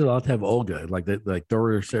 and he's allowed to have Olga. Like that. Like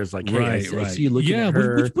Thor says, like, "Hey, I see you looking at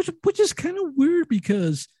her," which is kind of weird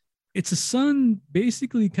because it's a son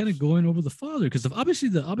basically kind of going over the father because obviously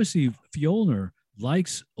Fjolnir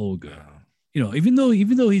likes Olga. Even though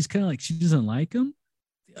he's kind of like she doesn't like him.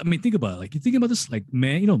 I mean, think about it. Like you think about this, like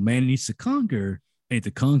man needs to conquer, ain't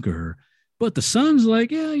to conquer her. But the son's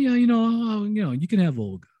like, you can have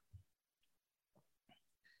Olga.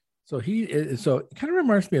 So it kind of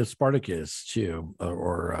reminds me of Spartacus too,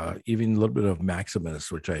 or even a little bit of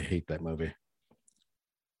Maximus, which I hate that movie.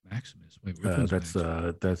 Maximus, wait, that's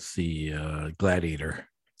the Gladiator.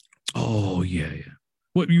 Oh yeah.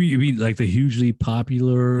 What you mean, like the hugely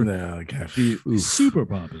popular? No, gosh, super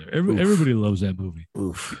popular. Everybody loves that movie.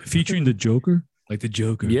 Oof. Featuring the Joker, like the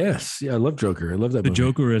Joker. Yes, yeah, I love Joker. I love that. The movie.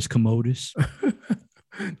 Joker as Commodus.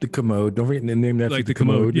 The Commode. Don't forget the name that like the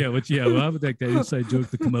Commode. Yeah, well, I would like that inside joke.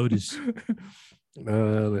 The Commodus.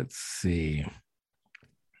 Let's see.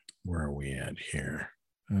 Where are we at here?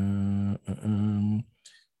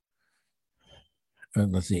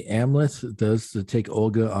 Let's see. Amleth does take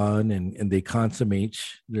Olga on, and they consummate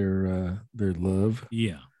their love.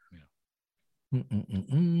 Yeah.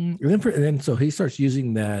 And then so he starts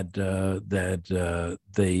using that the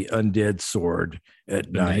undead sword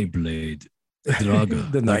at night. Blade.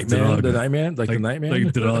 Draga. The Nightman. The Nightman. Like the Nightman.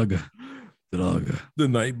 Like Draga. The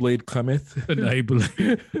Nightblade cometh. The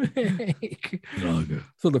Nightblade. Draga.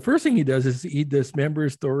 So the first thing he does is he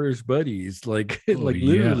dismembers Thor's buddies,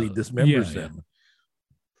 literally dismembers them,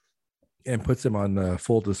 and puts them on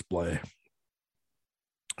full display.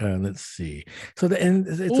 Let's see. So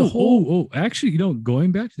it's a whole. Actually,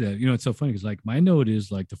 going back to that, it's so funny because like my note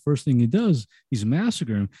is like the first thing he does, he's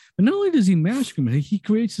massacring him. But not only does he massacre him, he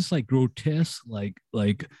creates this like grotesque like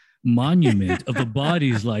monument of the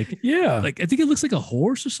bodies. Like I think it looks like a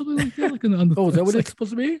horse or something like that. Like on the, is that what it's supposed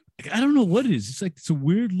to be? Like, I don't know what it is. It's like it's a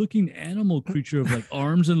weird looking animal creature of like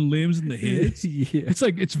arms and limbs and the heads. Yeah.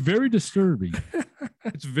 It's very disturbing.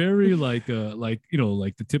 It's very like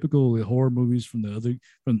the typical horror movies from the other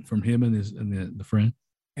from him and the friend.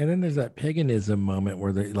 And then there's that paganism moment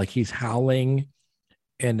where like he's howling,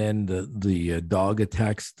 and then the dog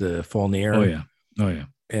attacks the Falnir. Oh yeah.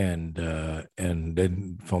 And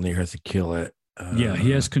then Falnir has to kill it.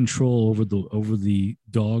 He has control over the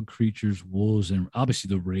dog creatures, wolves, and obviously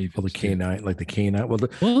the ravens. The canine. Well, the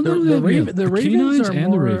ravens are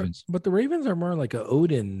more, the ravens. But the ravens are more like an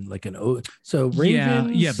Odin, So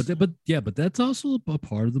ravens, but that's also a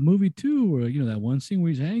part of the movie too, where that one scene where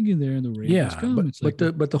he's hanging there and the ravens come.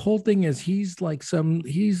 But the whole thing is he's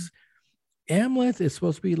Amleth is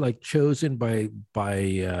supposed to be like chosen by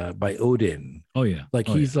Odin. Oh yeah.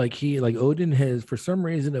 Odin has, for some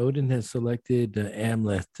reason, Odin has selected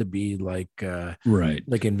Amleth to be like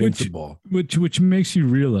invincible. Which makes you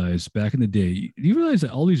realize back in the day, you realize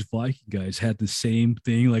that all these Viking guys had the same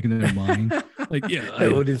thing like in their mind.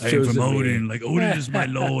 Odin's I am from Odin. Like Odin is my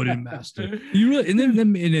lord and master. And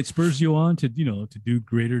then it spurs you on to do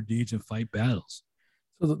greater deeds and fight battles.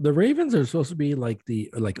 So the ravens are supposed to be like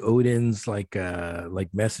Odin's like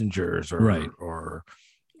messengers or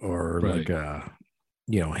the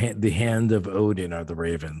hand of Odin are the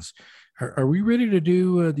ravens. Are we ready to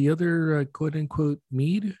do the other quote unquote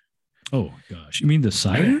mead? Oh gosh, you mean the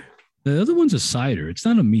cider? The other one's a cider. It's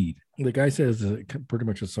not a mead. The guy says pretty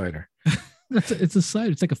much a cider. It's a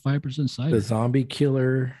cider. It's like a 5% cider. The zombie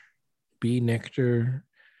killer, bee nectar.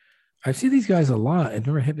 I see these guys a lot. I've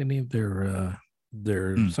never had any of their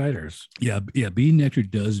ciders. Yeah. Bee nectar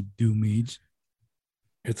does do meads.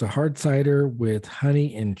 It's a hard cider with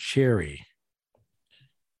honey and cherry.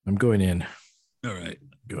 I'm going in. All right.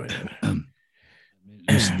 Go ahead.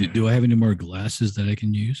 Do I have any more glasses that I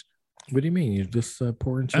can use? What do you mean? You just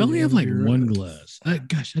pour into? I only have like one glass.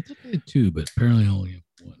 Gosh, I thought I had two, but apparently I only have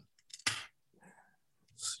one.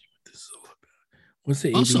 Let's see what this is all about. What's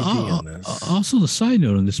the ABV on this? Also, the side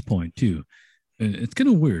note on this point too, and it's kind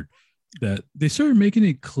of weird that they started making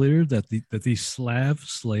it clear that these Slav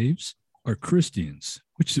slaves are Christians,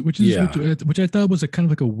 which I thought was a kind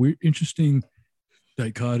of like a weird, interesting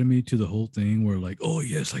dichotomy to the whole thing. Where like, oh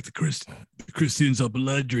yes, like the Christians are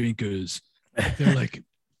blood drinkers. They're like,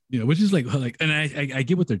 which is like, and I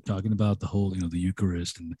get what they're talking about, the whole, the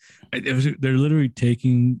Eucharist, and they're literally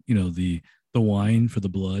taking, the wine for the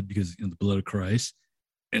blood because the blood of Christ.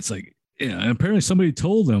 It's like, and apparently somebody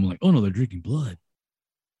told them like, oh no, they're drinking blood.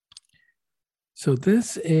 So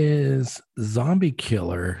this is Zombie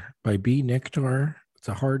Killer by Bee Nectar. It's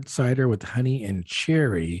a hard cider with honey and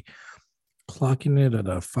cherry, clocking it at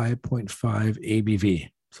a 5.5 ABV.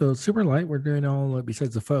 So it's super light. We're doing all,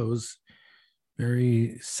 besides the foes,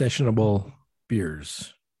 very sessionable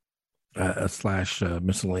beers /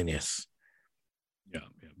 miscellaneous. Yeah,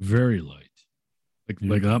 very light.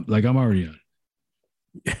 Like I'm already out.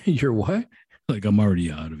 You're what? Like I'm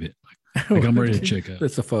already out of it. Like I'm ready to check out.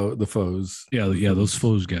 That's the foes. Yeah, those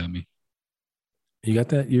foes got me. You got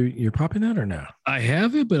that? You're popping that or no? I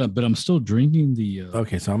have it, but I'm still drinking the.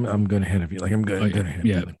 Okay, so I'm going ahead of you. Like I'm going.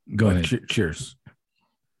 Yeah, go ahead. Cheers.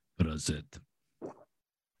 What is it?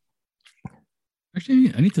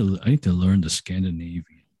 Actually, I need to learn the Scandinavian.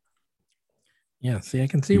 Yeah, see, I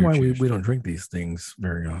can see why we don't drink these things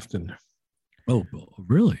very often. Oh,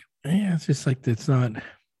 really? Yeah, it's just like it's not.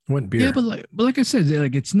 What beer? Yeah, but like I said,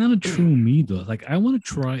 like it's not a true meat though. Like I want to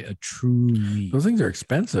try a true meat. Those things are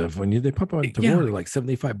expensive. When they pop on Tavour, they're like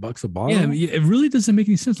 $75 a bottle. Yeah, it really doesn't make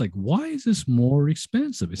any sense. Like, why is this more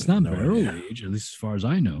expensive? It's not barrel idea. aged, at least as far as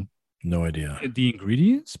I know. No idea. The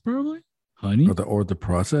ingredients, probably honey, or the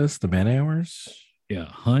process, the man hours. Yeah,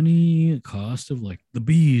 honey, cost of like the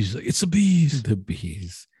bees. It's the bees. The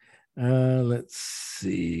bees. Let's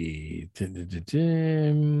see. They're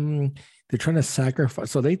trying to sacrifice.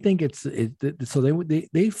 So they think so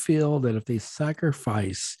they feel that if they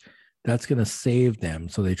sacrifice, that's going to save them.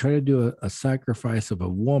 So they try to do a sacrifice of a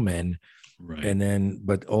woman, right? And then,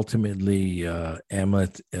 but ultimately,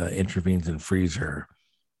 Amleth intervenes and frees her.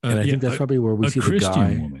 And I think that's probably where we see Christian the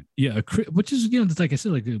guy. Woman. Yeah, which is like I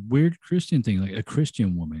said, like a weird Christian thing, like a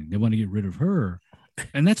Christian woman. They want to get rid of her.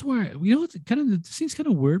 And that's why, it's the scene's kind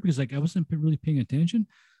of weird because like I wasn't really paying attention.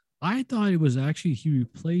 I thought it was actually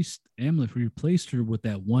Amleth replaced her with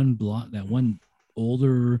that one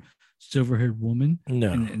older silver-haired woman.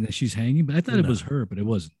 No, and that she's hanging. But I thought it was her, but it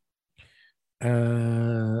wasn't.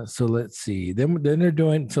 So let's see. Then they're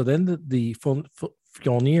doing. So then the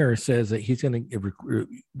Fjolnir says that he's going to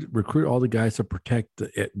recruit all the guys to protect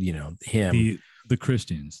him. The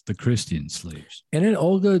Christian slaves. And then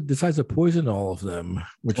Olga decides to poison all of them,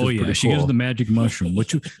 which is pretty she cool. gives the magic mushroom,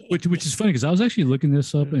 which is funny because I was actually looking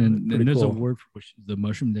this up and there's a word for the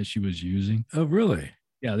mushroom that she was using. Oh, really?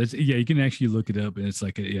 Yeah, you can actually look it up and it's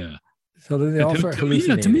like So then they all start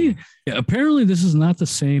hallucinating. To me, apparently this is not the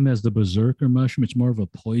same as the berserker mushroom. It's more of a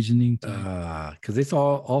poisoning type. Because they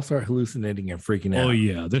all start hallucinating and freaking out. Oh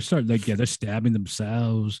yeah, they're stabbing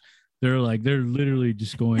themselves. They're literally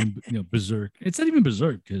just going, berserk. It's not even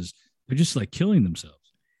berserk because they're just like killing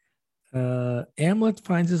themselves. Amleth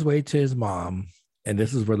finds his way to his mom, and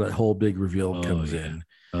this is where that whole big reveal comes in.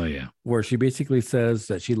 Oh yeah, where she basically says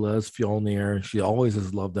that she loves Fjolnir. She always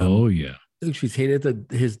has loved him. Oh yeah, she's hated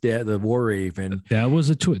his dad, the War Raven. That was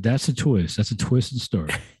a twist. That's a twist. That's a twisted story.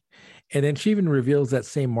 And then she even reveals that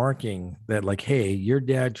same marking that like, hey, your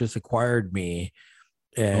dad just acquired me.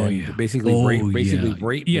 And basically rape.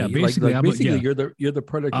 Yeah, me. basically, you're the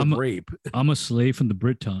product of rape. I'm a slave from the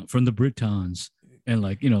Britons, and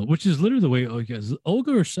which is literally the way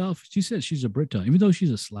Olga herself. She says she's a Briton, even though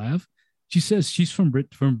she's a Slav. She says she's from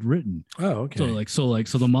Britain. Oh, okay.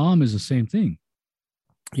 So the mom is the same thing.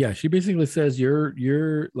 Yeah, she basically says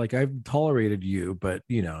you're like I've tolerated you, but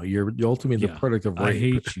you're ultimately the product of rape. I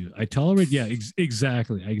hate you. I tolerate. Yeah,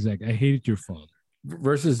 exactly. I hated your father.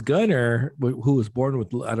 Versus Gunnar, who was born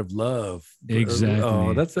out of love. Exactly.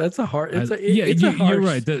 Oh, that's a hard. You're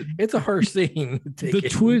right. It's a harsh scene.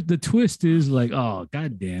 The twist is like, oh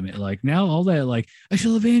god damn it! Like now all that like I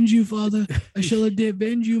shall avenge you, father. I shall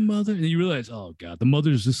avenge you, mother. And you realize, oh god, the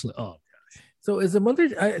mother's just like, oh. So is the mother?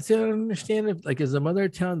 I don't understand if like is the mother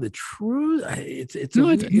telling the truth? It's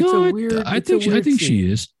a weird. I think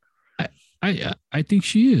she is. I think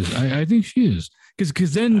she is. I think she is.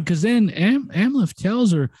 Because then Amleth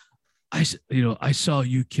tells her, I saw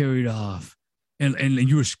you carried off, and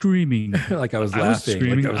you were screaming like I was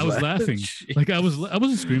laughing. I was laughing. Like I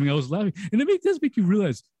wasn't screaming. I was laughing, and it does make you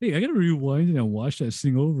realize, hey, I got to rewind and watch that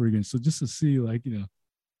thing over again, so just to see, and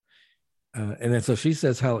then so she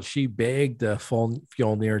says how she begged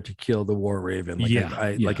Fjolnir to kill the War Raven.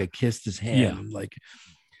 Like I kissed his hand. Like.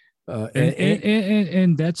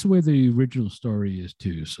 And that's the way the original story is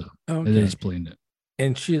too. So it explained it.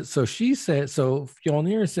 And she said,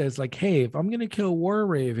 Fjolnir says like, hey, if I'm going to kill War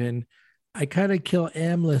Raven, I kind of kill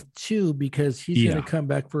Amleth too, because he's going to come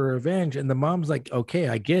back for revenge. And the mom's like, okay,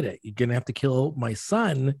 I get it. You're going to have to kill my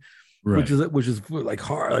son, right. which is like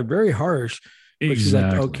hard, like very harsh. But she's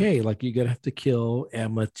like, okay, like you're going to have to kill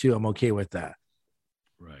Amleth too. I'm okay with that.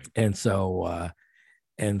 Right. And so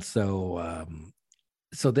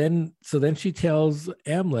then she tells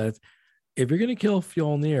Amleth, if you're going to kill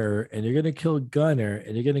Fjolnir and you're going to kill Gunnar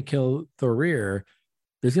and you're going to kill Thorir,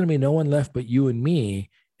 there's going to be no one left but you and me.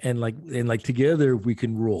 And together we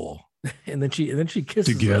can rule. And then she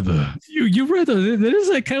kisses together. Him. You read that is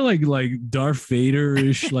like kind of like Darth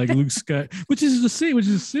Vader-ish, like Luke Skywalker, which is the same, which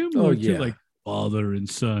is similar to like father and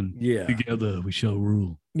son. Yeah. Together we shall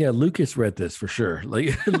rule. Yeah, Lucas read this for sure.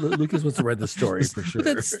 Like Lucas must have read the story for sure.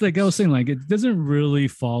 But that's like I was saying, like it doesn't really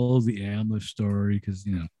follow the Amleth story because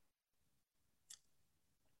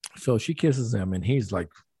So she kisses him, and he's like,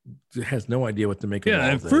 has no idea what to make of all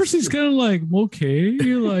at this. First he's kind of like, okay, and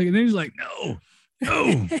then he's like, no.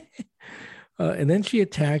 And then she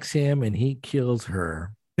attacks him, and he kills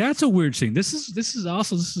her. That's a weird thing. This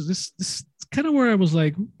is kind of where I was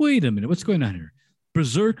like, wait a minute, what's going on here?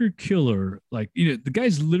 Berserker killer, like the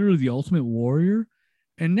guy's literally the ultimate warrior,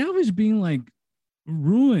 and now he's being like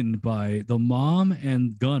ruined by the mom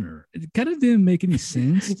and Gunner. It kind of didn't make any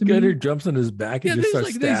sense to me. Gunner jumps on his back and just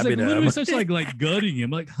starts stabbing him. Literally starts like gutting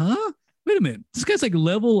him. Like, huh? Wait a minute. This guy's like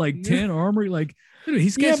level 10 armor. Like,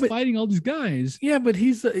 he's fighting all these guys. Yeah, but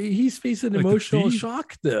he's facing emotional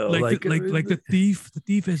shock though. Like the thief. The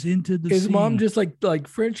thief is into the his scene. mom just like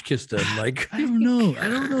French kissed him. Like I don't know,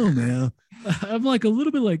 man. I'm like a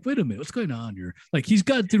little bit like, wait a minute, what's going on here? Like he's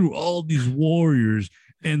got through all these warriors,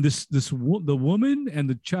 and the woman and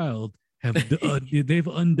the child have they've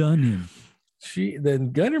undone him.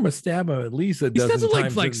 Then Gunner must stab him at least a dozen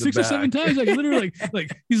times. Like 6 or 7 times. Like literally,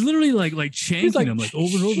 he's literally like shanking him like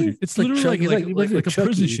over and over. It's literally like a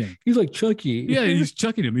prison shank. He's like Chucky. Yeah, he's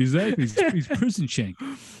chucking him. Exactly. He's prison shank.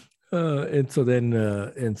 And so then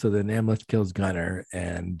Amleth kills Gunner,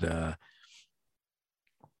 and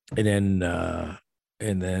then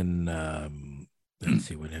let's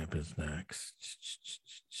see what happens next.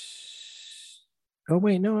 Oh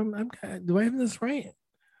wait, no, I'm do I have this right?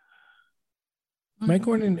 Am I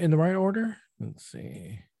going in the right order? Let's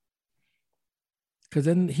see. Because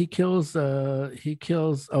then he kills. Oh,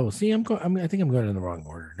 see, I think I'm going in the wrong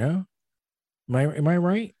order. No, am I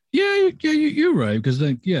right? Yeah, you're right. Because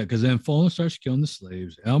then Fallen starts killing the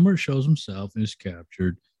slaves. Elmer shows himself and is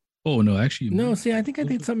captured. Oh no, actually, no. See, I think I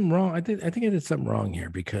did something wrong. I think I did something wrong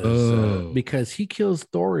here because he kills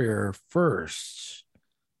Thorir first.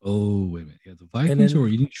 Oh, wait a minute. Yeah, the Vikings were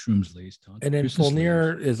eating shrooms laced. And then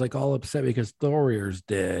Folnir is like all upset because Thorir's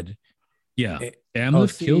dead. Yeah.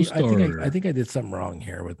 Amleth kills Thorir. I think I did something wrong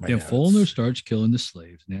here with my notes. Folnir starts killing the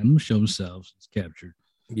slaves, and Amleth shows himself and is captured.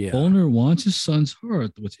 Yeah. Folnir wants his son's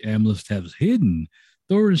heart, which Amleth has hidden.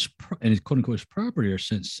 Thorir and his quote-unquote his property are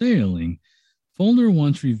sent sailing. Folnir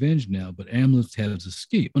wants revenge now, but Amleth has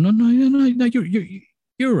escaped. Oh, no,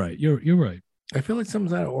 you're right. You're right. I feel like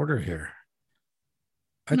something's out of order here.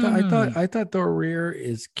 I thought Thorir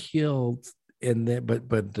is killed, and then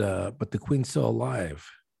but the queen's still alive.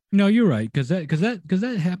 No, you're right, because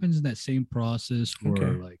that happens in that same process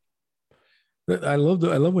where like. I love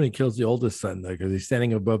when he kills the oldest son though, because he's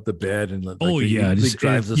standing above the bed and he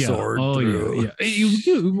drives the sword through. Yeah.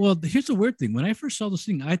 Well, here's the weird thing. When I first saw this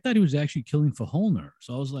thing, I thought he was actually killing Folnir.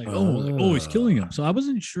 So I was like, he's killing him. So I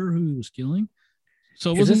wasn't sure who he was killing.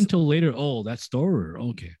 So it wasn't until later. Oh, that's Thorir.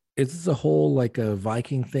 Okay. Is this a whole like a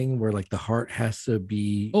Viking thing where like the heart has to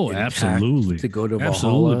be absolutely to go to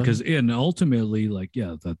Valhalla? Absolutely, because ultimately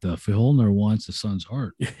that the Fjolnir wants the son's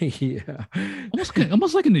heart. Yeah,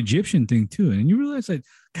 almost like an Egyptian thing too. And you realize I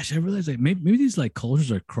realized that maybe these like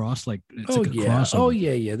cultures are crossed like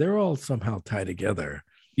crossover. They're all somehow tied together.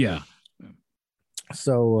 Yeah.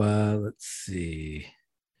 So let's see.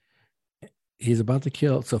 He's about to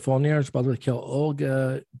kill. So Folnir is about to kill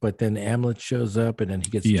Olga, but then Amleth shows up, and then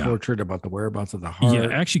he gets tortured about the whereabouts of the heart.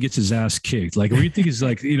 Yeah, actually gets his ass kicked. Like, what do you think is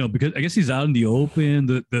like, because I guess he's out in the open.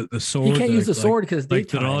 The sword. He can't use the sword because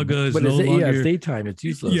daytime. But it's daytime. It's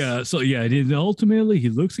useless. Yeah. So ultimately he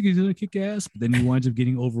looks like he's gonna kick ass, but then he winds up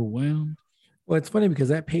getting overwhelmed. Well, it's funny because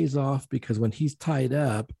that pays off because when he's tied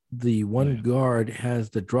up, the one guard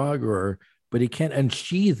has the Draugr, but he can't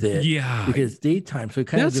unsheath it. Yeah, because it's daytime, so he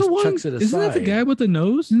kind of just chucks it aside. Isn't that the guy with the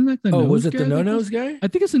nose? Isn't that the nose? Was it the no-nose guy? I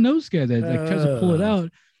think it's the nose guy that tries to pull it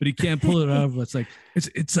out, but he can't pull it out. It's like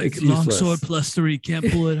it's like long sword plus 3.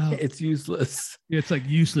 Can't pull it out. It's useless. Yeah, it's like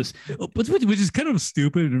useless. But which is kind of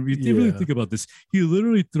stupid. And if you really think about this, he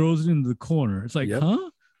literally throws it into the corner. It's like, huh?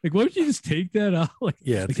 Like, why don't you just take that out? Like,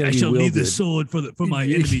 I shall need the sword for my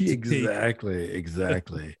enemy.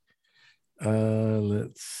 Exactly.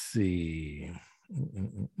 Let's see.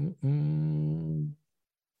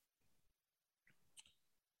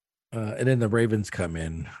 And then the ravens come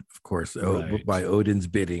in, of course, by Odin's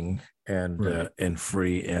bidding, and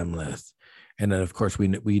free Amleth. And then, of course,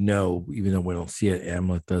 we know, even though we don't see it,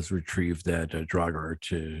 Amleth does retrieve that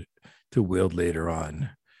Draugr to wield later on.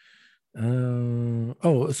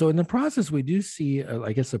 So in the process, we do see,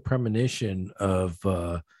 I guess, a premonition of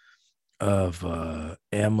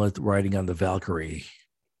Amleth riding on the Valkyrie,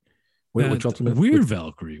 which ultimately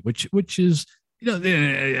Valkyrie, which is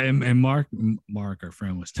and Mark, our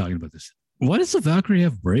friend, was talking about this. Why does the Valkyrie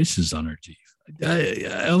have braces on her teeth?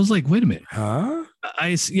 I was like, wait a minute, huh?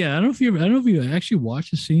 I don't know if you actually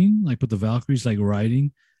watched the scene like with the Valkyries like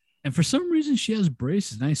riding, and for some reason she has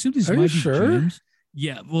braces, and I assume these might be gems.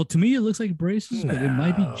 Yeah, well, to me it looks like braces, but it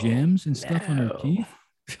might be gems and stuff on her teeth.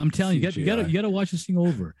 I'm telling you, you gotta watch this thing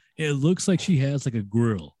over. It looks like she has like a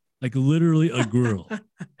grill, like literally a grill,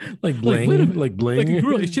 like bling, like bling, like a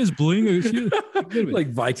grill. She has bling,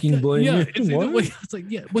 like Viking bling. Yeah, it's like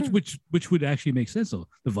which would actually make sense though.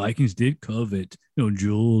 The Vikings did covet,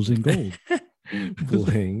 jewels and gold.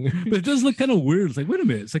 Bling. But it does look kind of weird. It's like, wait a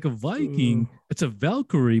minute, it's like a Viking. It's a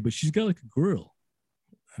Valkyrie, but she's got like a grill.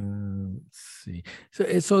 Let's see.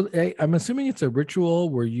 So I'm assuming it's a ritual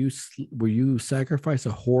where you sacrifice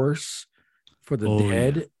a horse for the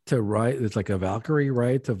dead to ride. It's like a Valkyrie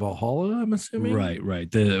ride to Valhalla. I'm assuming.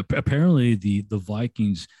 Right. Apparently the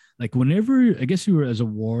Vikings, like whenever, I guess you were as a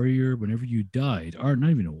warrior, whenever you died, or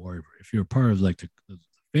not even a warrior, if you're a part of like the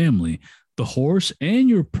family, the horse and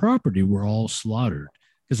your property were all slaughtered.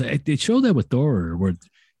 Because they showed that with Thor, where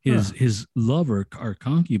his lover or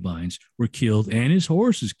concubines were killed and his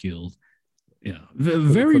horse is killed. Yeah,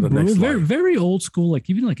 very brutal, very old school,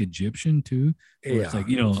 like even like Egyptian too. Yeah, it's like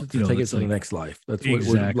take it to the next life. That's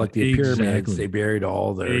what like the pyramids. They buried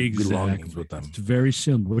all their belongings with them. It's very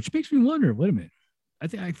similar, which makes me wonder. Wait a minute,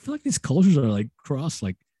 I feel like these cultures are like cross,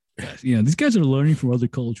 like these guys are learning from other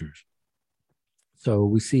cultures. So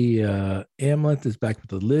we see Amleth is back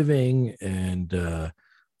with the living, and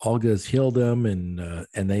Olga's healed him,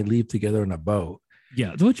 and they leave together in a boat.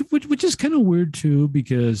 Yeah, which is kind of weird too,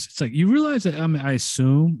 because it's like you realize that I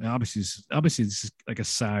assume obviously this is like a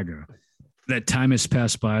saga, that time has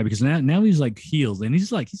passed by, because now he's like healed and he's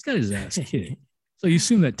got his ass kicked. So you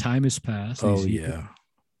assume that time has passed. Oh yeah.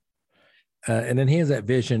 And then he has that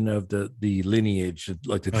vision of the lineage,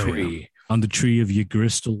 like the tree on the tree of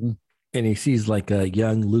Ygritte. And he sees like a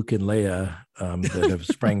young Luke and Leia that have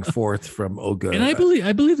sprang forth from Olga. And I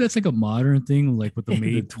believe that's like a modern thing, like with the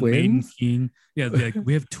maiden king. Yeah, like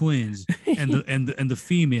we have twins, and the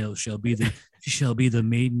female shall be the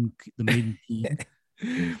maiden king.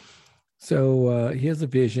 So he has a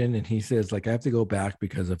vision, and he says, like, I have to go back,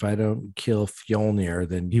 because if I don't kill Fjolnir,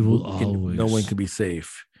 then no one can be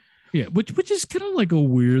safe. Yeah, which is kind of like a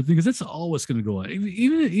weird thing, because that's always going to go on.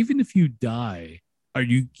 Even if you die. Are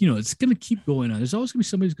it's going to keep going on. There's always going to be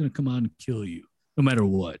somebody who's going to come on and kill you, no matter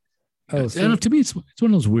what. To me, it's one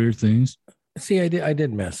of those weird things. See, I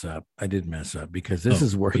did mess up. Because this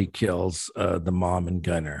is where he kills the mom and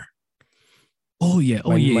Gunnar. Oh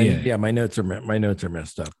yeah. My notes are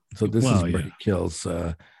messed up. So this is where he kills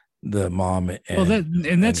the mom.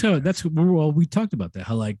 We talked about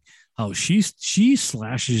that. How she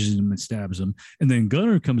slashes him and stabs him, and then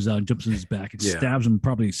Gunnar comes out and jumps in his back and stabs him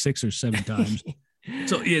probably 6 or 7 times.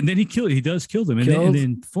 So and then he does kill them, and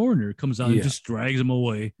then Foreigner comes out and just drags him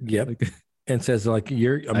away. Yep. And says, like, I'm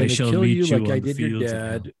going to kill you like I did your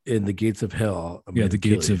dad in the gates of hell. The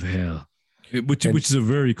gates of hell, which is a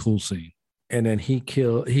very cool scene. And then he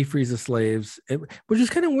frees the slaves, which is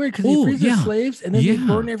kind of weird, because he frees the slaves and then they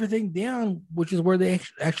burn everything down, which is where they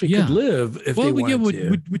actually could live if they wanted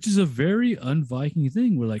to. Which is a very un-Viking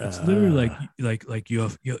thing, where like it's literally like you're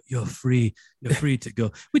free to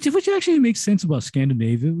go, which actually makes sense about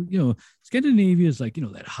Scandinavia. Scandinavia is like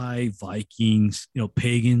that high Vikings,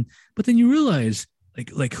 pagan, but then you realize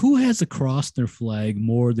like who has a cross in their flag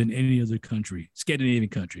more than any other country? Scandinavian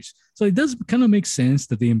countries. So it does kind of make sense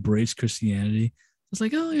that they embrace Christianity. It's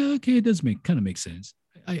like, oh yeah, okay, it does make sense.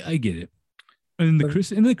 I get it. And the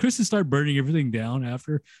Christians start burning everything down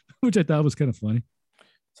after, which I thought was kind of funny.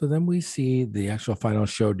 So then we see the actual final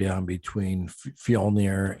showdown between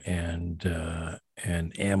Fjolnir and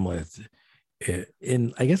Amleth. I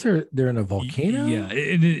guess they're in a volcano,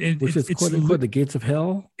 which is quote unquote the gates of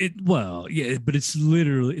hell. But it's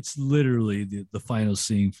literally the final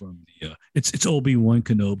scene from the it's Obi-Wan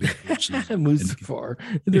Kenobi versus Mustafar.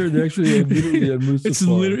 They're actually literally on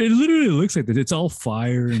Mustafar. It literally looks like that. It's all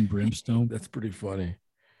fire and brimstone. That's pretty funny.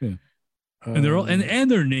 Yeah, and they're all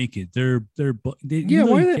and they're naked. Why are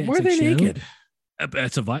they naked?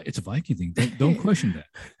 It's a Viking thing. Don't question that.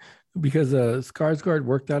 Because Skarsgård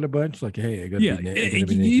worked out a bunch, like, hey, I gotta be naked.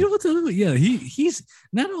 You know what? He's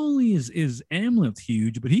not only is Amleth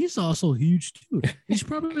huge, but he's also huge too. He's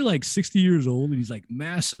probably like 60 years old, and he's like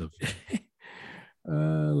massive.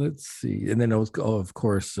 Let's see, and then of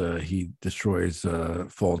course he destroys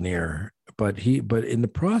Fjolnir, but in the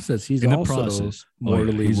process he's mortally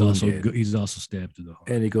wounded. He's also stabbed to the heart,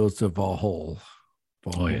 and he goes to Valhalla.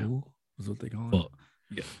 Is what they call it.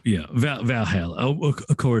 Yeah, Valhalla.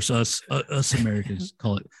 Of course, us Americans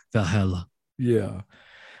call it Valhalla. Yeah.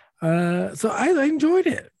 So I enjoyed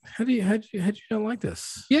it. How do you not like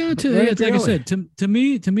this? Yeah, like I said, to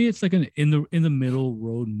me, it's like an in the middle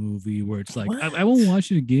road movie where it's like I won't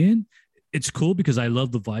watch it again. It's cool because I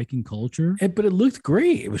love the Viking culture, but it looked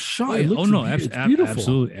great. It was shot. Absolutely.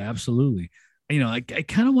 I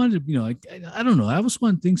kind of wanted to, I don't know. I always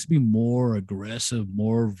want things to be more aggressive,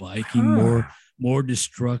 more Viking, more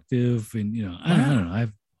destructive, and I don't know. I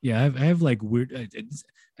have like weird.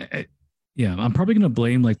 I'm probably gonna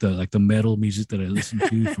blame like the metal music that I listen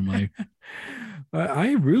to for my.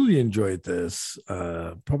 I really enjoyed this.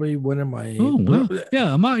 Probably one of my. Oh wow!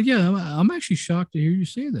 Yeah, I'm actually shocked to hear you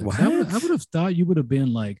say that. I would have thought you would have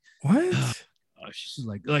been like, what? She's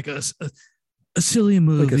like a silly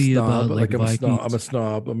movie about like Vikings. I'm a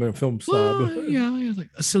snob. I'm a film snob. Well, yeah, like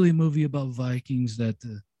a silly movie about Vikings that.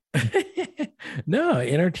 No,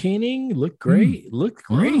 entertaining. Looked great. Looked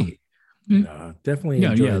great. Wow. Definitely.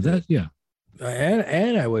 Enjoyed it.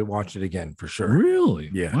 And I would watch it again for sure. Really?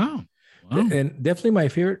 Yeah. Wow. And definitely my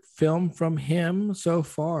favorite film from him so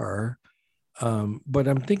far. But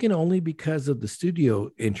I'm thinking only because of the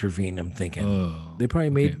studio intervene. I'm thinking they probably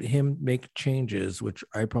made him make changes, which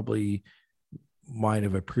I probably might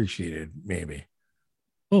have appreciated, maybe.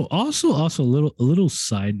 Oh, also a little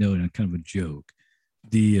side note and kind of a joke.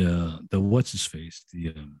 The what's his face?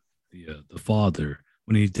 The father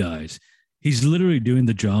when he dies. He's literally doing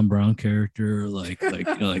the John Brown character, like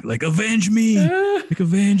avenge me,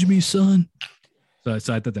 avenge me, son. So I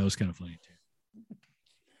thought that was kind of funny too.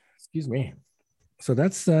 Excuse me. So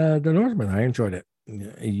that's the Northman. I enjoyed it.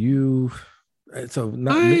 So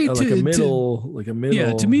not like a middle.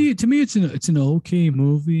 Yeah, to me, it's an okay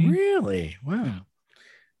movie. Really? Wow. Yeah.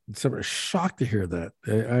 I'm shocked to hear that.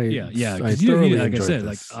 Like I said,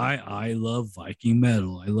 this. I love Viking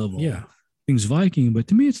metal. I love all things Viking, but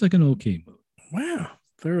to me, it's like an okay movie. Wow,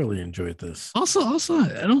 thoroughly enjoyed this. Also, I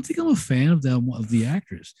don't think I'm a fan of the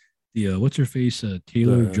actress. The what's her face,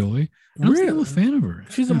 Taylor Joy. I don't think I'm a fan of her.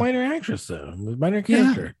 She's a minor actress, though. Minor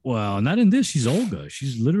character. Yeah. Well, not in this. She's Olga.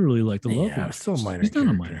 She's literally like the love interest. Still minor. She's not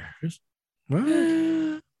a minor actress.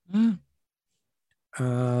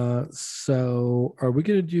 So are we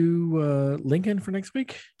gonna do Lincoln for next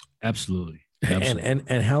week? Absolutely.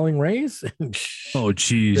 And Howling Rays? Oh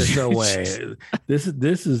geez. There's no way. This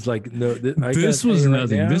is like no this was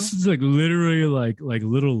nothing. Right, this is like literally like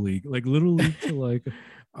little league. Like little league to like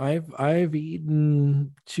I've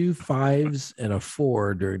eaten 2 5s and a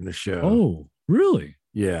 4 during the show. Oh, really?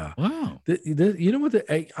 Yeah. Wow. You know what?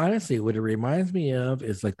 Honestly, what it reminds me of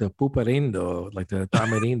is like the puparindo, like the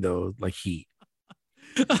tamarindo, like heat.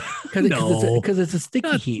 Because it's a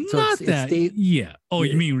sticky heat. So not that. Yeah. Oh,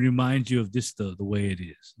 you mean reminds you of this the way it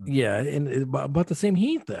is? Yeah, and about the same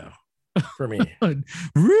heat though, for me.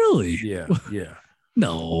 Really? Yeah. Yeah.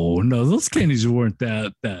 No, those candies weren't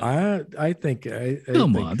that. I think.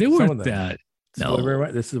 Come on, they weren't that.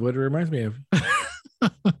 No, this is what it reminds me of.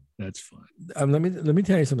 That's fun. Let me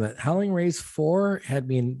tell you something. That Howling Rays 4 had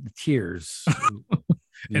me in tears,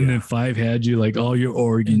 and then 5 had you like all your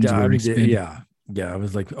organs were expanded. Yeah, I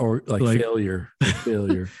was like failure.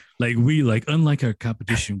 Like unlike our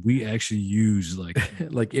competition, we actually use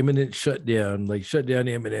like imminent shutdown, like shutdown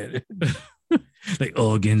imminent. Like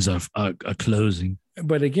organs are closing.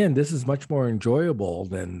 But again, this is much more enjoyable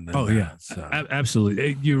than that, yeah, so.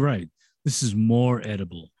 Absolutely. You're right. This is more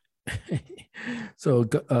edible. So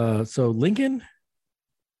Lincoln.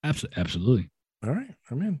 Absolutely. All right,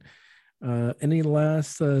 I'm in. Any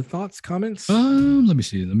last thoughts, comments? Let me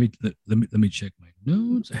see. Let me check my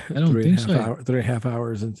notes. I don't think so. 3.5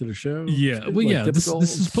 hours into the show. Yeah. Well, yeah. This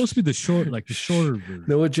is supposed to be the shorter version.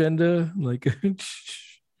 No agenda.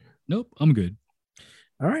 Nope. I'm good.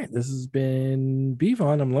 All right. This has been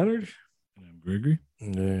Bevon. I'm Leonard. And I'm Gregory.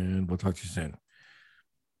 And we'll talk to you soon.